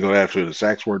 you can't even go after it. The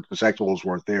sack totals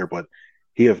weren't there, but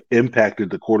he have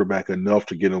impacted the quarterback enough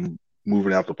to get him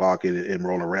moving out the pocket and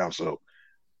rolling around. So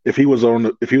if he was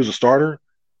a starter,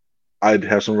 I'd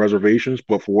have some reservations.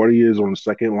 But for what he is on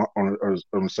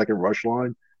the second rush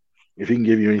line, if he can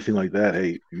give you anything like that,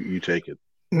 hey, you take it.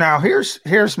 Now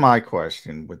here's my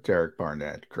question with Derek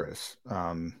Barnett, Chris.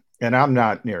 And I'm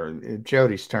not near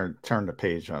Jody's turned the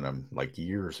page on him like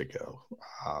years ago.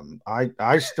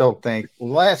 I still think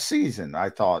last season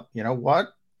I thought, you know what?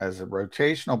 As a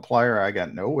rotational player, I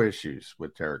got no issues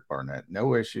with Derek Barnett,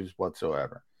 no issues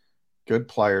whatsoever. Good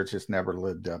player, just never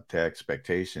lived up to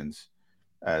expectations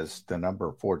as the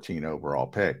number 14 overall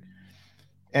pick.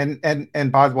 And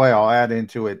by the way, I'll add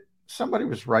into it. Somebody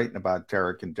was writing about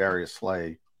Derek, and Darius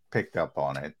Slay picked up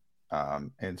on it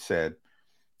and said,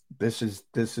 "This is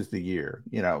the year."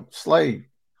 You know, Slay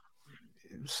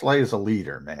is a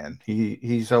leader, man.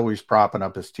 He's always propping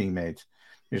up his teammates.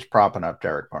 He's propping up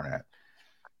Derek Barnett.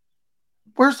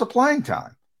 Where's the playing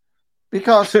time?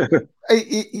 Because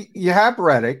you have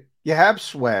Reddick, you have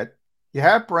Sweat, you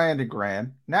have Brandon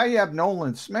Graham. Now you have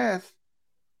Nolan Smith.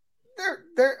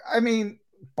 I mean,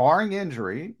 barring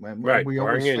injury, right? We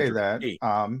always say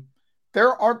that.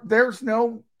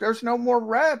 There's no more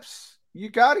reps. You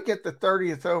got to get the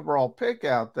 30th overall pick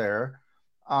out there.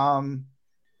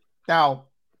 Now,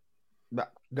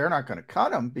 they're not going to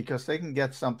cut him because they can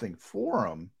get something for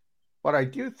him. But I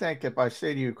do think if I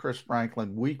say to you, Chris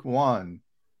Franklin, week 1,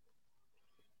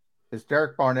 is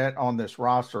Derek Barnett on this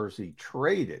roster? Or is he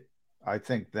traded? I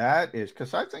think that is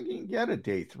because I think you can get a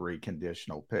day 3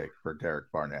 conditional pick for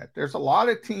Derek Barnett. There's a lot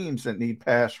of teams that need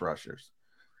pass rushers.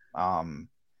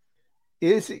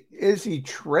 Is he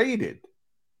traded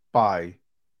by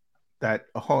that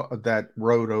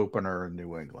road opener in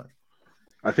New England?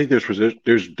 I think there's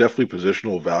definitely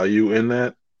positional value in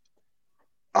that.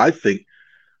 I think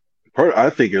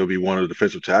it'll be one of the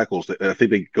defensive tackles. I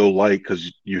think they go light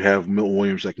because you have Milton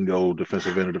Williams that can go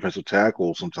defensive end or defensive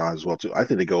tackle sometimes as well too. I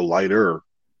think they go lighter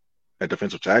at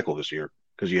defensive tackle this year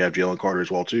because you have Jalen Carter as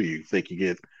well too. You think you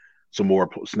get some more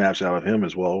snaps out of him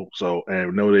as well. So, and I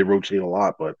know they rotate a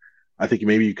lot, but I think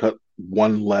maybe you cut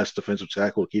one less defensive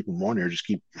tackle to keep him on there. Just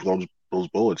keep those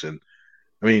bullets in.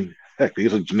 I mean, heck,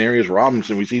 there's like Janarius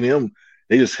Robinson. We've seen him.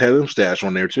 They just had him stashed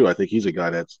on there too. I think he's a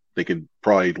guy they could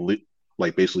probably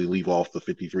basically leave off the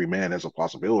 53 man as a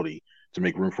possibility to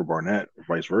make room for Barnett or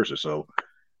vice versa. So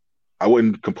I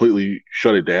wouldn't completely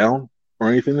shut it down or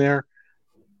anything there.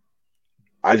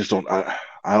 I just don't. I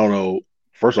don't know.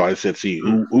 First of all, I said see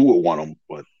who would want him,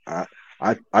 but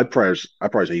I'd probably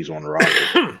say he's on the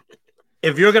roster.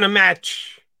 If you're going to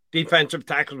match defensive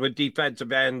tackles with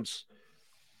defensive ends,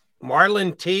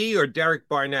 Marlon T or Derek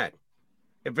Barnett,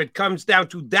 if it comes down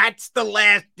to that's the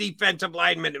last defensive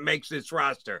lineman that makes this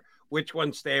roster, which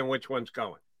one's staying, which one's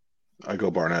going? I go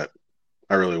Barnett.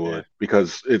 I really would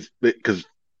because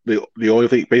the only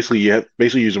thing basically you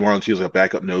use Marlon T as a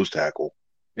backup nose tackle.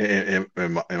 In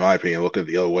my opinion, look at it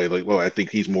the other way. Like, well, I think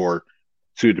he's more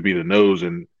suited to be the nose,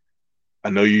 and I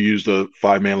know you use the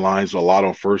 5-man lines a lot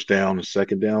on first down and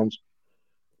second downs,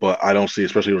 but I don't see,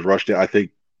 especially with rush down. I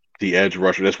think the edge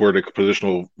rusher, that's where the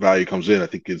positional value comes in. I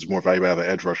think it's more valuable out of the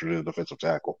edge rusher than the defensive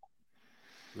tackle.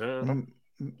 No.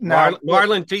 Now,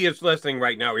 Marlon T is listening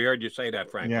right now. We heard you say that,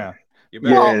 Frank. Yeah. You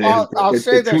Yeah, I'll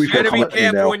say this. You better be coming after me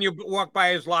careful now. when you walk by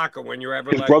his locker when you're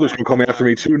ever His let brother's back gonna come to, after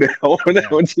me too now.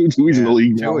 Now Tui's in the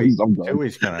league now. I'm done.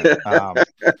 Tui's gonna.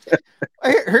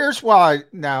 Here's why.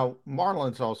 Now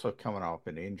Marlon's also coming off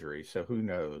an injury, so who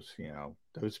knows? You know,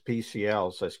 those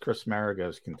PCLs, as Chris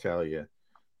Maragos can tell you,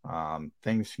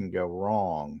 things can go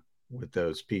wrong with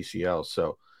those PCLs.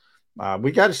 So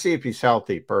we got to see if he's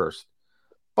healthy first.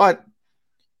 But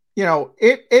you know,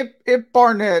 if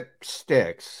Barnett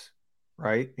sticks,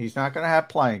 right, he's not going to have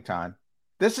playing time.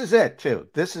 This is it too.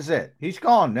 This is it. He's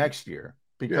gone next year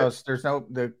because there's no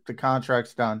the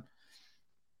contract's done.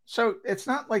 So it's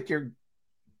not like you're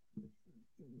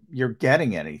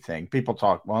getting anything. People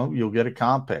talk, well, you'll get a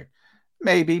comp pick.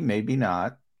 Maybe, maybe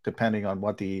not, depending on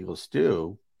what the Eagles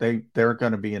do. They're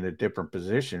going to be in a different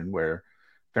position where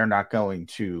they're not going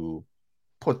to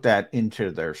put that into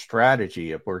their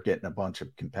strategy if we're getting a bunch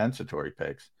of compensatory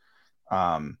picks.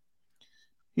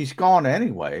 He's gone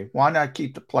anyway. Why not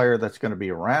keep the player that's going to be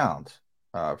around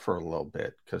for a little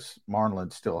bit? Because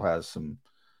Marlon still has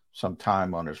some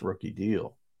time on his rookie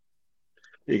deal.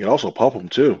 You can also pump him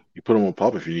too. You put him on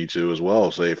pup if you need to as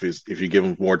well. So if you give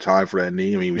him more time for that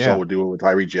knee, I mean, we saw what do it with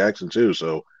Tyree Jackson too.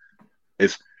 So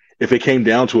if it came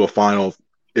down to a final,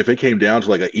 if it came down to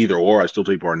like a either or, I still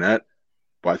take Barnett.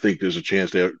 But I think there's a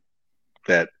chance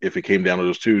that if it came down to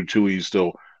those two, he's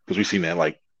still, because we've seen that,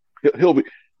 like he'll be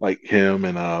like him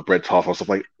and Brett Toff and stuff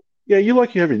like, yeah, you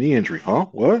have a knee injury, huh?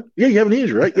 What? Yeah, you have a knee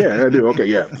injury, right? Yeah, I do. Okay,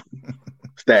 yeah.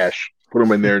 Stash. Put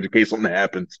him in there in case something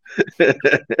happens.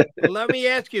 Let me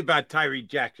ask you about Tyree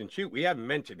Jackson. Shoot, we haven't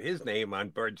mentioned his name on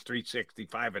Birds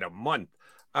 365 in a month.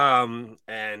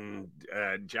 And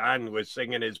John was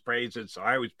singing his praises, so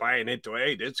I was buying into,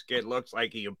 hey, this kid looks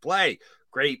like he can play.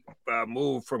 Great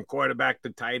move from quarterback to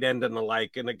tight end and the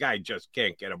like, and the guy just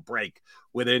can't get a break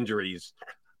with injuries.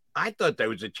 I thought there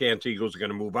was a chance Eagles were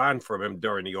going to move on from him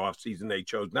during the offseason. They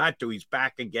chose not to. He's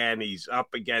back again. He's up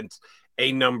against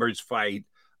a numbers fight.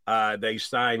 They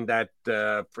signed that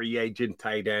free agent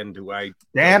tight end who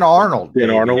Dan Arnold.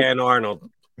 Dan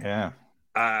Arnold. Yeah.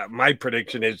 My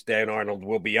prediction is Dan Arnold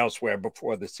will be elsewhere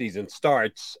before the season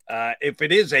starts. If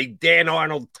it is a Dan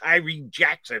Arnold, Tyree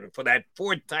Jackson for that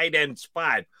fourth tight end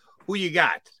spot, who you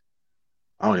got?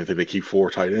 I don't even think they keep four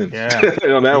tight ends. Yeah,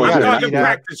 I'm talking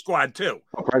practice squad too.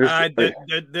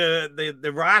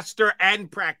 The roster and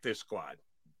practice squad.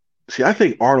 See, I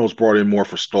think Arnold's brought in more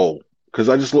for Stoll because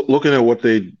I just looking at what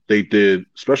they did,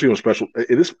 especially on special.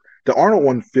 The Arnold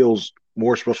one feels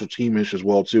more special teamish as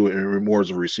well too, and more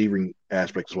as a receiving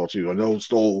aspect as well too. I know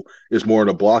Stoll is more on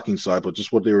the blocking side, but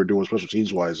just what they were doing special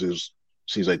teams wise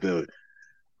seems like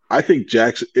I think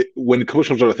Jackson, when the coach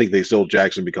comes out, I think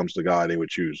Jackson becomes the guy they would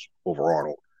choose over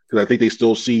Arnold because I think they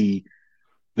still see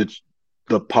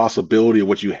the possibility of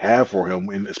what you have for him,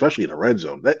 and especially in the red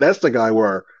zone. That's the guy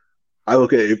where I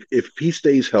look at if he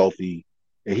stays healthy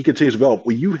and he continues to develop.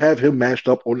 When you have him matched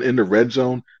up in the red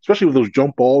zone, especially with those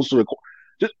jump balls to the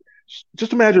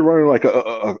just imagine running like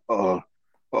a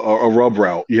rub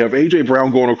route. You have AJ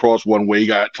Brown going across one way, you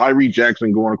got Tyree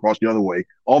Jackson going across the other way.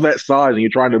 All that size, and you're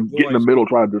trying to get in the middle,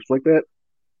 trying to deflect that.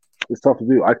 It's tough to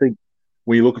do. I think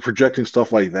when you look at projecting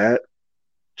stuff like that,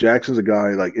 Jackson's a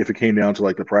guy. Like if it came down to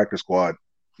like the practice squad,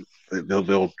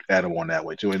 they'll add him on that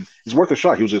way too. And it's worth a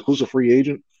shot. He was an exclusive free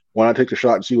agent. Why not take the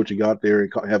shot and see what you got there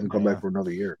and have him come back for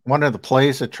another year? One of the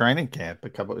plays at training camp,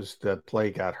 was the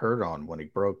play got hurt on when he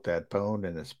broke that bone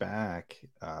in his back.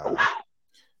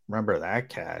 Remember that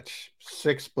catch?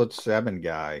 6'7"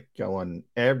 guy going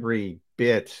every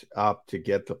bit up to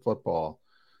get the football,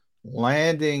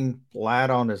 landing flat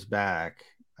on his back.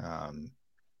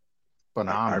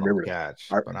 Phenomenal catch.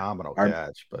 Phenomenal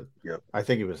catch. But I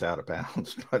think he was out of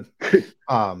bounds. But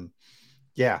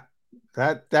yeah.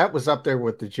 That was up there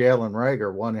with the Jalen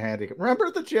Reagor one-handed.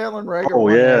 Remember the Jalen Reagor? Oh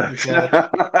yeah,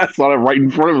 I saw it right in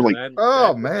front of him. Like,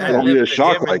 man, don't be a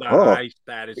shock. Like,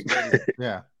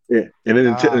 yeah. And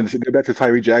then to get back to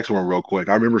Tyree Jackson one real quick.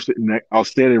 I remember I was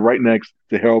standing right next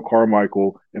to Harold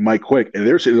Carmichael and Mike Quick, and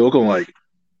they're sitting there looking like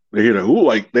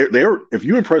they're they're if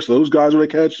you impress those guys with a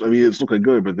catch, I mean it's looking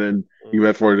good. But then you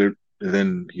went for it, and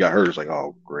then he got hurt. It's like,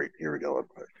 oh great, here we go.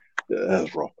 That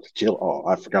was rough. Oh,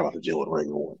 I forgot about the Jalen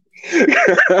Reagor one.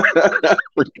 I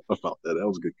forgot about that. That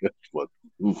was a good catch, but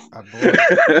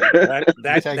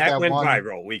that went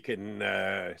viral. We can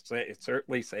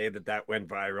certainly say that went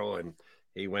viral, and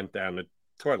he went down the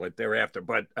toilet thereafter.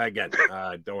 But again,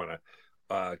 I don't want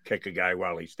to kick a guy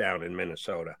while he's down in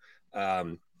Minnesota.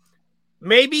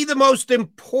 Maybe the most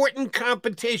important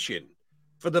competition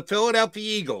for the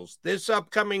Philadelphia Eagles this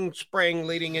upcoming spring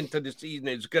leading into the season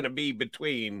is going to be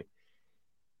between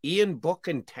Ian Book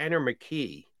and Tanner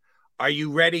McKee. Are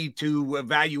you ready to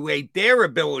evaluate their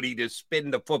ability to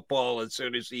spin the football as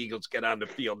soon as the Eagles get on the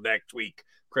field next week,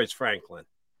 Chris Franklin?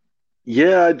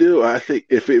 Yeah, I do. I think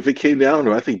if it came down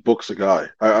to it, I think Book's a guy.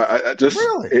 I just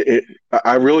really,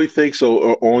 I really think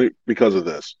so. Only because of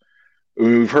this. I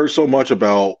mean, we've heard so much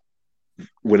about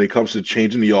when it comes to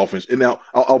changing the offense. And now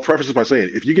I'll preface this by saying,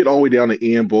 if you get all the way down to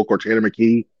Ian Book or Tanner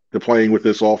McKee to playing with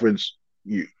this offense,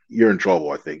 you're in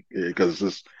trouble. I think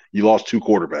because you lost 2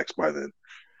 quarterbacks by then.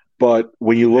 But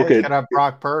when you look at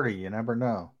Brock Purdy, you never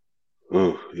know.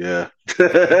 Oh yeah, save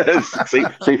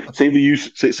the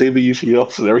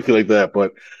UCLs and everything like that.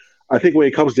 But I think when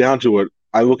it comes down to it,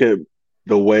 I look at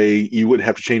the way you would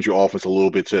have to change your offense a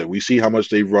little bit too. We see how much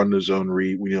they run the zone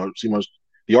read. We see much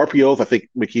the RPOs. I think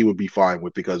McKee would be fine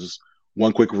with because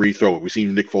one quick read throw. We've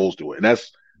seen Nick Foles do it, and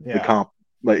that's the comp.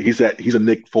 Like he's a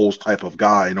Nick Foles type of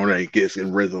guy in order to get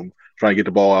in rhythm, trying to get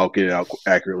the ball out, get it out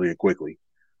accurately and quickly.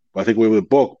 But I think with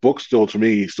Book still to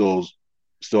me still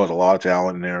has a lot of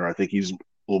talent in there. I think he's a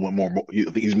little bit more. He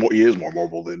is more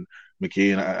mobile than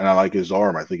McKee, and I like his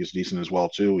arm. I think it's decent as well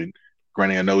too. And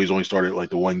granted, I know he's only started like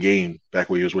the one game back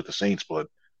when he was with the Saints, but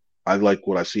I like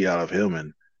what I see out of him,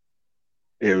 and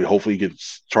hopefully he can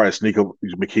try to sneak up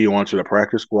McKee onto the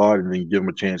practice squad, and then give him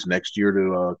a chance next year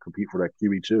to compete for that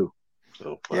QB2.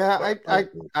 So I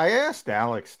asked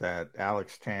Alex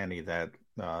Tanney that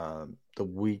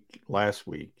last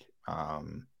week.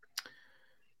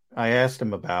 I asked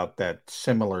him about that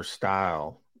similar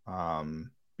style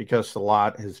because a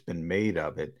lot has been made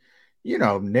of it.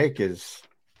 Nick is,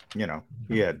 he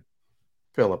had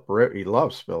he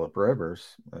loves Phillip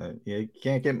Rivers. You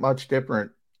can't get much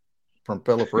different from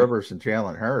Phillip Rivers and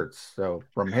Jalen Hurts. So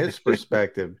from his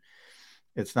perspective,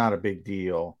 it's not a big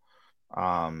deal.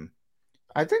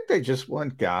 I think they just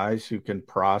want guys who can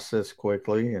process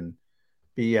quickly and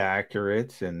be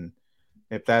accurate. And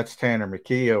if that's Tanner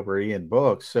McKee over Ian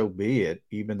Book, so be it,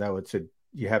 even though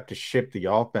you have to ship the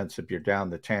offense if you're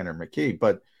down to Tanner McKee.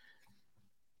 But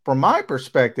from my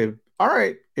perspective, all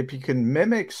right, if you can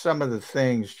mimic some of the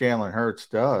things Jalen Hurts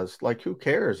does, like who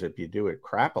cares if you do it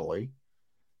crappily?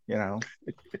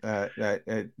 That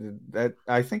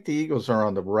I think the Eagles are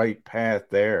on the right path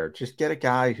there. Just get a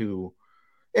guy who,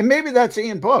 and maybe that's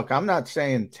Ian Book. I'm not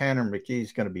saying Tanner McKee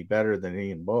is going to be better than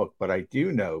Ian Book, but I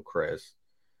do know, Chris,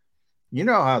 you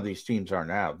know how these teams are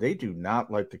now. They do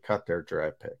not like to cut their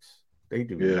draft picks. They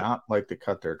do not like to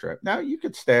cut their draft. Now, you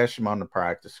could stash him on the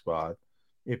practice squad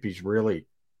if he's really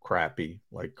crappy,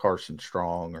 like Carson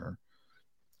Strong or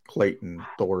Clayton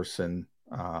Thorson.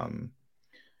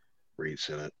 Reed's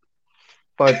in it.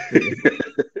 But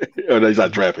he's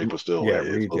not draft pick, but still,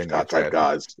 Reed's those type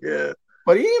guys. Yeah.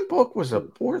 But Ian Book was a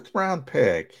 4th-round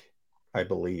pick, I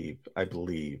believe,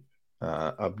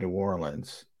 of New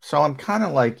Orleans. So I'm kind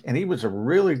of like, and he was a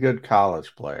really good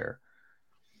college player.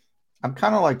 I'm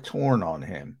kind of like torn on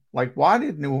him. Like, why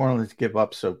did New Orleans give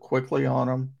up so quickly on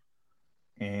him?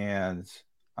 And he's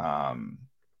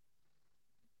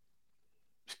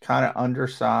kind of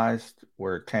undersized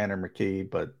where Tanner McKee,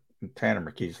 but Tanner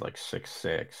McKee's like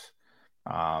 6'6".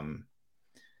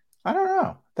 I don't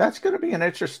know. That's going to be an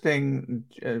interesting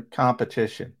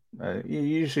competition. You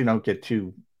usually don't get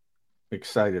too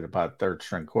excited about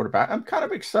third-string quarterback. I'm kind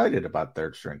of excited about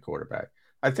third-string quarterback.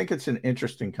 I think it's an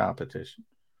interesting competition.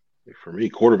 For me,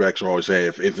 quarterbacks are always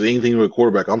saying, if anything with a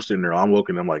quarterback, I'm sitting there, I'm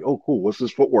looking, I'm like, oh, cool, what's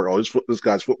his footwork? Oh, this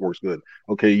guy's footwork's good.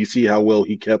 Okay, you see how well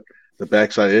he kept the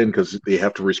backside in because they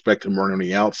have to respect him running on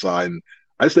the outside. And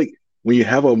I just think when you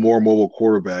have a more mobile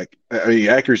quarterback, I mean,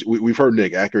 accuracy, we've heard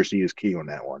Nick, accuracy is key on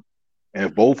that one. And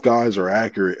if both guys are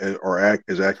accurate or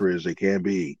as accurate as they can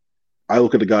be, I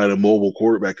look at the guy at a mobile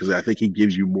quarterback because I think he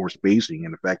gives you more spacing,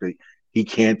 and the fact that he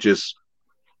can't just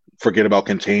forget about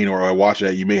contain or I watch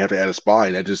that, you may have to add a spy.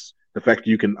 That just the fact that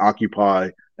you can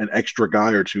occupy an extra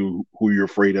guy or two who you're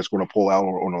afraid that's going to pull out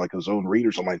on like a zone read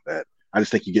or something like that. I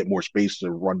just think you get more space to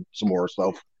run some more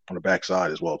stuff on the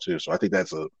backside as well too. So I think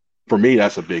for me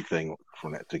that's a big thing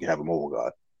from that to have a mobile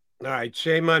guy. All right,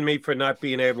 shame on me for not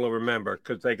being able to remember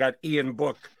because they got Ian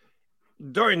Book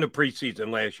during the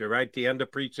preseason last year, right? The end of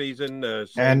preseason,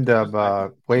 end of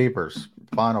waivers,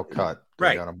 final cut. They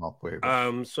right. Got them off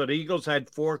waivers. So the Eagles had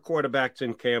 4 quarterbacks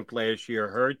in camp last year: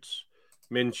 Hurts,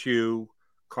 Minshew,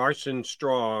 Carson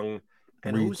Strong,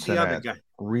 and Reed who's Sinnett. the other guy?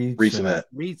 Reed Sinnett.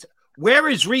 Where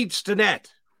is Reed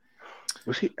Sinnett?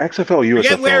 Was he XFL, USFL?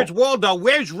 Forget where's Waldo.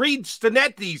 Where's Reed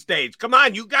Sinnett these days? Come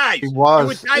on, you guys. He was,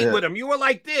 you were tight with him. You were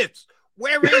like this.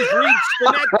 Where is Reed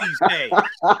Sinnett these days?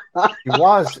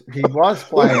 He was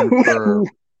playing for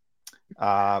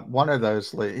One of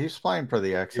those. He's playing for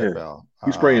the XFL.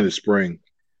 He's playing in the spring.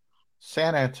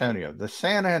 San Antonio,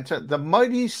 the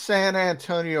mighty San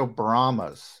Antonio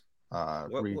Brahmas.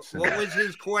 What was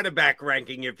his quarterback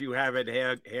ranking? If you have it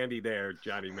handy there,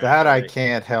 Johnny. That I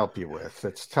can't help you with.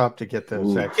 It's tough to get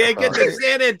those. Can't get the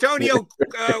San Antonio.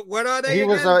 What are they?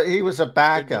 He was a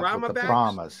backup with the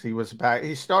Brahmas. He was back.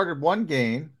 He started one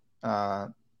game.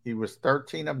 He was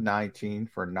 13 of 19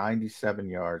 for 97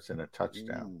 yards and a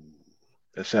touchdown.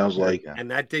 That sounds like. And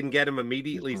that didn't get him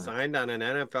immediately signed on an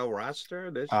NFL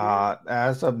roster this year?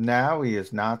 As of now, he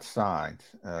is not signed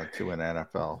to an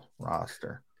NFL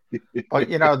roster. But,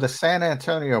 the San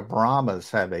Antonio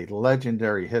Brahmas have a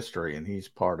legendary history, and he's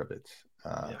part of it.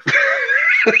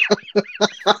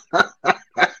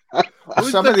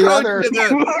 Who's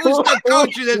the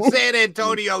coach of the San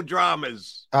Antonio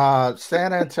Dramas?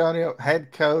 San Antonio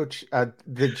head coach,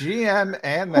 the GM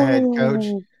and the head coach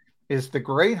is the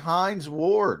great Hines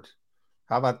Ward.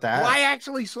 How about that? Well, I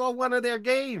actually saw one of their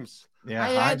games. Yeah, I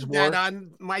had that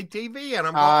on my TV, and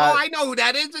I'm going, I know who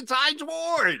that is. It's Hines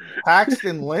Ward.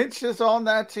 Paxton Lynch is on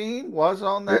that team, was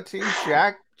on that team.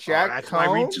 Jack that's Cohn.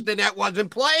 why Reach the Net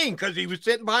wasn't playing, because he was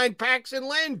sitting behind Paxton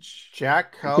Lynch.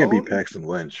 Jack Cohn. Can't be Paxton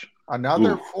Lynch.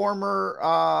 Another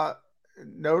former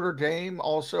Notre Dame,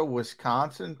 also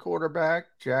Wisconsin quarterback,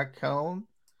 Jack Cohn,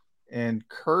 and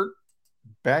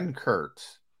Ben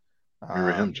Kurtz.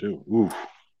 Remember him too. Oof.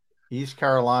 East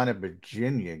Carolina,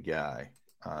 Virginia guy.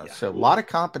 So a lot of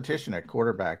competition at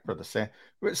quarterback for the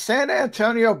San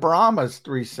Antonio Brahmas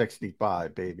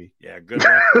 365, baby. Yeah, good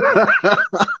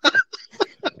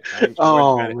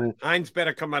luck. Hines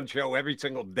better come on show every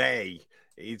single day.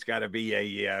 He's got to be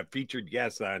a featured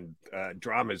guest on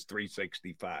Dramas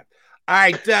 365. All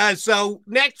right, so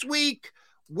next week,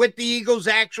 with the Eagles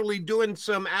actually doing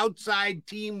some outside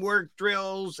teamwork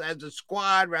drills as a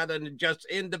squad rather than just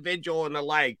individual and the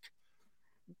like,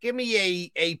 give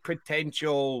me a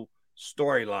potential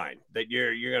storyline that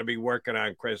you're going to be working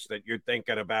on, Chris, that you're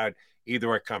thinking about,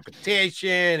 either a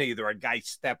competition, either a guy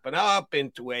stepping up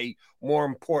into a more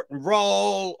important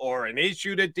role, or an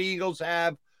issue that the Eagles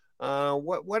have.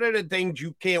 What are the things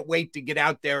you can't wait to get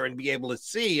out there and be able to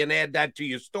see and add that to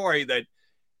your story that,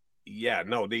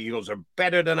 the Eagles are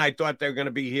better than I thought they're going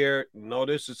to be here. No,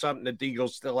 this is something that the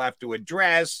Eagles still have to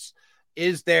address.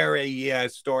 Is there a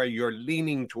story you're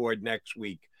leaning toward next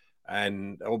week?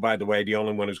 And, oh, by the way, the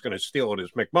only one who's going to steal it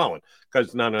is McMullen,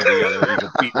 because none of the other Eagle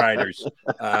beat writers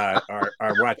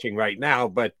are watching right now.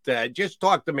 But just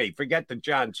talk to me. Forget that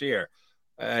John's here.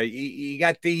 You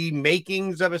got the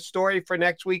makings of a story for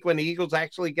next week when the Eagles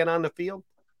actually get on the field?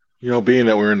 Being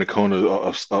that we're in the cone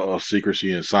of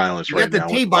secrecy and silence right now. You got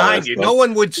the T behind you. No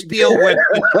one would steal with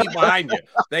the T behind you.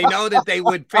 They know that they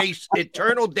would face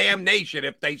eternal damnation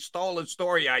if they stole a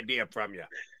story idea from you.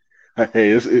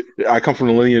 Hey, I come from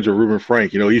the lineage of Reuben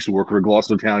Frank. He used to work for the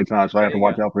Gloucester County Times, so I have to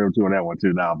watch out for him too on that one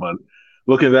too now. But I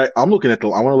want to look at the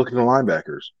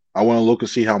linebackers. I want to look and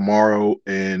see how Morrow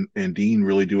and Dean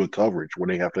really do a coverage when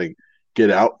they have to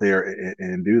get out there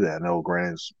and do that. No,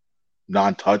 Grant's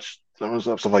non-touch,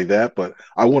 stuff like that. But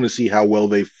I want to see how well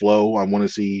they flow. I want to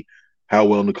see how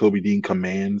well Nakobe Dean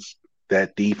commands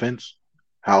that defense,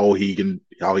 how he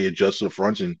adjusts to the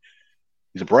fronts, and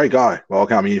he's a bright guy. Well,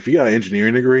 I mean, if you got an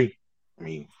engineering degree, I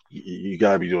mean, you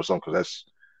got to be doing something, because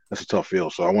that's a tough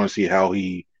field. So I want to see how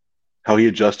he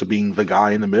adjusts to being the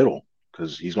guy in the middle,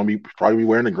 because he's going to probably be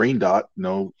wearing the green dot,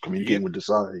 communicating with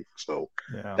Desai. So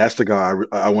that's the guy.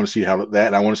 I want to see how that.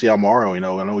 And I want to see how Morrow. I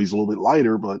know he's a little bit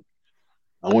lighter, but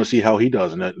I want to see how he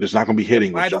does. And there's not going to be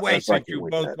hitting. By the way, since you're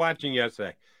both watching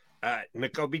yesterday,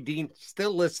 Nakobe Dean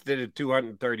still listed at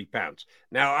 230 pounds.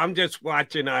 Now I'm just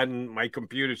watching on my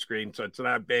computer screen, so it's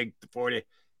not big. 40.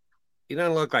 He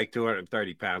doesn't look like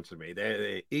 230 pounds to me.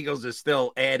 The Eagles are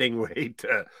still adding weight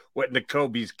to what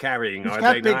Nakobe's carrying. He's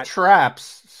got big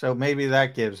traps, so maybe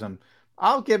that gives him.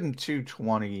 I'll give him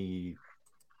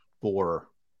 224.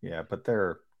 Yeah, but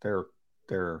they're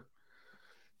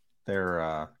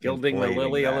gilding the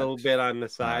lily a little bit on the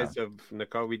size of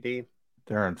Nakobe Dean.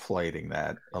 They're inflating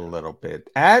that a little bit.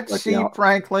 At C.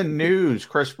 Franklin News,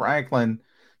 Chris Franklin.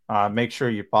 Make sure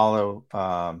you follow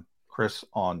Chris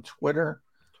on Twitter.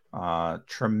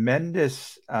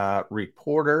 Tremendous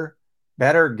reporter,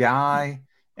 better guy,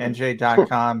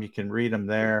 NJ.com. You can read him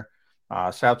there.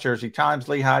 South Jersey Times,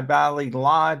 Lehigh Valley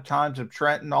Live, Times of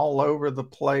Trenton, all over the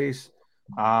place.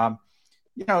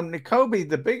 Nakobe,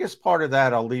 the biggest part of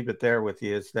that, I'll leave it there with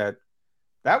you, is that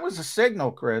was a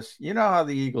signal, Chris. You know how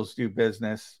the Eagles do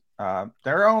business.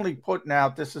 They're only putting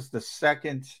out, this is the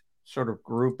second sort of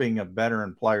grouping of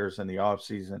veteran players in the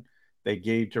offseason they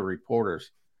gave to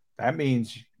reporters. That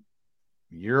means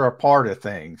you're a part of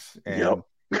things. And Yep.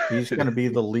 he's going to be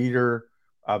the leader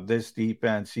of this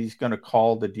defense. He's going to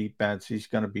call the defense. He's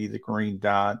going to be the green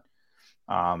dot.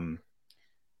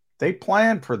 They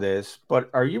planned for this,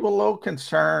 but are you a little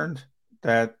concerned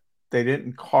that they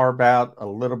didn't carve out a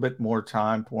little bit more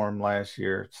time for him last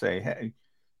year? Say, hey,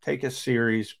 take a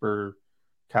series for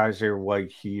Kaiser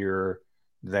White here,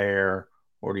 there,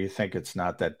 or do you think it's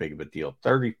not that big of a deal?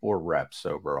 34 reps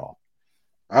overall.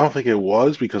 I don't think it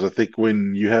was, because I think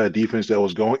when you had a defense that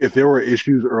was going, if there were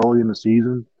issues early in the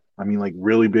season, I mean, like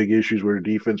really big issues where the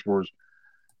defense was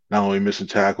not only missing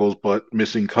tackles, but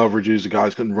missing coverages, the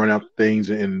guys couldn't run out things,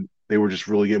 and they were just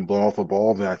really getting blown off the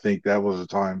ball, then I think that was a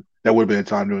time, that would have been a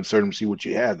time to insert him, see what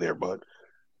you had there. But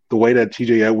the way that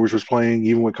TJ Edwards was playing,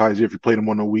 even with Kaiser, if you played him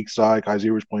on the weak side,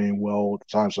 Kaiser was playing well at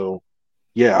the time. So,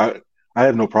 yeah, I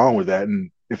have no problem with that.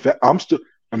 And if that,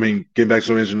 getting back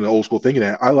to the old school thinking,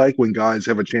 that I like when guys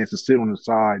have a chance to sit on the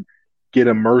side, get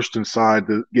immersed inside,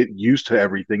 to get used to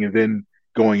everything, and then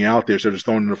going out there, so just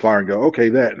throwing in the fire and go, okay,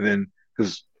 that. And then,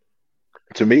 because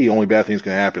to me, only bad things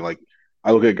can happen. Like,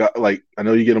 I look at guys, like, I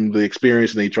know you get them the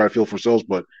experience and they try to feel for themselves,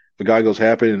 but if a guy goes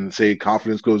happen and say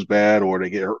confidence goes bad, or they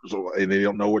get hurt and they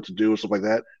don't know what to do or stuff like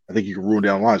that, I think you can ruin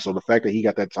down the line. So the fact that he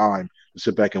got that time to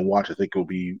sit back and watch, I think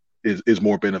is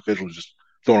more beneficial than just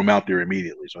throwing him out there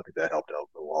immediately. So I think that helped out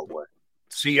a long way.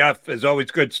 CF is always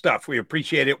good stuff. We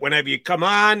appreciate it whenever you come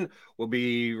on. We'll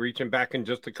be reaching back in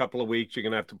just a couple of weeks. You're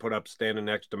going to have to put up standing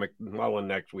next to McMullen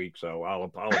next week, so I'll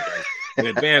apologize in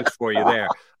advance for you there.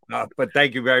 But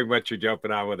thank you very much for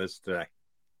jumping on with us today.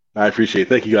 I appreciate it.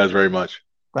 Thank you guys very much.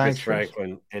 Thanks, Chris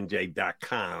Franklin,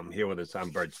 NJ.com, here with us on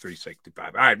Birds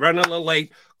 365. All right, running a little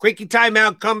late. Quickie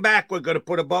timeout, come back. We're going to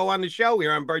put a bow on the show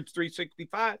here on Birds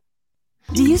 365.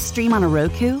 Do you stream on a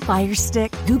Roku, Fire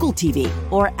Stick, Google TV,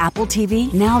 or Apple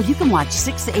TV? Now you can watch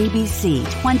 6ABC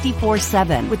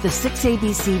 24/7 with the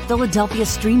 6ABC Philadelphia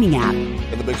streaming app.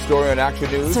 And the big story on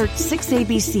Action News? Search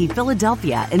 6ABC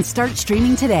Philadelphia and start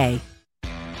streaming today.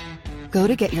 Go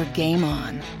to get your game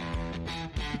on.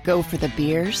 Go for the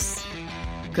beers.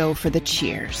 Go for the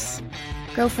cheers.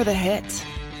 Go for the hit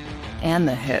and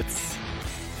the hits.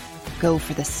 Go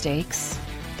for the stakes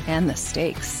and the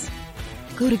stakes.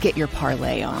 Go to get your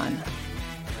parlay on.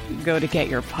 Go to get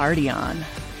your party on.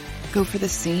 Go for the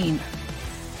scene.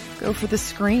 Go for the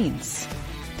screens.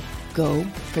 Go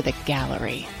for the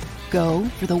gallery. Go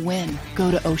for the win.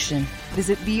 Go to Ocean.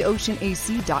 Visit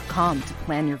theoceanac.com to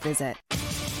plan your visit.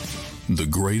 The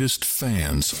greatest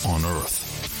fans on earth.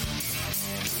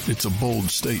 It's a bold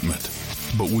statement,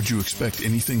 but would you expect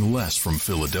anything less from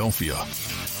Philadelphia?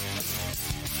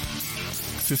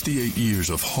 58 years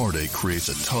of heartache creates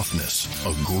a toughness,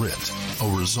 a grit, a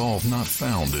resolve not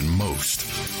found in most.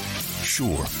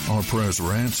 Sure, our prayers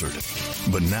were answered,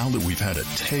 but now that we've had a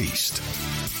taste,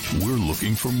 we're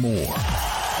looking for more.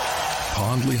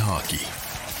 Pondley Hockey,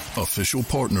 official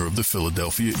partner of the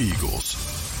Philadelphia Eagles.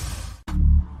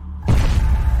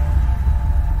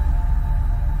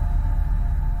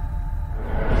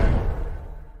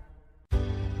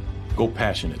 Go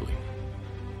passionately.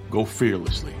 Go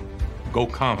fearlessly. Go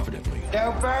confidently.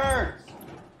 Go Birds!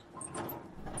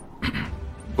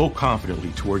 Go confidently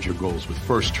towards your goals with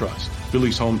First Trust,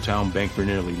 Philly's hometown bank for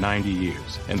nearly 90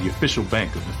 years, and the official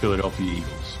bank of the Philadelphia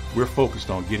Eagles. We're focused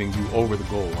on getting you over the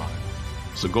goal line.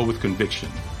 So go with conviction.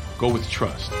 Go with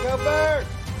trust. Go Birds!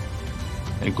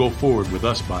 And go forward with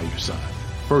us by your side.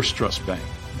 First Trust Bank,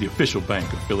 the official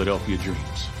bank of Philadelphia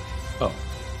Dreams. Oh,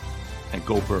 and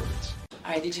go Birds.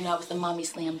 All right, did you know I was the Mommy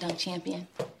Slam Dunk Champion?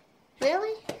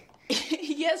 Really?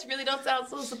 Yes, really don't sound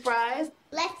so surprised.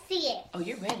 Let's see it. Oh,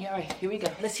 you're ready. All right, here we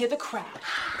go. Let's hear the crowd.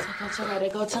 So go to right, I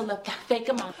go to left, fake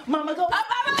a mama. Mama, go up,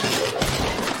 mama!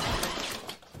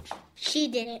 She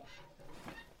did it.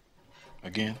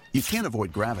 Again? You can't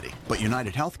avoid gravity, but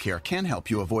United Healthcare can help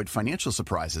you avoid financial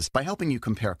surprises by helping you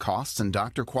compare costs and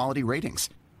doctor quality ratings.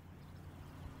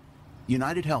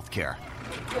 United Healthcare.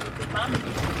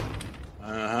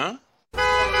 Uh-huh.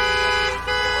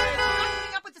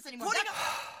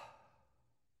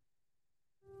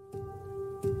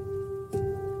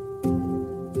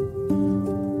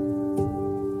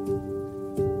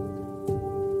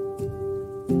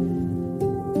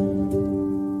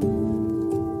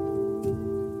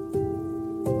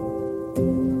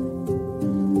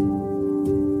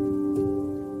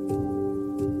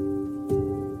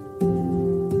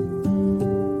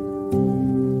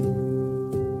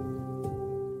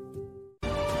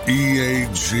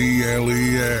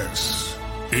 EAGLES,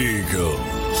 Eagles.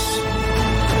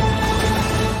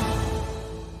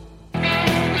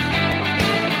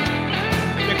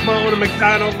 McMullen and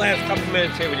McDonald. Last couple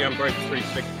minutes here with you on Birds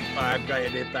 365. Go ahead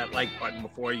and hit that like button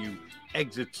before you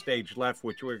exit stage left,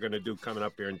 which we're going to do coming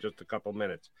up here in just a couple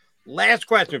minutes. Last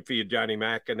question for you, Johnny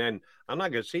Mac, and then I'm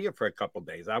not going to see you for a couple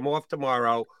days. I'm off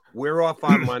tomorrow. We're off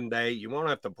on Monday. You won't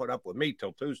have to put up with me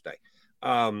till Tuesday.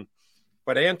 But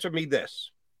answer me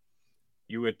this.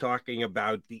 You were talking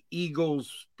about the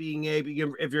Eagles being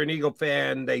able, if you're an Eagle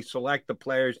fan, they select the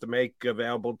players to make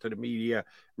available to the media,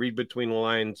 read between the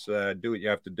lines, do what you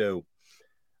have to do.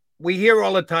 We hear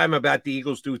all the time about the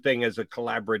Eagles do thing as a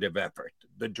collaborative effort,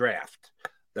 the draft,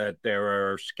 that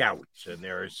there are scouts and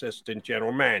there are assistant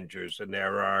general managers and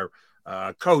there are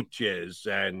coaches.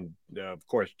 And, of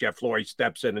course, Jeff Lurie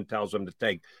steps in and tells them to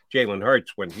take Jalen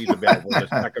Hurts when he's available in the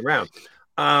second round.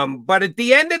 But at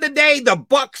the end of the day, the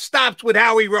buck stops with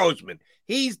Howie Roseman.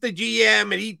 He's the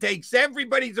GM, and he takes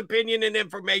everybody's opinion and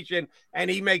information, and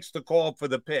he makes the call for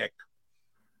the pick.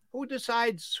 Who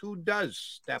decides who does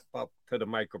step up to the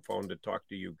microphone to talk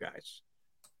to you guys?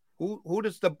 Who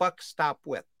does the buck stop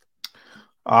with?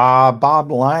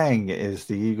 Bob Lang is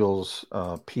the Eagles'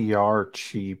 PR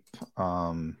chief.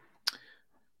 Now,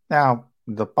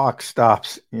 the buck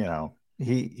stops,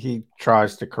 He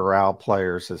tries to corral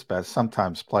players as best.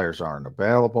 Sometimes players aren't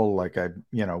available. Like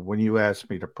when you asked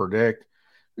me to predict,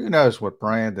 who knows what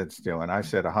Brandon's doing? I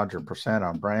said 100%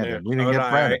 on Brandon. Yeah, We didn't get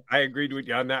Brandon. I agreed with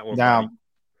you on that one.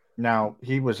 Now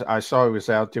I saw he was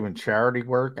out doing charity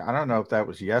work. I don't know if that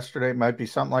was yesterday. It might be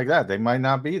something like that. They might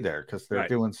not be there because they're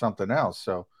doing something else.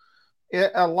 So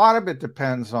a lot of it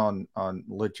depends on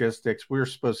logistics. We were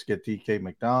supposed to get DK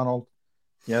McDonald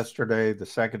yesterday, the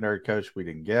secondary coach. We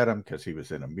didn't get him because he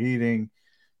was in a meeting.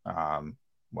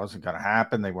 Wasn't going to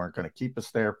happen. They weren't going to keep us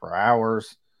there for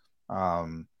hours.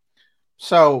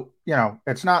 So,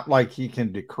 it's not like he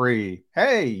can decree,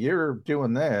 hey, you're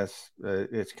doing this.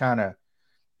 It's kind of,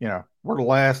 we're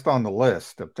last on the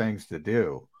list of things to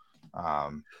do.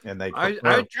 And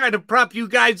I try to prop you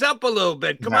guys up a little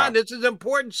bit. Come on, this is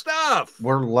important stuff.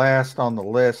 We're last on the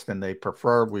list, and they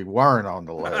preferred we weren't on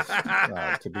the list,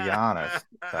 to be honest.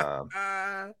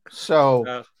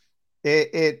 So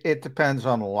it depends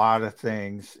on a lot of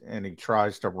things, and he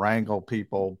tries to wrangle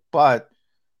people. But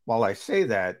while I say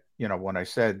that, when I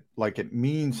said like it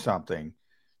means something,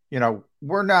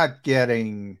 we're not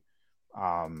getting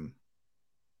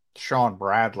Sean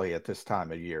Bradley at this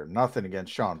time of year. Nothing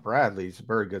against Sean Bradley. He's a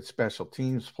very good special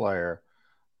teams player.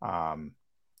 They're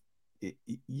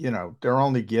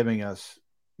only giving us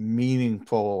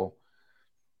meaningful,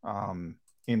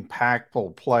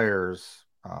 impactful players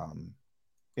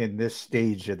in this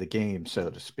stage of the game, so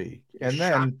to speak. And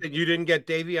then that you didn't get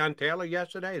Davion Taylor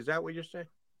yesterday. Is that what you're saying?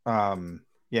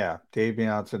 Yeah,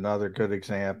 Davion's another good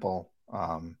example.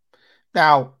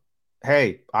 Now,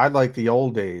 hey, I like the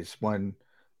old days when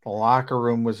the locker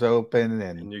room was open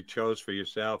and you chose for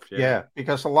yourself. Yeah,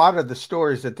 because a lot of the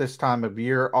stories at this time of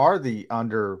year are the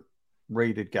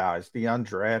underrated guys, the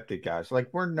undrafted guys. Like,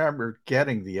 we're never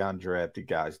getting the undrafted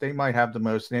guys. They might have the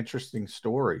most interesting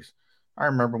stories. I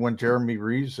remember when Jeremy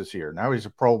Reeves was here. Now he's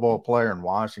a Pro Bowl player in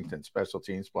Washington, special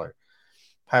teams player.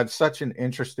 Had such an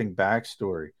interesting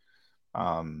backstory.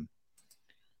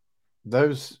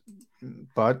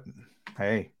 But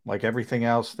hey, like everything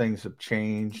else, things have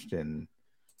changed and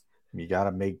you got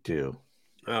to make do.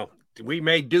 Well, we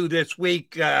may do this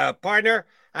week, partner.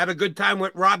 Have a good time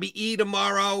with Robbie E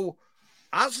tomorrow.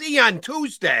 I'll see you on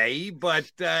Tuesday, but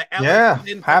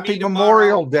happy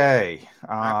Memorial Day.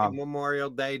 Happy Memorial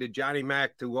Day to Johnny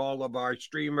Mac, to all of our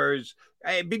streamers.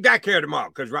 Hey, be back here tomorrow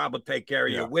because Rob will take care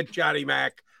of you with Johnny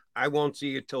Mac. I won't see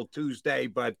you till Tuesday,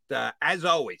 but as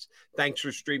always, thanks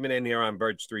for streaming in here on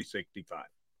Birds 365.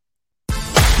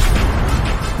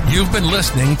 You've been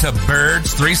listening to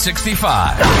Birds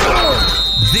 365,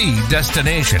 the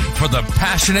destination for the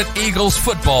passionate Eagles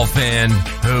football fan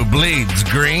who bleeds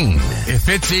green. If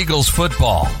it's Eagles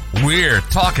football, we're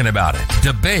talking about it.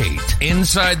 Debate,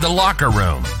 inside the locker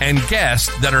room, and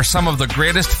guests that are some of the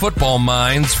greatest football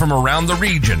minds from around the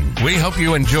region. We hope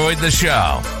you enjoyed the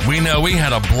show. We know we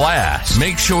had a blast.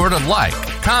 Make sure to like,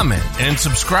 comment, and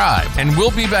subscribe, and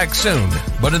we'll be back soon.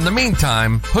 But in the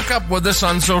meantime, hook up with us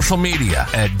on social media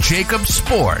at Jacob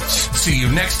Sports. See you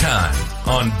next time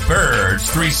on Birds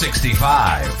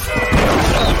 365.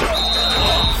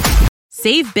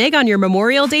 Save big on your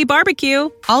Memorial Day barbecue,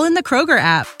 all in the Kroger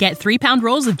app. Get 3-pound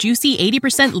rolls of juicy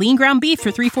 80% lean ground beef for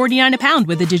 $3.49 a pound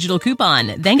with a digital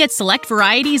coupon. Then get select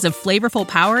varieties of flavorful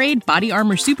Powerade, Body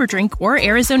Armor Super Drink, or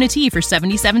Arizona tea for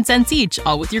 77 cents each,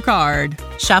 all with your card.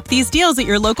 Shop these deals at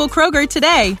your local Kroger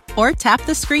today, or tap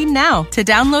the screen now to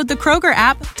download the Kroger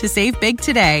app to save big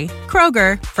today.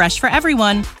 Kroger, fresh for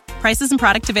everyone. Prices and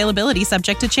product availability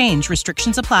subject to change.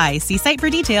 Restrictions apply. See site for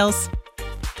details.